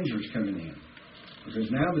 Now the danger's coming in.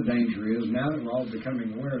 Because now the danger is, now that we're all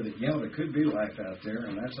becoming aware that, there could be life out there,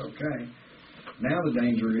 and that's okay. Now the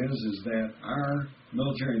danger is that our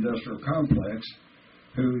military-industrial complex,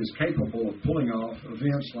 who is capable of pulling off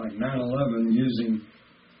events like 9/11 using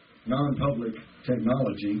non-public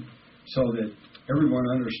technology so that everyone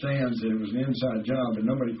understands that it was an inside job and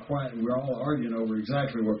we're all arguing over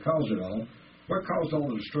exactly what caused it all. What caused all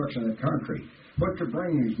the destruction of that concrete? What could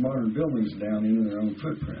bring these modern buildings down into their own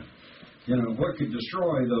footprint? What could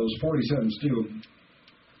destroy those 47 steel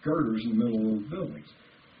girders in the middle of those buildings?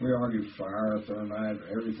 We argue fire, thermite,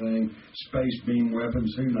 everything, space beam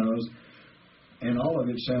weapons, who knows? And all of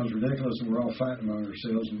it sounds ridiculous, and we're all fighting among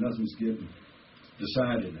ourselves, and nothing's getting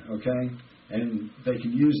decided, okay? And they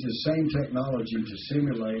can use this same technology to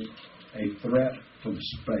simulate a threat from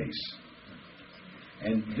space.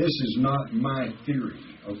 And this is not my theory,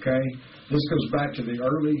 okay? This goes back to the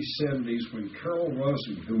early 70s when Carol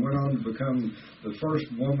Rosen, who went on to become the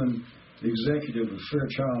first woman executive of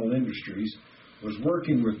Fairchild Industries, was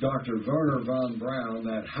working with Dr. Werner von Braun,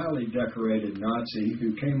 that highly decorated Nazi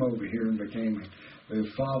who came over here and became the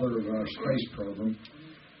father of our space program.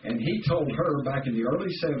 And he told her back in the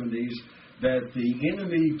early 70s that the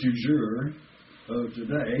enemy du jour of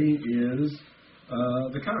today is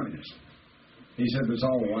the communists. He said, but it's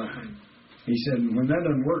all a lie. He said, when that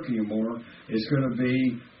doesn't work anymore, it's going to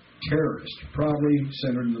be terrorists, probably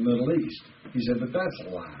centered in the Middle East. He said, but that's a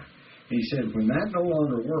lie. He said, when that no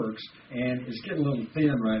longer works, and it's getting a little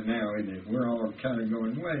thin right now, isn't it? We're all kind of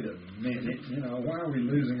going, wait a minute, why are we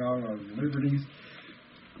losing all our liberties?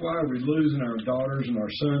 Why are we losing our daughters and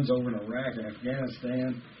our sons over in Iraq and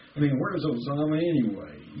Afghanistan? I mean, where's Osama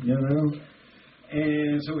anyway,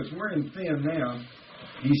 And so it's wearing thin now.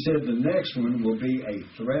 He said the next one will be a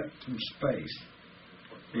threat from space.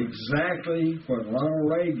 Exactly what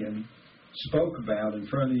Ronald Reagan spoke about in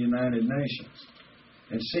front of the United Nations.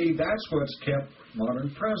 And see, that's what's kept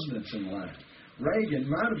modern presidents in line. Reagan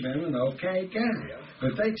might have been an okay guy,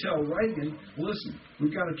 but they tell Reagan, listen,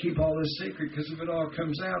 we've got to keep all this secret because if it all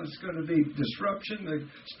comes out, it's going to be disruption, the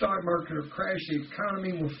stock market will crash, the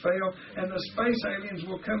economy will fail, and the space aliens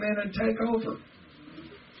will come in and take over.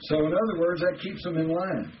 So in other words, that keeps them in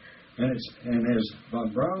line. And as Von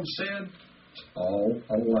Braun said, it's all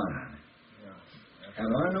a lie. How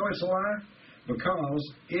do I know it's a lie?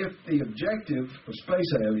 Because if the objective of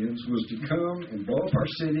space aliens was to come and blow up our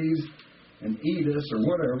cities and eat us or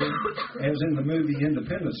whatever, as in the movie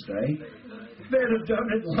Independence Day, they'd have done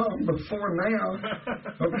it long before now,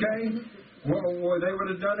 okay? Well, they would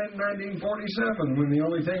have done it in 1947 when the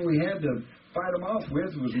only thing we had to fight them off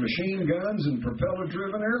with was machine guns and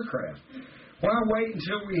propeller-driven aircraft. Why wait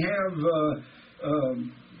until we have,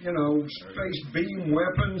 space beam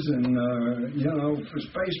weapons and,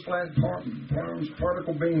 space platforms,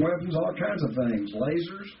 particle beam weapons, all kinds of things,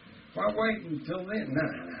 lasers? Why wait until then?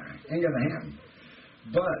 Nah, ain't going to happen.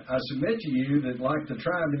 But I submit to you that like the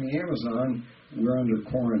tribe in the Amazon, we're under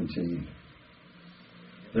quarantine.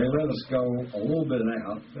 They let us go a little bit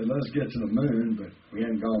out. They let us get to the moon, but we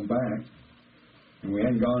hadn't gone back. And we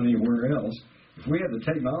hadn't gone anywhere else. If we had the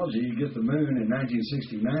technology to get the moon in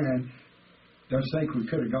 1969, don't you think we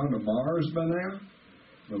could have gone to Mars by now?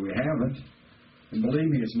 But we haven't. And believe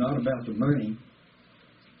me, it's not about the money.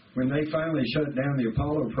 When they finally shut down the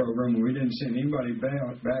Apollo program and we didn't send anybody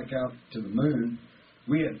back out to the moon,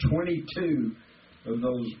 we had 22 of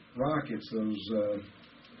those rockets, those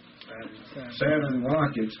Saturn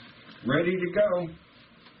rockets, ready to go.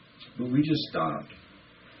 But we just stopped.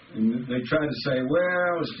 And they tried to say,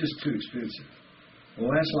 well, it's just too expensive.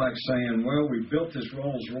 Well, that's like saying, well, we built this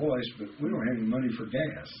Rolls Royce, but we don't have any money for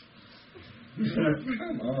gas.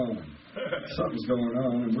 Come on. Something's going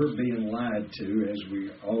on, and we're being lied to, as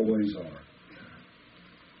we always are.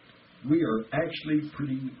 We are actually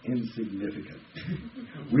pretty insignificant.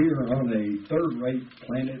 We are on a third-rate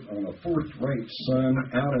planet, on a fourth-rate sun,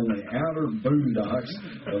 out on the outer boondocks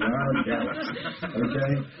of our galaxy.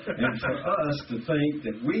 Okay? And for us to think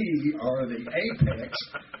that we are the apex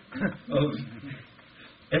of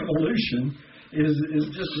evolution is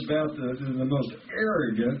just about the most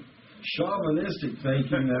arrogant, chauvinistic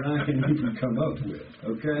thinking that I can even come up with.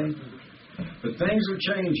 Okay? But things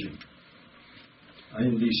are changing.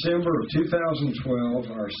 In December of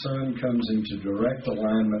 2012, our sun comes into direct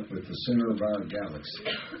alignment with the center of our galaxy.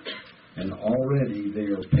 And already they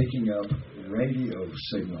are picking up radio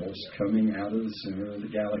signals coming out of the center of the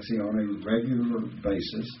galaxy on a regular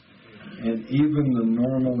basis. And even the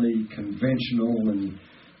normally conventional and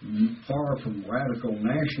far from radical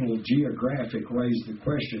National Geographic raised the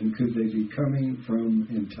question, could they be coming from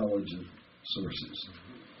intelligent sources?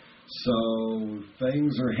 So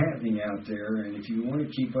things are happening out there, and if you want to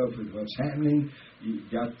keep up with what's happening, you've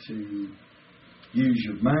got to use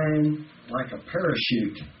your mind like a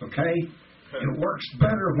parachute, okay? It works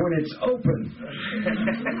better when it's open.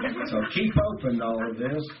 So keep open to all of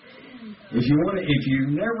this. If you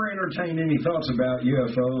never entertain any thoughts about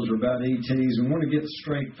UFOs or about ETs and want to get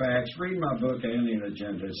straight facts, read my book, Alien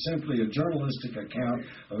Agenda. It's simply a journalistic account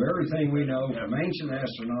of everything we know from ancient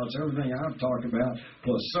astronauts, everything I've talked about,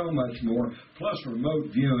 plus so much more, plus remote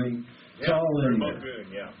viewing. It's all in there.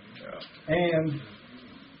 Viewing, And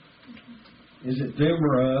is it them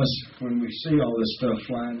or us when we see all this stuff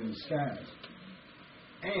flying in the skies?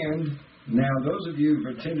 And now, those of you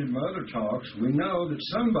who've attended my other talks, we know that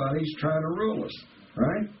somebody's trying to rule us,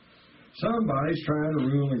 right? Somebody's trying to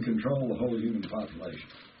rule and control the whole human population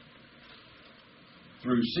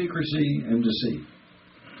through secrecy and deceit.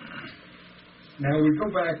 Now, we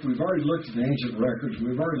go back, we've already looked at the ancient records,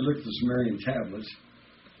 we've already looked at the Sumerian tablets.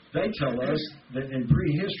 They tell us that in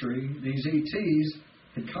prehistory, these ETs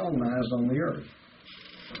had colonized on the earth.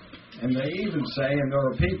 And they even say, and there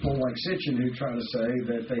are people like Sitchin who try to say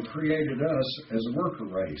that they created us as a worker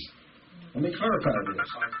race. Let me clarify this.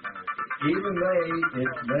 Even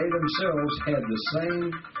they themselves had the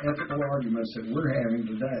same ethical arguments that we're having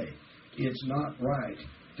today. It's not right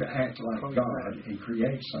to act like God and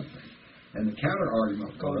create something. And the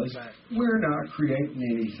counter-argument was, we're not creating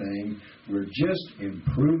anything. We're just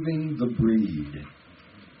improving the breed.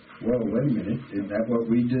 Well, wait a minute. Isn't that what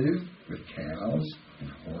we do with cows and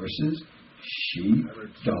horses, sheep,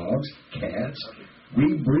 dogs, cats?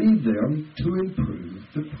 We breed them to improve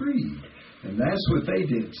the breed. And that's what they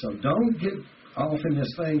did. So don't get off in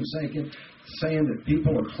this thing saying that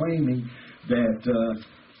people are claiming that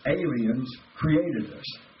aliens created us.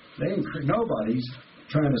 Nobody's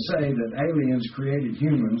trying to say that aliens created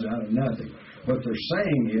humans out of nothing. What they're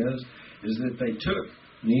saying is that they took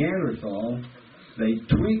Neanderthal, they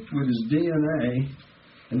tweaked with his DNA,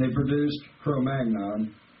 and they produced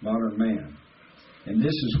Cro-Magnon, modern man. And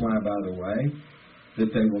this is why, by the way,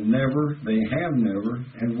 that they have never,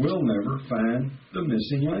 and will never find the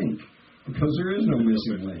missing link. Because there is no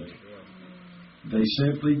missing link. They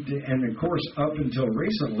simply did, and of course, up until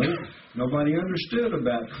recently, nobody understood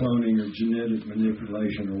about cloning or genetic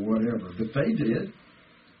manipulation or whatever. But they did.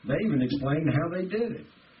 They even explained how they did it.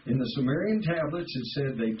 In the Sumerian tablets, it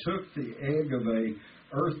said they took the egg of a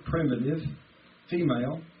earth primitive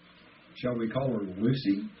female, shall we call her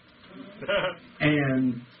Lucy,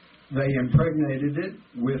 and they impregnated it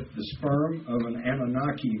with the sperm of an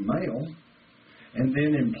Anunnaki male, and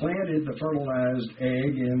then implanted the fertilized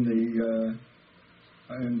egg in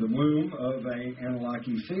the womb of an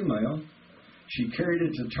Anunnaki female. She carried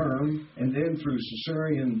it to term, and then through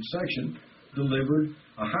cesarean section delivered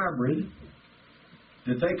a hybrid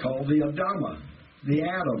that they call the Adama, the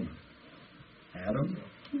Adam. Adam?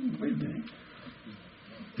 Wait a minute.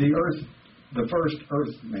 The first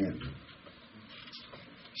earth man.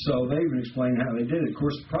 So they even explained how they did it. Of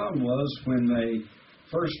course, the problem was when they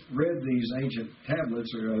first read these ancient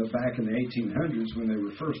tablets, back in the 1800s when they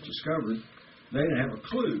were first discovered, they didn't have a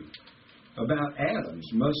clue about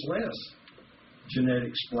atoms, much less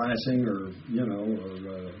genetic splicing or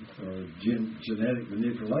genetic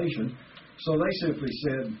manipulation. So they simply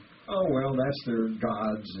said, oh, well, that's their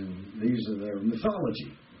gods and these are their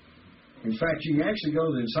mythology. In fact, you can actually go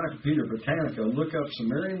to the Encyclopedia Britannica, look up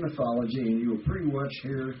Sumerian mythology, and you will pretty much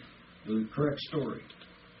hear the correct story.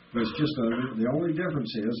 But it's just the only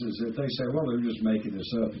difference is that they say, well, they're just making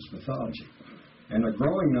this up. It's mythology. And a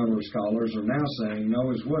growing number of scholars are now saying,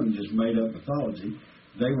 no, it wasn't just made-up mythology.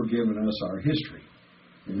 They were giving us our history,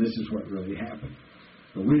 and this is what really happened.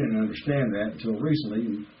 But we didn't understand that until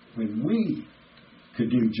recently when we could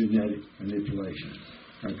do genetic manipulation.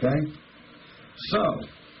 Okay? So,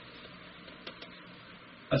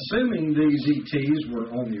 assuming these ETs were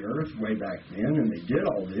on the earth way back then and they did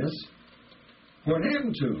all this, what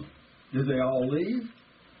happened to them? Did they all leave?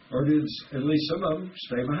 Or did at least some of them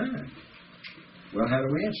stay behind? Well, how do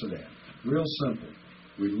we answer that? Real simple.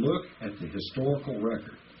 We look at the historical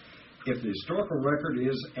record. If the historical record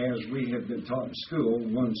is, as we have been taught in school,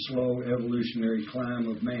 one slow evolutionary climb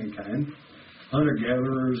of mankind,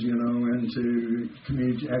 hunter-gatherers, into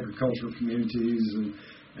agricultural communities, and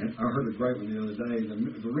I heard a great one the other day.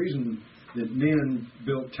 The reason that men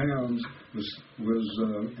built towns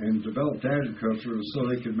and developed agriculture was so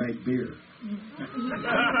they could make beer.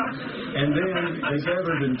 And then they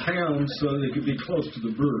gathered in towns so they could be close to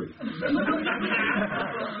the brewery.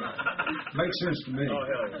 Makes sense to me.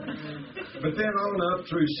 But then on up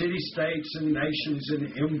through city-states and nations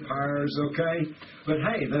and empires, okay? But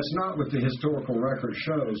hey, that's not what the historical record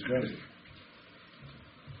shows, does it?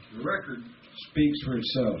 The record speaks for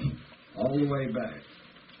itself all the way back.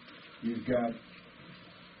 You've got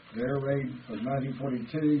the air raid of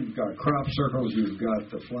 1942, you've got crop circles, you've got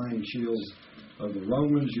the flying shields of the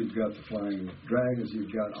Romans, you've got the flying dragons,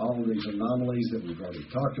 you've got all these anomalies that we've already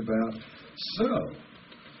talked about. So,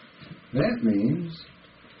 that means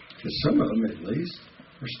that some of them, at least,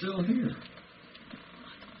 are still here.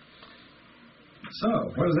 So,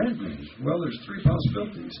 what does that mean? Well, there's three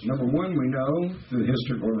possibilities. Number one, we know through the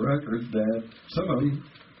historical record that some of them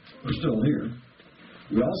are still here.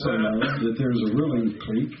 We also know that there's a ruling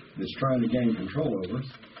clique that's trying to gain control over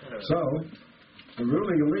us. So, the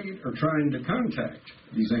ruling elite are trying to contact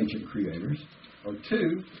these ancient creators. Or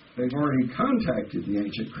two, they've already contacted the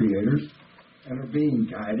ancient creators and are being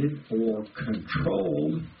guided or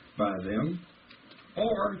controlled by them.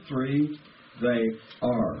 Or three, they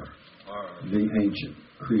are the ancient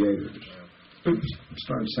creators. Oops, I'm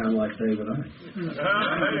starting to sound like David Icke.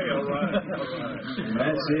 Hey, all right. And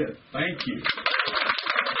that's it. Thank you.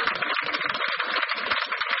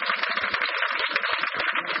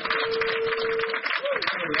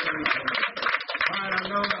 I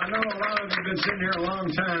know a lot of you have been sitting here a long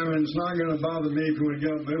time, and it's not going to bother me if you want to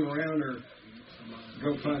go move around or go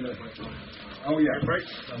find a... Oh, yeah.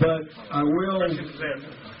 But I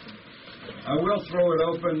will throw it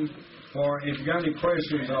open for, if you got any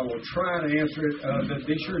questions, I will try to answer it. But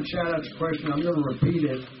be sure to shout out the question. I'm going to repeat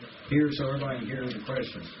it here so everybody can hear the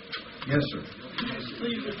question. Yes, sir.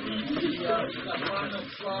 Please repeat the final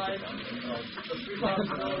slide. The three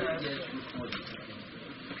possibilities.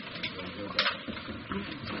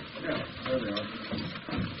 Yeah, there they are.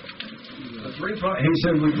 He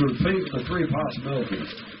said we could repeat the three possibilities.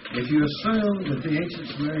 If you assume that the ancient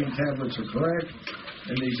Sumerian tablets are correct,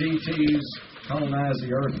 and these ETs colonized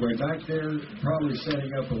the earth way back there, probably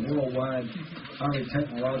setting up a worldwide, highly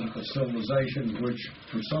technological civilization, which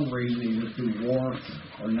for some reason, either through war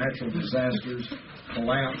or natural disasters,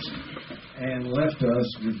 collapsed and left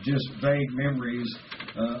us with just vague memories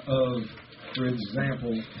of For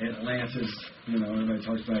example, Atlantis, everybody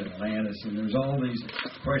talks about Atlantis, and there's all these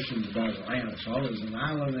questions about Atlantis. Oh, it was an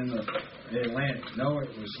island in the Atlantic. No, it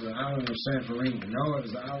was the island of Santorini. No, it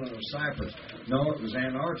was the island of Cyprus. No, it was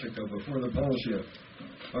Antarctica before the pole shift.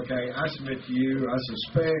 Okay, I submit to you, I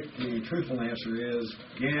suspect the truthful answer is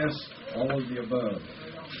yes, all of the above.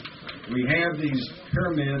 We have these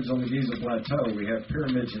pyramids on the Giza Plateau. We have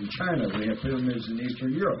pyramids in China. We have pyramids in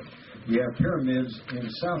Eastern Europe. We have pyramids in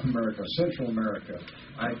South America, Central America.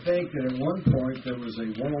 I think that at one point there was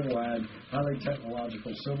a worldwide, highly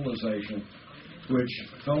technological civilization which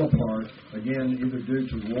fell apart, again, either due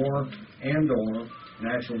to war and or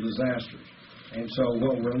natural disasters. And so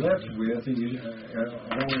what we're left with,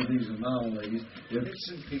 along with these anomalies, is bits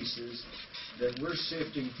and pieces that we're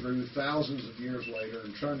sifting through thousands of years later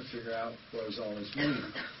and trying to figure out what does all this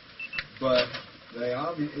mean. But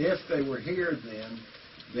if they were here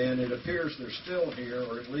then it appears they're still here,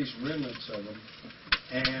 or at least remnants of them.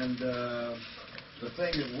 And the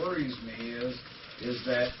thing that worries me is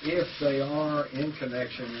that if they are in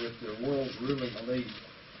connection with the world's ruling elite,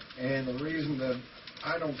 and the reason that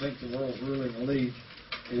I don't think the world's ruling elite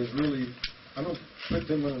is really, I don't put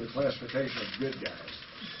them under the classification of good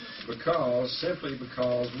guys, simply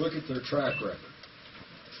because look at their track record.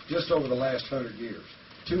 Just over the last 100 years,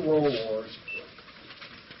 2 world wars,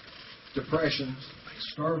 depressions,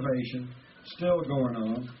 starvation, still going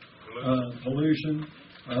on, pollution,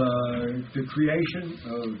 the creation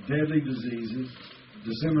of deadly diseases,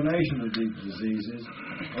 dissemination of these diseases.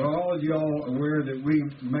 Are all of y'all aware that we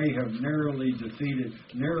may have narrowly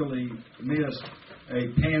missed a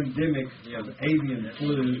pandemic of avian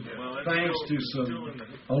flu thanks to some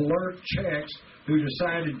alert checks who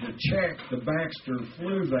decided to check the Baxter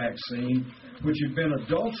flu vaccine, which had been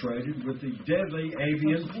adulterated with the deadly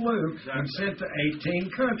avian flu and sent to 18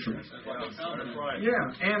 countries.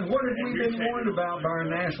 Yeah, and what have we been warned about by our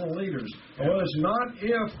national leaders? Well, it's not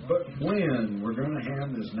if, but when we're going to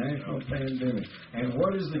have this national pandemic. And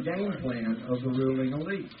what is the game plan of the ruling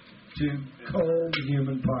elite? To cull the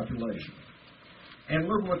human population. And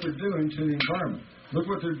look what they're doing to the environment. Look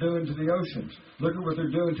what they're doing to the oceans. Look at what they're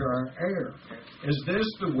doing to our air. Is this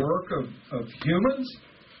the work of humans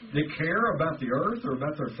that care about the earth or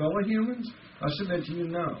about their fellow humans? I submit to you,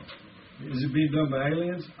 no. Is it being done by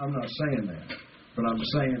aliens? I'm not saying that. But I'm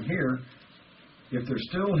saying here, if they're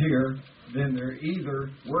still here, then they're either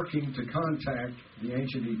working to contact the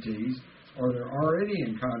ancient ETs, or they're already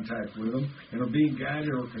in contact with them and are being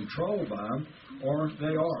guided or controlled by them, or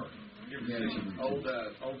they are. Old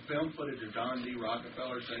film footage of John D.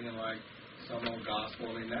 Rockefeller singing like some old gospel.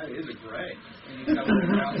 I mean, that is a great.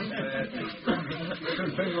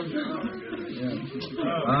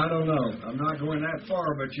 I don't know. I'm not going that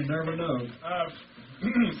far, but you never know.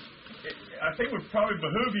 I think it would probably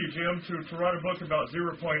behoove you, Jim, to write a book about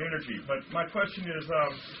zero-point energy. But my question is,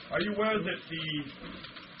 are you aware that the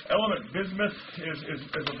element bismuth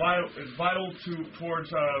is vital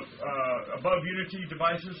towards above unity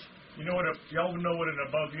devices? Y'all know what an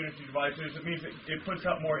above unity device is. It means it puts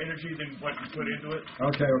out more energy than what you put into it.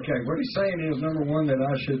 Okay. What he's saying is, number one, that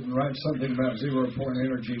I should write something about 0-point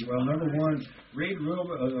energy. Well, number one, read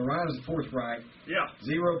The Rise of the Fourth Reich. Yeah.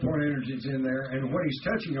 0-point energy is in there. And what he's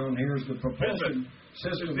touching on here is the propulsion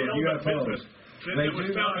system of UFOs. They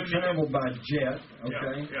do not travel by jet,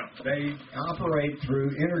 okay? Yeah. They operate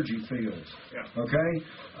through energy fields, okay?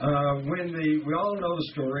 We all know the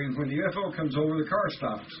story. When the UFO comes over, the car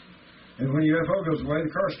stops. And when the UFO goes away,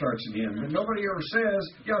 the car starts again. But nobody ever says,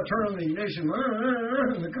 you got to turn on the ignition,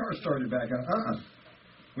 and the car started back up.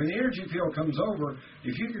 When the energy field comes over,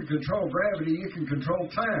 if you can control gravity, you can control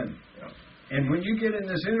time. And when you get in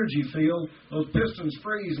this energy field, those pistons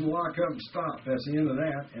freeze and lock up and stop. That's the end of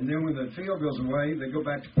that. And then when the field goes away, they go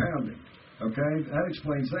back to pounding. Okay? That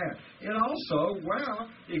explains that. It also,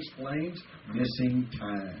 explains missing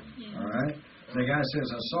time. All right? The guy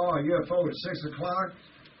says, I saw a UFO at 6 o'clock,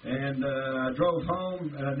 and I drove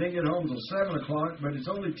home, and I didn't get home until 7 o'clock, but it's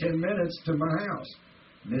only 10 minutes to my house.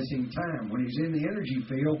 Missing time. When he's in the energy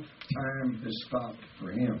field, time is stopped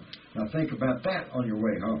for him. Now think about that on your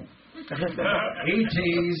way home.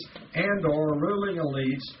 ETs and or ruling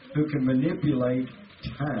elites who can manipulate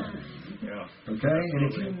time. Okay?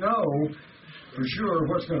 And if you know for sure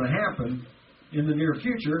what's going to happen in the near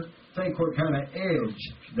future, think what kind of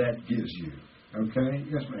edge that gives you. Okay?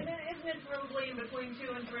 Yes, ma'am. Isn't it probably in between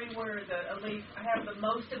 2 and 3 where the elite have the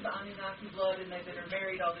most of the Anunnaki blood and that are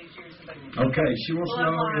married all these years? Okay, she wants to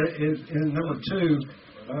know, in number 2,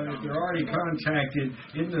 if they're already contacted,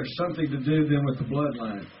 isn't there something to do then with the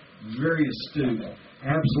bloodline? Very astute.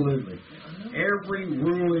 Absolutely. Every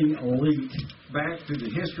ruling elite back through the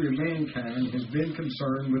history of mankind has been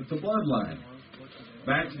concerned with the bloodline.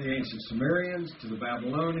 Back to the ancient Sumerians, to the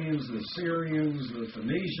Babylonians, the Syrians, the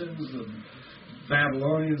Phoenicians, the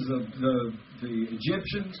Babylonians, the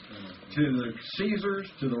Egyptians, to the Caesars,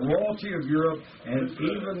 to the royalty of Europe, and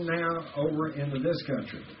even now over into this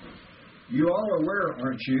country. You all are aware,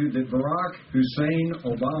 aren't you, that Barack Hussein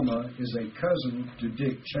Obama is a cousin to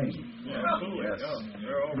Dick Cheney? Yes.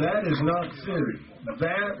 That is not theory.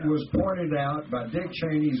 That was pointed out by Dick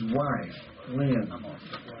Cheney's wife, Lynn.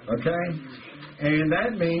 Okay? And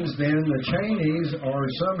that means then the Cheneys are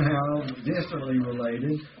somehow distantly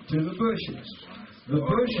related to the Bushes. The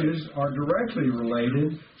Bushes are directly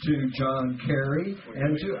related to John Kerry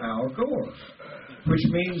and to Al Gore, which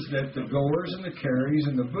means that the Gores and the Kerrys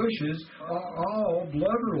and the Bushes are all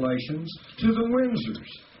blood relations to the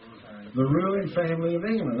Windsors, the ruling family of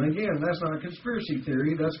England. And again, that's not a conspiracy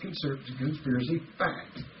theory, that's conspiracy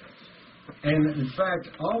fact. And in fact,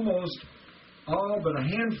 almost all but a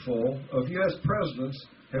handful of U.S. presidents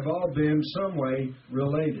have all been some way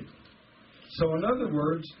related. So in other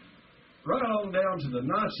words, right on down to the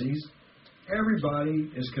Nazis,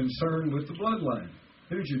 everybody is concerned with the bloodline.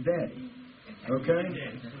 Who's your daddy? Okay?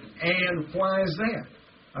 And why is that?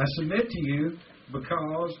 I submit to you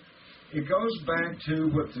because it goes back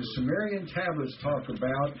to what the Sumerian tablets talk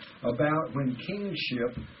about when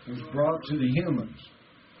kingship was brought to the humans.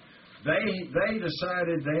 They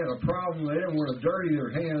decided they had a problem. They didn't want to dirty their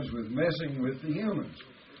hands with messing with the humans.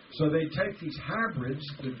 So they take these hybrids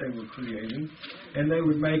that they were creating, and they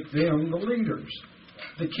would make them the leaders,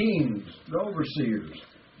 the kings, the overseers.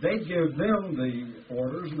 They'd give them the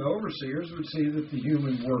orders, and the overseers would see that the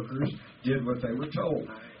human workers did what they were told.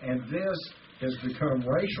 And this has become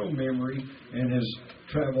racial memory and has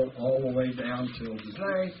traveled all the way down till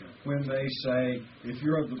today when they say, if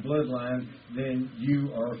you're of the bloodline, then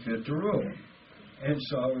you are fit to rule. And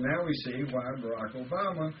so now we see why Barack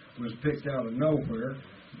Obama was picked out of nowhere,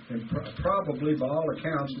 and probably, by all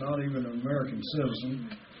accounts, not even an American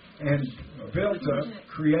citizen, and built up,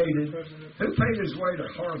 created. Who paid his way to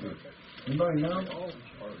Harvard? Anybody know?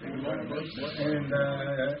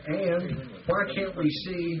 And why can't we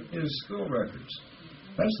see his school records?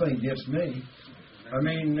 That thing gets me. I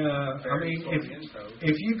mean,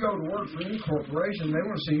 if you go to work for any corporation, they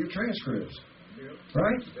want to see your transcripts,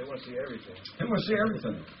 right? They want to see everything. They want to see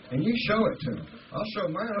everything, and you show it to them. I'll show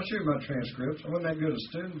mine. I'll show you my transcripts. I wasn't that good a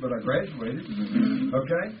student, but I graduated.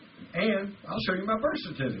 Okay, and I'll show you my birth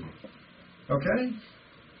certificate. Okay,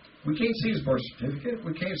 we can't see his birth certificate.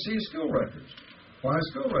 We can't see his school records. Why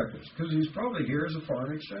school records? Because he's probably here as a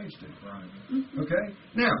foreign exchange student. Right. Okay?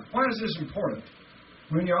 Now, why is this important?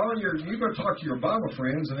 When you go talk to your Bible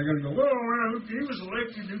friends, and they're going to go, well, he was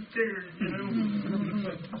elected, who cares, you know?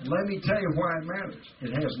 Let me tell you why it matters.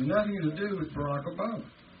 It has nothing to do with Barack Obama.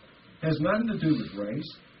 It has nothing to do with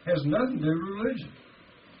race. It has nothing to do with religion.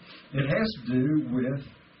 It has to do with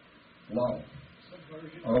law.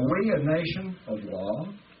 Are we a nation of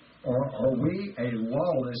law, or are we a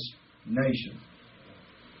lawless nation?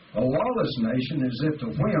 A lawless nation is at the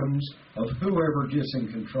whims of whoever gets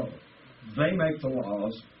in control. They make the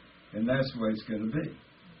laws, and that's the way it's going to be.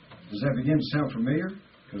 Does that begin to sound familiar?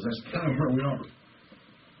 Because that's kind of where we are.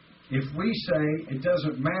 If we say it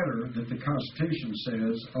doesn't matter that the Constitution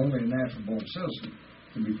says only a natural-born citizen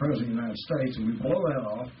can be president of the United States, and we blow that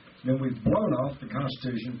off, then we've blown off the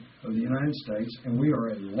Constitution of the United States, and we are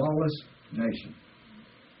a lawless nation.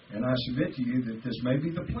 And I submit to you that this may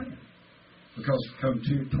be the plan. Because come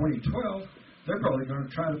to 2012, they're probably going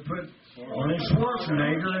to try to put Arnold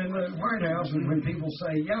Schwarzenegger in the White House, and when people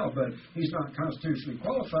say, yeah, but he's not constitutionally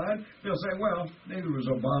qualified, they'll say, well, neither was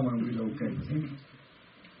Obama, and we're okay with him.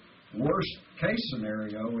 Worst case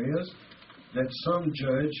scenario is that some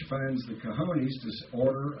judge finds the cojones to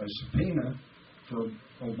order a subpoena for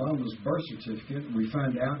Obama's birth certificate, and we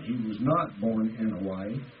find out he was not born in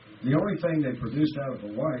Hawaii. The only thing they produced out of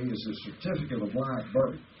Hawaii is a certificate of live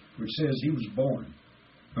birth, which says he was born.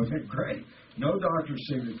 Okay, great. No doctor's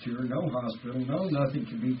signature, no hospital, no nothing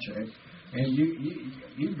can be checked. And you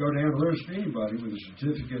can go down the road to anybody with a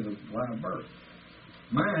certificate of live birth.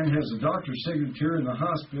 Mine has a doctor's signature in the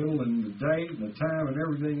hospital and the date and the time and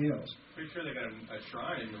everything else. Pretty sure they got a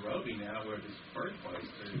shrine in Nairobi now where his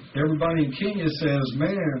birthplace is. Everybody in Kenya says,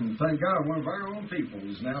 man, thank God one of our own people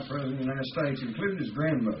is now president of the United States, including his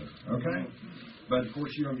grandmother. Okay? But, of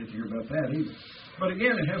course, you don't get to hear about that either. But,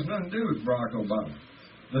 again, it has nothing to do with Barack Obama.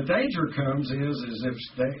 The danger comes is if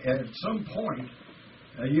they, at some point,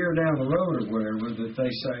 a year down the road or whatever, that they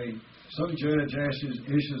say, some judge issues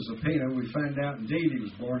a subpoena, we find out indeed he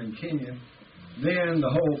was born in Kenya, then the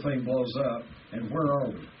whole thing blows up, and where are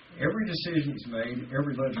we? Every decision that's made,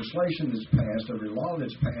 every legislation that's passed, every law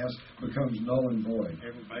that's passed becomes null and void.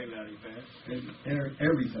 Every bailout he passed.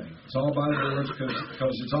 Everything. It's all by the boards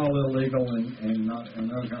because it's all illegal and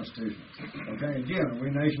unconstitutional. Okay? Again, are we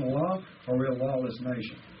a nation of law or are we a lawless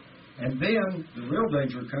nation? And then the real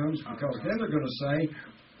danger comes because then they're going to say,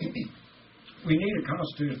 we need a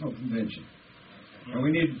constitutional convention. And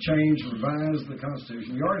we need to change, revise the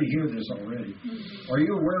Constitution. You already hear this already. Are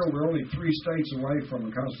you aware we're only 3 states away from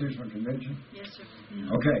a constitutional convention? Yes, sir.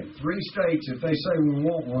 Okay, 3 states, if they say we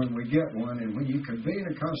want one, we get one. And when you convene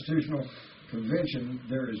a constitutional convention,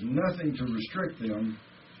 there is nothing to restrict them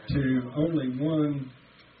to only one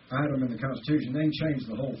item in the Constitution. They can change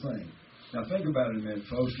the whole thing. Now think about it a minute,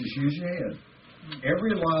 folks. Just use your head.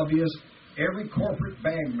 Every lobbyist, every corporate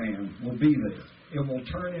bagman will be there. It will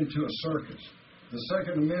turn into a circus. The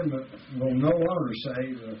Second Amendment will no longer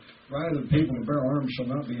say the right of the people to bear arms shall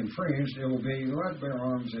not be infringed. It will be the right to bear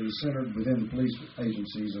arms is centered within the police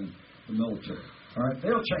agencies and the military. All right,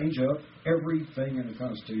 they'll change up everything in the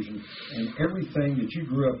Constitution, and everything that you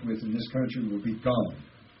grew up with in this country will be gone.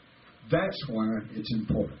 That's why it's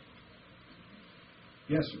important.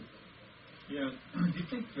 Yes, sir. Yeah. Do you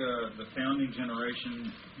think the founding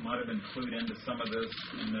generation might have been clued into some of this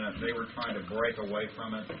in that they were trying to break away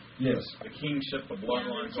from it? Yes. The kingship, the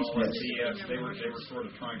bloodlines, all that BS. They were sort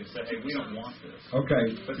of trying to say, hey, we don't want this.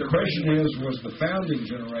 Okay. But the question is, was the founding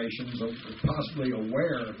generations possibly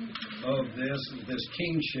aware of this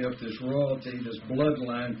kingship, this royalty, this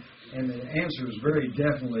bloodline? And the answer is very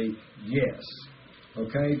definitely yes.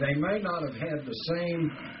 Okay. They may not have had the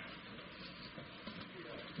same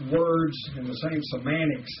words and the same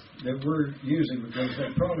semantics that we're using because they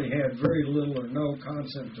probably had very little or no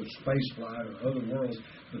concept of spaceflight or other worlds,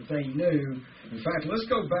 but they knew. In fact, let's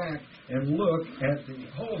go back and look at the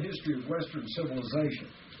whole history of Western civilization.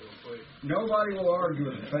 Nobody will argue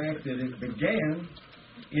with the fact that it began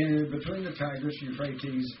between the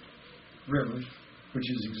Tigris-Euphrates rivers, which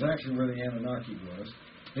is exactly where the Anunnaki was.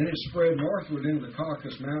 Then it spread northward into the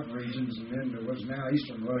Caucasus mountain regions and then there was now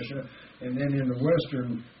eastern Russia and then into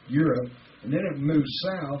western Europe. And then it moved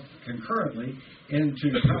south concurrently into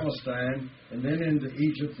Palestine and then into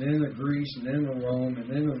Egypt, then into Greece, and then into Rome, and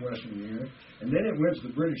then into western Europe. And then it went to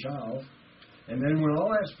the British Isles. And then when all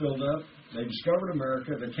that's filled up, they discovered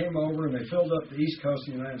America. They came over and they filled up the east coast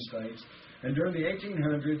of the United States. And during the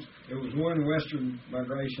 1800s, it was one western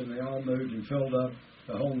migration. They all moved and filled up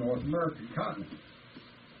the whole North American continent.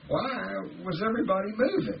 Why was everybody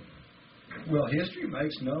moving? Well, history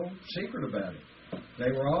makes no secret about it.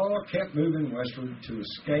 They were all kept moving westward to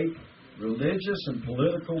escape religious and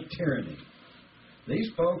political tyranny. These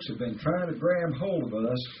folks have been trying to grab hold of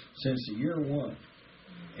us since the year 1.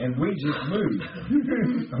 And we just moved.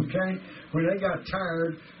 Okay? When they got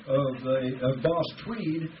tired of Boss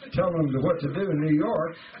Tweed telling them what to do in New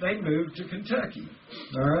York, they moved to Kentucky.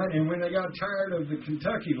 All right? And when they got tired of the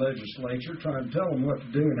Kentucky legislature trying to tell them what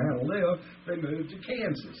to do and how to live, they moved to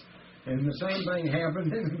Kansas. And the same thing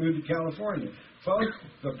happened, and they moved to California. Folks,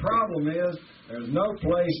 the problem is there's no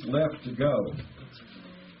place left to go.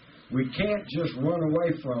 We can't just run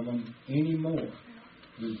away from them anymore.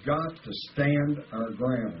 We've got to stand our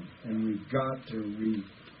ground, and we've got to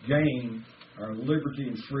regain our liberty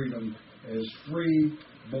and freedom as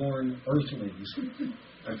free-born earthlings.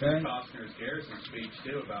 Okay? Costner's Garrison speech,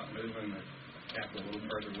 too, about moving the capital a little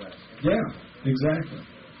further west. Yeah, exactly.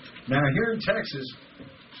 Now, here in Texas,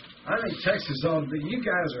 I think Texas ought to be, you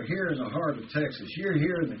guys are here in the heart of Texas. You're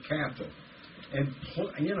here in the capital. And,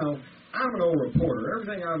 you know, I'm an old reporter.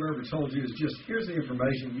 Everything I've ever told you is just, here's the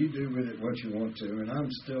information, you do with it what you want to. And I'm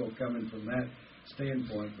still coming from that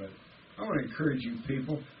standpoint. But I want to encourage you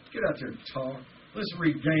people, get out there and talk. Let's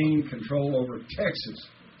regain control over Texas.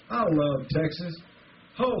 I love Texas.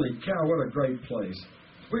 Holy cow, what a great place.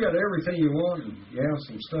 We got everything you want and, yeah,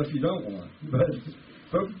 some stuff you don't want.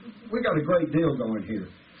 But we got a great deal going here.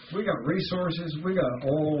 We got resources, we got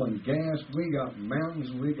oil and gas, we got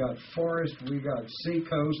mountains, we got forest, we got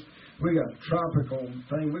seacoast, we got tropical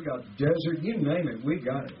thing, we got desert, you name it, we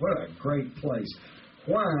got it. What a great place.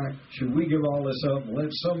 Why should we give all this up and let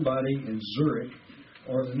somebody in Zurich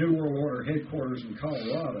or the New World Order headquarters in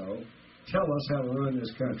Colorado tell us how to run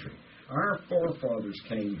this country? Our forefathers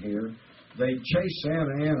came here, they chased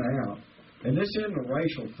Santa Anna out, and this isn't a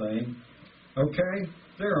racial thing, okay?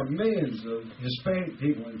 There are millions of Hispanic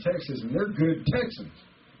people in Texas, and they're good Texans.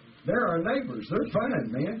 They're our neighbors. They're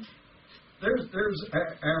fine, man. There's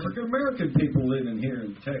African American people living here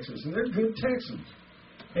in Texas, and they're good Texans.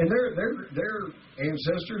 And their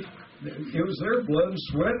ancestors, it was their blood and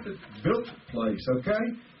sweat that built the place. Okay,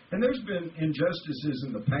 And there's been injustices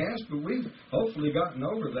in the past, but we've hopefully gotten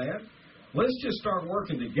over that. Let's just start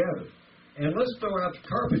working together. And let's throw out the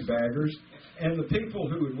carpetbaggers and the people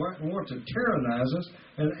who would want to tyrannize us.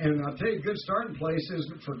 And I'll tell you, a good starting place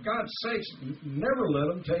is, for God's sakes, never let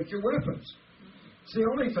them take your weapons. It's the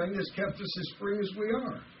only thing that's kept us as free as we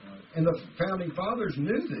are. And the Founding Fathers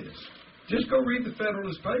knew this. Just go read the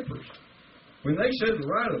Federalist Papers. When they said the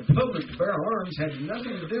right of the public to bear arms had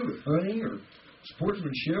nothing to do with hunting or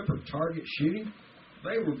sportsmanship or target shooting,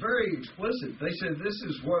 they were very explicit. They said this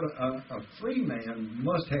is what a free man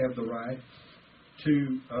must have the right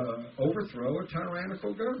to overthrow a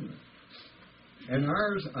tyrannical government. And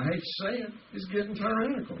ours, I hate to say it, is getting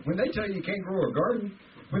tyrannical. When they tell you can't grow a garden,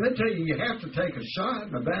 when they tell you have to take a shot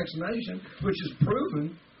and a vaccination, which is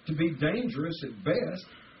proven to be dangerous at best,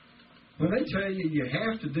 when they tell you you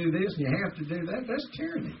have to do this and you have to do that, that's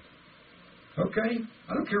tyranny. Okay?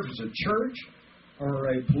 I don't care if it's a church or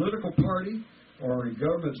a political party or a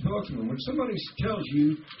government spokesman. When somebody tells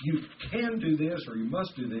you you can do this or you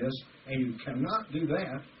must do this and you cannot do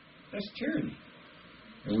that, that's tyranny.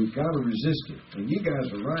 And we've got to resist it. And you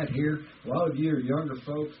guys are right here. A lot of you are younger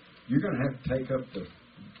folks. You're going to have to take up the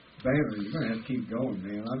banner. You're going to have to keep going,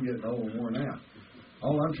 man. I'm getting old and worn out.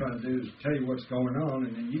 All I'm trying to do is tell you what's going on,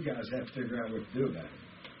 and then you guys have to figure out what to do about it.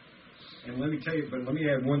 And let me tell you, but let me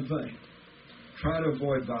add one thing. Try to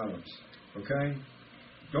avoid violence, okay?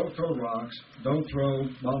 Don't throw rocks. Don't throw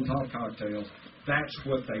Molotov cocktails. That's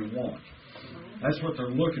what they want. That's what they're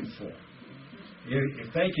looking for.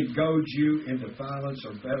 If they can goad you into violence,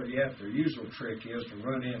 or better yet, their usual trick is to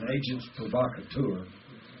run in agents provocateur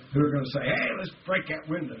who are going to say, hey, let's break that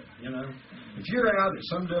window, you know. If you're out at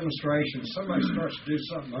some demonstration, somebody starts to do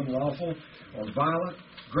something unlawful or violent,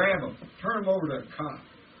 grab them, turn them over to a cop,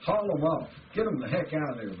 haul them off, get them the heck out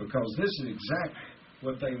of there, because this is exactly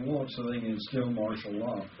what they want so they can instill martial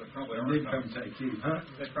law. And they come take you. Huh?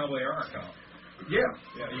 They probably are a cop. Yeah.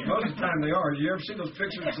 Most of the time they are. You ever see those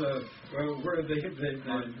pictures of where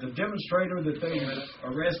the demonstrator that they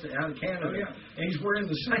arrested out of Canada, and he's wearing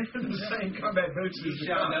the same combat boots as the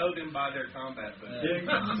shall cop. know them by their combat boots.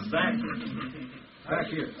 Exactly. Back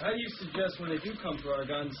here. How do you suggest when they do come for our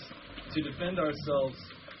guns to defend ourselves?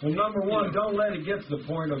 Well, number one, don't let it get to the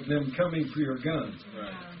point of them coming for your guns.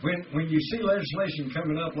 Right. When you see legislation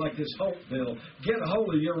coming up like this Hope bill, get a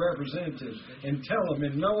hold of your representatives and tell them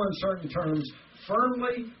in no uncertain terms,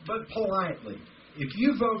 firmly but politely, if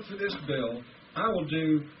you vote for this bill, I will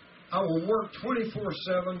work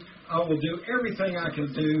 24/7. I will do everything I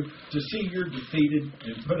can do to see you're defeated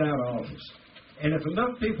and put out of office. And if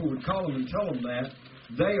enough people would call them and tell them that,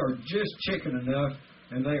 they are just chicken enough,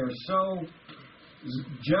 and they are so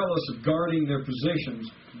jealous of guarding their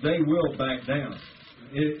positions, they will back down.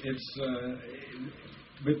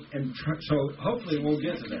 So hopefully we'll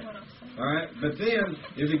get to that. All right, but then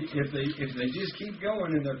if they just keep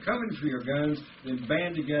going and they're coming for your guns, then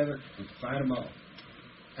band together and fight them off.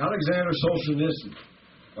 Alexander Solzhenitsyn,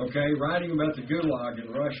 okay, writing about the Gulag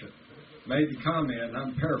in Russia, made the comment, and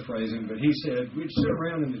I'm paraphrasing, but he said we'd sit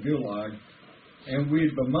around in the Gulag and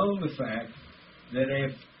we'd bemoan the fact that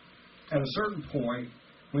if at a certain point,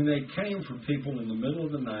 when they came for people in the middle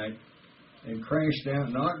of the night and crashed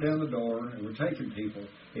down, knocked down the door, and were taking people,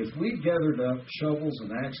 if we gathered up shovels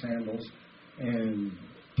and axe handles and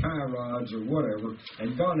tie rods or whatever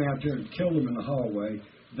and gone out there and killed them in the hallway,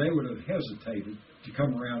 they would have hesitated to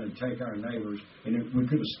come around and take our neighbors, and we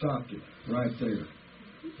could have stopped it right there.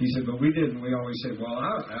 He said, but we didn't. We always said, well,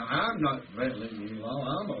 I'm not violating any law.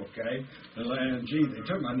 I'm okay. And, gee, they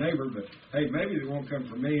took my neighbor, but, hey, maybe they won't come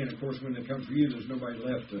for me. And, of course, when they come for you, there's nobody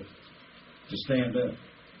left to stand up.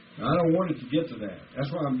 Now, I don't want it to get to that.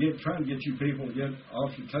 That's why I'm trying to get you people to get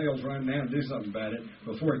off your tails right now and do something about it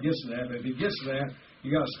before it gets to that. But if it gets to that,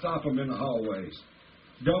 you got to stop them in the hallways.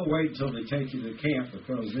 Don't wait until they take you to camp,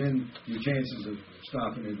 because then your chances of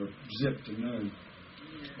stopping it are zip to none.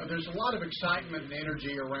 There's a lot of excitement and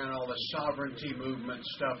energy around all the sovereignty movement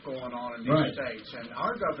stuff going on in these states. And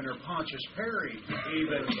our Governor, Pontius Perry,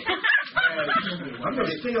 even has... I'm going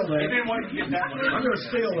to steal that. I'm going to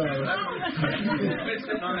steal that.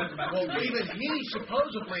 Well, even he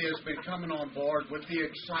supposedly has been coming on board with the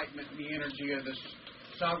excitement and the energy of this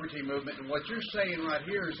sovereignty movement. And what you're saying right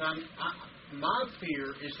here is my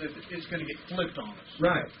fear is that it's going to get flipped on us.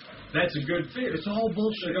 Right. That's a good fear. It's all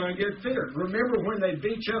bullshit. They're going to get feared. Remember when they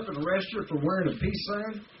beat you up and arrest you for wearing a peace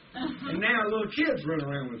sign? And now little kids run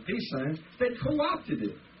around with peace signs. They co-opted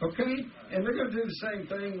it, okay? And they're going to do the same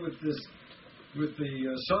thing with this with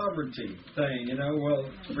the sovereignty thing, well,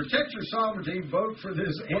 to protect your sovereignty, vote for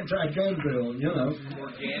this anti-gun bill,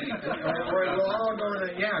 Organic. We're all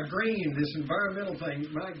going to, green, this environmental thing.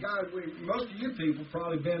 My God, most of you people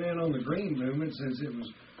probably been in on the green movement since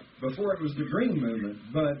before it was the green movement,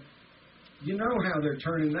 but you know how they're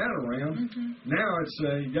turning that around. Now it's,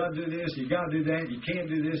 you got to do this, you got to do that, you can't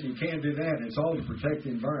do this, you can't do that. It's all to protect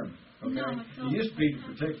the environment. Okay? It used to be to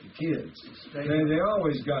protect the kids. They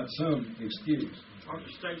always got some excuse. Aren't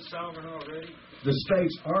the states sovereign already? The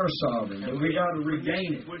states are sovereign, but we got to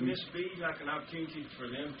regain it. Wouldn't this be like an opportunity for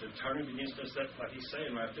them to turn it against us? That's like he's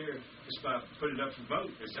saying right there. Just by put it up for vote,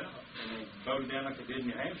 it's out. And they vote it down like they did in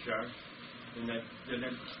New Hampshire. And then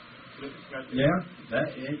flip it right there.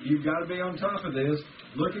 You've got to be on top of this.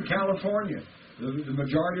 Look at California. The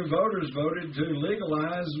majority of voters voted to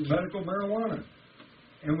legalize medical marijuana.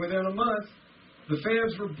 And within a month, the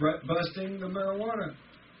feds were busting the marijuana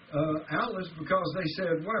outlets because they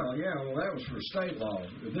said, well, that was for state law.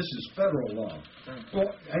 This is federal law.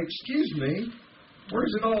 Well, excuse me, where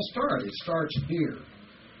does it all start? It starts here.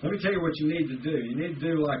 Let me tell you what you need to do. You need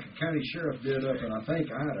to do like a county sheriff did up in, I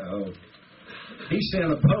think, Idaho. He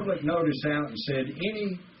sent a public notice out and said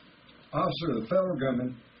any officer of the federal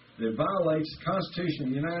government that violates the Constitution of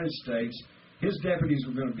the United States, his deputies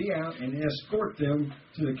were going to be out and escort them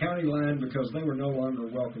to the county line because they were no longer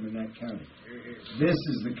welcome in that county. This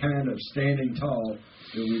is the kind of standing tall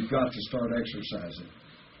that we've got to start exercising.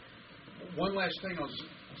 One last thing on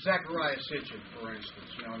Zechariah Sitchin, for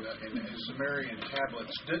instance, in the Sumerian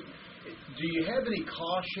tablets. Do you have any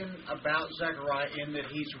caution about Zechariah in that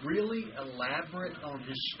he's really elaborate on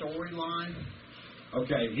his storyline?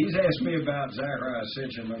 Okay, he's asked me about Zechariah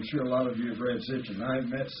Sitchin. I'm sure a lot of you have read Sitchin. I have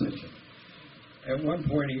met Sitchin. At one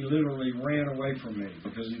point, he literally ran away from me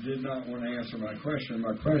because he did not want to answer my question.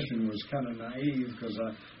 My question was kind of naive because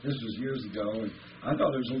this was years ago, and I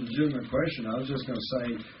thought it was a legitimate question. I was just going to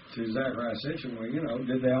say to Zechariah Sitchin, well,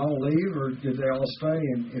 did they all leave or did they all stay?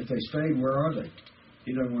 And if they stayed, where are they?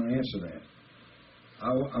 He doesn't want to answer that.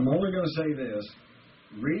 I'm only going to say this.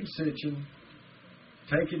 Read Sitchin,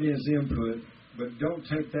 take it as input, but don't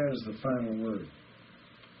take that as the final word.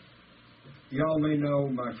 Y'all may know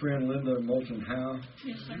my friend Linda Moulton Howe.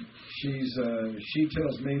 Yes, sir. She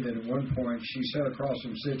tells me that at one point she sat across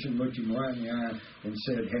from Sitchin, looked him right in the eye, and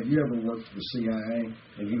said, "Have you ever worked for the CIA?"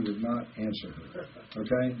 And he would not answer her.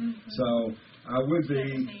 Okay? So I would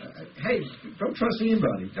be, hey, don't trust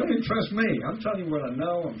anybody. Don't even trust me. I'm telling you what I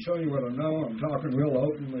know. I'm showing you what I know. I'm talking real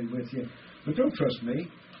openly with you. But don't trust me.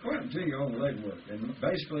 Go out and do your own legwork. And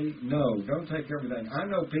basically, no, don't take everything. I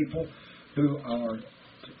know people who are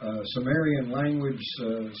Sumerian language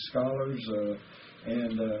scholars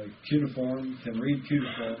and cuneiform, can read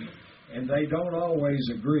cuneiform, and they don't always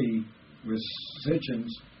agree with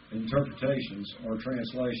Sitchin's interpretations or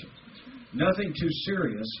translations. Nothing too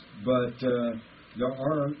serious, but there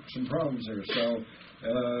are some problems there. So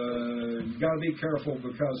you've got to be careful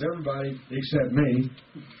because everybody, except me,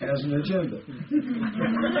 has an agenda.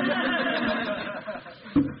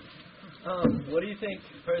 What do you think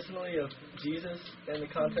personally of Jesus in the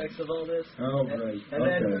context of all this? Oh, great. And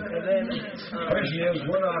then question is,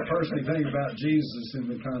 what do I personally think about Jesus in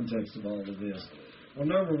the context of all of this? Well,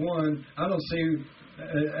 number one, I don't see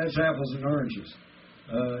that's apples and oranges.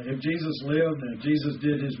 If Jesus lived and if Jesus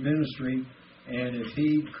did his ministry, and if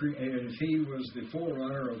he was the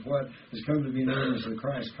forerunner of what has come to be known as the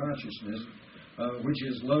Christ consciousness, which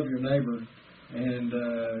is love your neighbor, and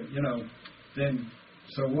then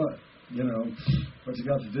so what? What's it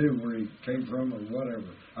got to do where he came from or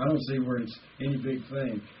whatever? I don't see where it's any big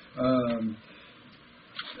thing.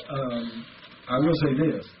 I will say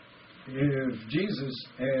this. If Jesus,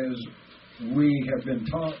 as we have been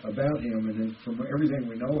taught about him and from everything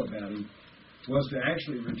we know about him, was to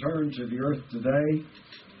actually return to the earth today,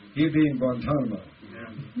 he'd be in Guantanamo.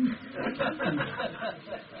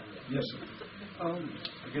 Yes, sir. I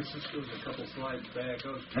guess this goes a couple slides back.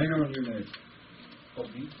 Hang on your name. Oh,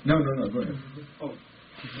 me? No, go ahead. Oh,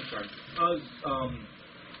 sorry.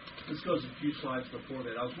 This goes a few slides before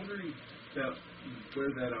that. I was wondering about where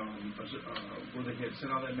that where they had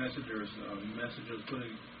sent out that message. There was a message that was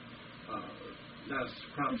putting not a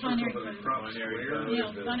crop circle, but a crop square. Yeah,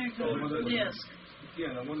 binary code disk.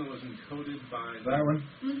 Yeah, the one that was encoded by that one.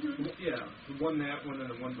 Mm-hmm. Yeah, that one and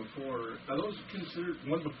the one before. Are those considered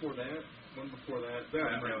one before that? One before that.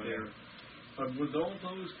 That right there. Were all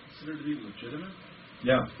those considered to be legitimate?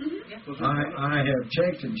 Yeah. Mm-hmm. I have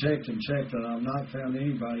checked and checked and checked, and I've not found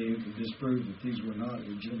anybody who can disprove that these were not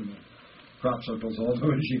legitimate crop circles,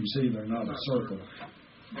 although, as you can see, they're not a circle.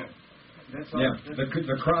 Yeah.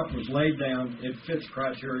 The crop was laid down. It fits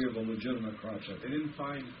criteria of a legitimate crop site. They didn't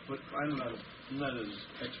find, but I'm not as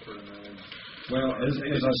expert in that. Well,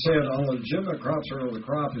 as I said, on a legitimate crop soil, the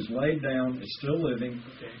crop is laid down. It's still living.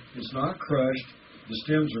 Okay. It's not crushed. The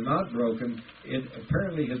stems are not broken. It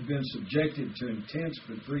apparently has been subjected to intense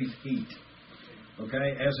but brief heat.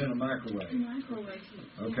 Okay, as in a microwave.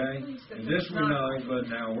 Okay, and this we know, but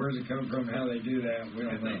now where does it come from? How they do that, we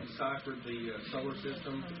don't know. They deciphered the solar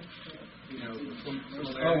system.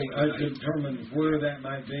 Determine where that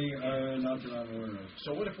might be. Not that I'm aware of.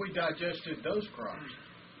 So what if we digested those crops?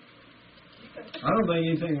 I don't think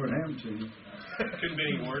anything would happen to you. Couldn't be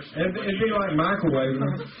any worse. It'd be like microwaving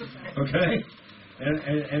them. Okay.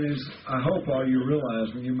 And as I hope all you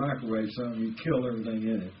realize, when you microwave something, you kill everything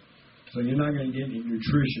in it. So you're not going to get any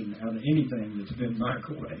nutrition out of anything that's been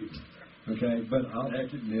microwaved. Okay? But I'll have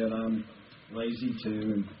to admit, I'm lazy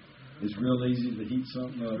too, and it's real easy to heat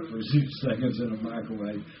something up for a few seconds in a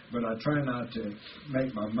microwave. But I try not to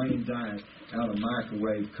make my main diet out of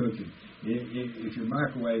microwave cooking. If you're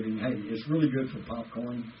microwaving, hey, it's really good for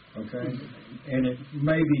popcorn, okay? And it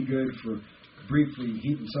may be good for briefly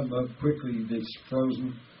heating something up quickly that's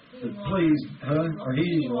frozen. But please, or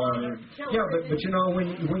heating water. Yeah, but you know,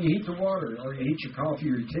 when you heat the water or you heat your coffee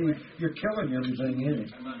or your tea, you're killing everything in it.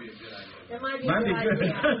 That might be That might be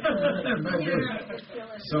good.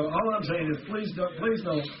 So all I'm saying is, please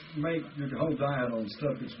don't make your whole diet on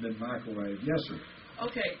stuff that's been microwaved. Yes, sir.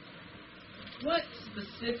 Okay. What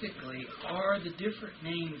specifically are the different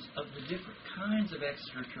names of the different kinds of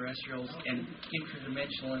extraterrestrials and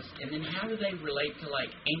interdimensionalists, and then how do they relate to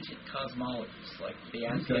like ancient cosmologists, like the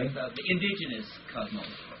Aztec, the indigenous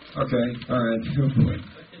cosmologists? Okay, all right.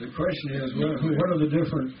 The question is, what are the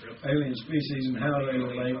different alien species and how do they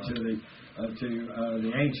relate to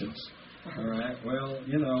the ancients? All right. Well,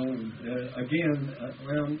 you know, again,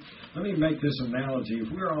 let me make this analogy.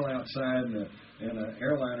 If we were all outside and an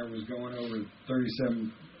airliner was going over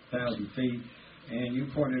 37,000 feet, and you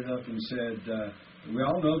pointed up and said, we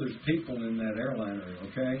all know there's people in that airliner,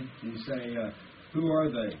 okay? And you say, who are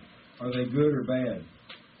they? Are they good or bad?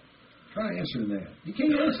 Try answering that. You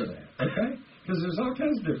can't answer that, okay? Because there's all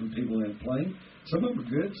kinds of different people in that plane. Some of them are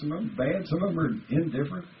good, some of them are bad, some of them are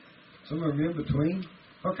indifferent, some of them are in between.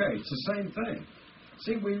 Okay, it's the same thing.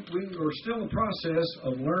 See, we are still in the process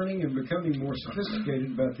of learning and becoming more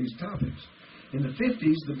sophisticated about these topics. In the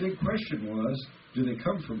 50s, the big question was, do they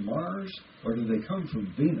come from Mars or do they come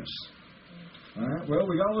from Venus? All right, well,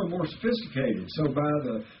 we got a little more sophisticated. So by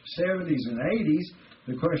the 70s and 80s,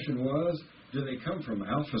 the question was, do they come from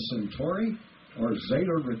Alpha Centauri or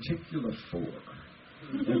Zeta Reticuli 4?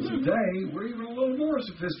 And today, we're even a little more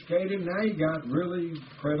sophisticated. Now you got really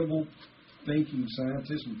credible thinking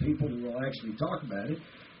scientists and people who will actually talk about it,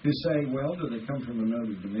 who say, well, do they come from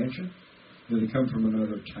another dimension? Do they come from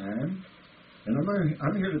another time? And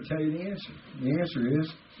I'm here to tell you the answer. The answer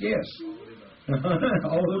is yes.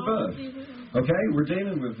 All of the above. Okay, we're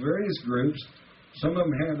dealing with various groups. Some of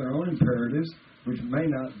them have their own imperatives, which may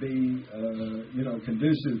not be,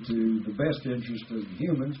 conducive to the best interest of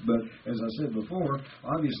humans. But as I said before,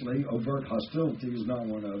 obviously, overt hostility is not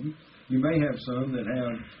one of them. You may have some that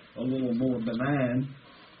have a little more benign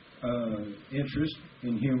interest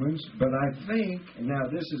in humans, but I think, and now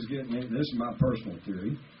this is my personal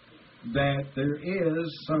theory, that there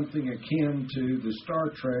is something akin to the Star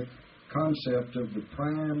Trek concept of the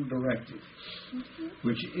prime directive,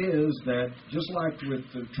 which is that just like with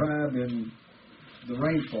the tribe in the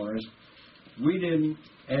rainforest, we didn't,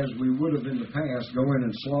 as we would have in the past, go in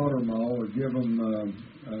and slaughter them all or give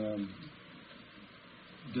them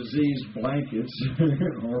diseased blankets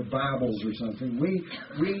or Bibles or something.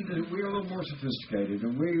 We're a little more sophisticated,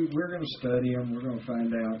 and we're going to study them. We're going to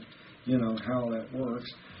find out, how that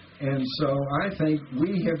works. And so I think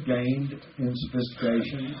we have gained in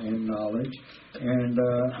sophistication and knowledge, and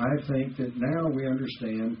I think that now we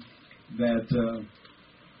understand that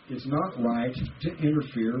it's not right to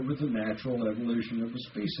interfere with the natural evolution of the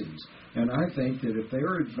species. And I think that if they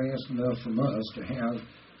are advanced enough from us to have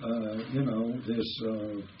this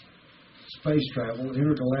space travel,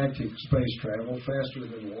 intergalactic space travel, faster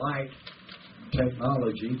than light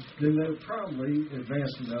technology, then they're probably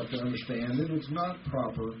advanced enough to understand that it's not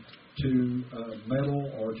proper to meddle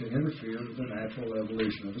or to interfere with the natural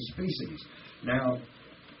evolution of a species. Now,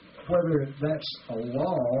 whether that's a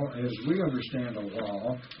law, as we understand a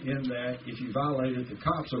law, in that if you violate it, the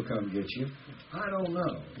cops will come get you, I don't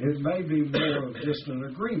know. It may be more of just an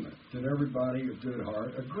agreement that everybody of good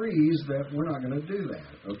heart agrees that we're not going to do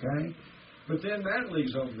that, okay? But then that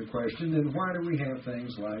leaves open the question, then why do we have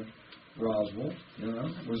things like Roswell?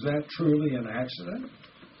 Was that truly an accident?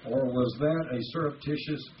 or was that a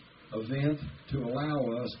surreptitious event to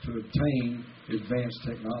allow us to obtain advanced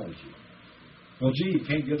technology? Well, gee, you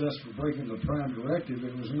can't get us for breaking the prime directive.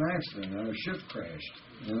 It was an accident. Our ship crashed.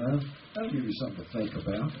 That'll give you something to think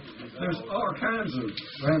about. There's all kinds of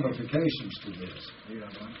ramifications to this.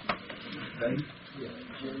 Okay? Yeah,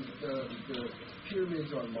 Jim, the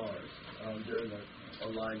pyramids on Mars during the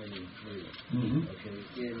alignment in 3.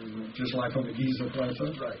 Okay, just like on the Giza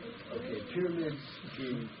Plateau? Right. Okay, pyramids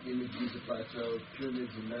in the Giza Plateau,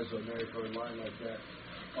 pyramids in Mesoamerica are aligned like that.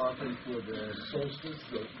 Often for the solstice,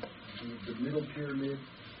 the middle pyramid,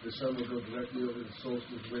 the sun will go directly over the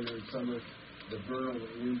solstice, winter and summer. The vernal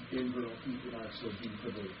and invernal equinox will be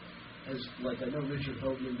for the. Like I know Richard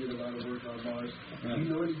Hoagland did a lot of work on Mars. Do you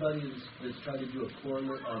know anybody that's trying to do a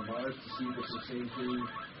correlate on Mars to see if it's the same thing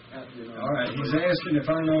happening on Mars? All right, he's asking if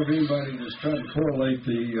I know of anybody that's trying to correlate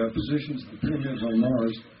the positions of the pyramids on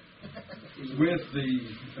Mars with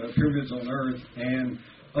the pyramids on Earth, and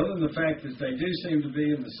other than the fact that they do seem to be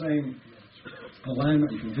in the same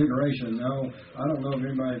alignment and configuration, no, I don't know of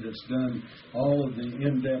anybody that's done all of the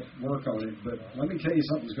in-depth work on it, but let me tell you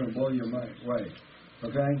something that's going to blow your mind away,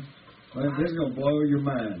 okay? Well, this is going to blow your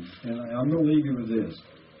mind, and I'm going to leave you with this.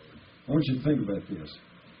 I want you to think about this.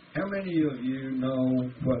 How many of you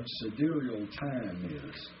know what sidereal time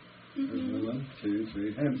is? There's 1, 2,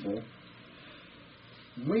 3, handful.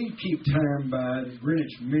 We keep time by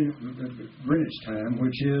Greenwich time,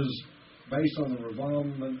 which is based on the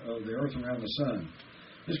revolvement of the Earth around the Sun.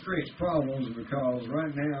 This creates problems because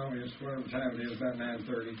right now it's whatever time it is, about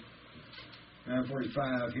 9:30,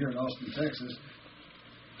 9:45 here in Austin, Texas.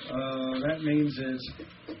 That means it's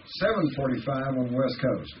 7:45 on the West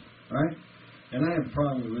Coast, right? And I have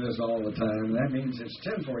problems with this all the time. That means it's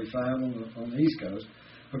 10:45 on the East Coast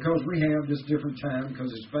because we have this different time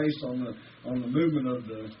because it's based on the movement of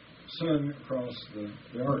the sun across the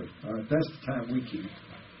Earth. All right, that's the time we keep.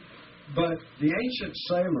 But the ancient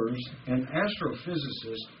sailors and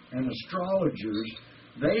astrophysicists and astrologers,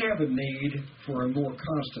 they have a need for a more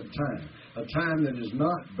constant time, a time that is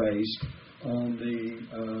not based on the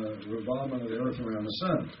revolvement of the Earth around the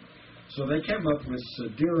sun. So they came up with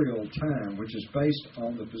sidereal time, which is based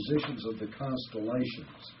on the positions of the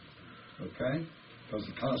constellations. Okay? Because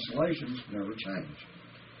the constellations never change.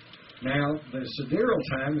 Now, the sidereal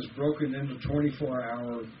time is broken into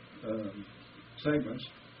 24-hour segments,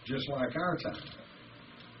 just like our time.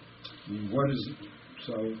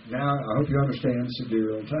 So now I hope you understand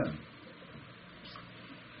sidereal time.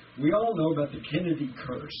 We all know about the Kennedy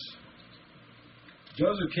curse.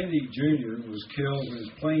 Joseph Kennedy Jr. was killed when his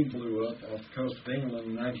plane blew up off the coast of England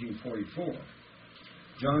in 1944.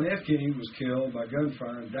 John F. Kennedy was killed by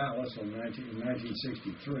gunfire in Dallas in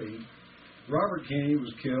 1963. Robert Kennedy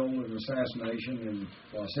was killed in an assassination in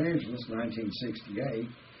Los Angeles in 1968.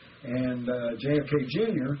 And JFK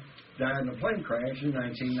Jr. died in a plane crash in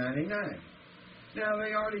 1999. Now,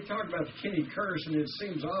 they already talked about the Kennedy curse, and it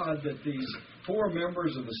seems odd that these 4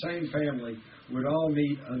 members of the same family would all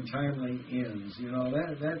meet untimely ends. You know,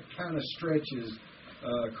 that kind of stretches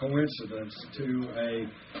coincidence to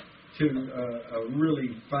a really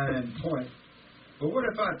fine point. But what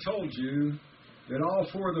if I told you that all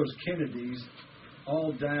 4 of those Kennedys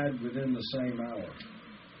all died within the same hour?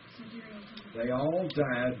 They all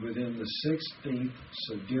died within the 16th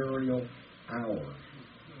sidereal hour.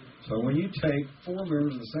 So when you take 4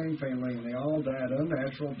 members of the same family and they all died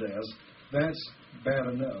unnatural deaths, that's bad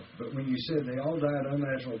enough. But when you said they all died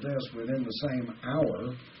unnatural deaths within the same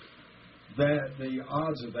hour, that the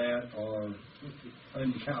odds of that are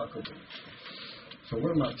incalculable. So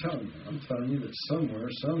what am I telling you? I'm telling you that somewhere,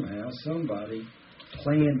 somehow, somebody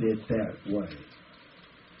planned it that way.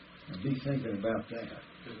 Now be thinking about that.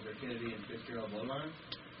 Because of their Kennedy and Fitzgerald bloodline?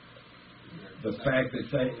 The fact that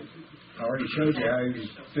I already showed you how he was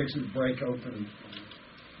fixing to break open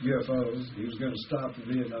UFOs. He was going to stop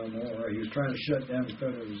the Vietnam War. He was trying to shut down the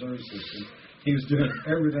Federal Reserve System. He was doing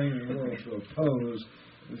everything in the world to oppose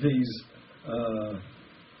these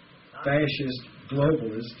fascist,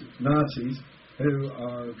 globalist Nazis who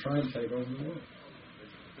are trying to take over the world.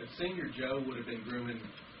 But Senior Joe would have been grooming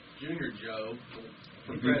Junior Joe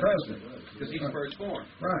for president. Because he's firstborn.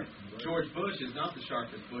 Right. George Bush is not the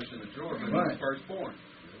sharpest bush in the drawer, but Right. he's firstborn.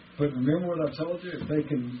 But remember what I told you? If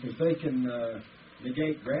they can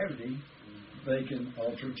negate gravity, they can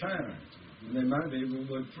alter time. And they might be able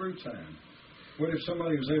to look through time. What if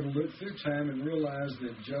somebody was able to look through time and realize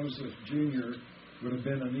that Joseph Jr. would have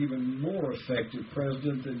been an even more effective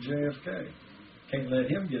president than JFK? Can't let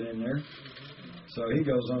him get in there. So he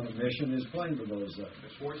goes on a mission, his plane blows up.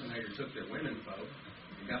 But Schwarzenegger took their women vote.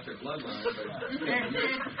 You got their bloodline.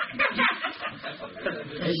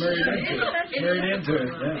 He married into it.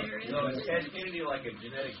 Yeah. So is Ted Kennedy like a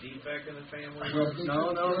genetic defect in the family? Well,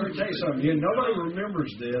 no. Let me tell you something. Nobody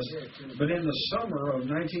remembers this, but in the summer of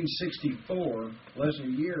 1964, less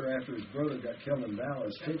than a year after his brother got killed in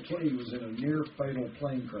Dallas, Ted Kennedy was in a near-fatal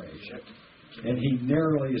plane crash, and he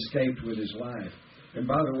narrowly escaped with his life. And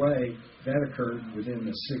by the way, that occurred within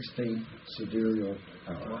the 16th sidereal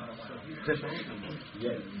hour.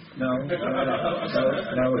 Yeah. No,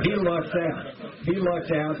 he lucked out. He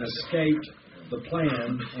lucked out and escaped the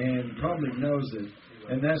plan and probably knows it.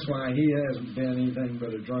 And that's why he hasn't been anything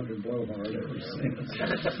but a drunken blowhard ever since.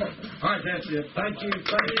 All right, that's it. Thank you.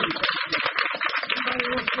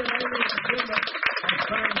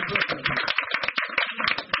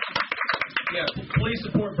 Yeah, please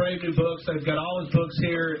support Brave New Books. They've got all his books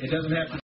here. It doesn't have to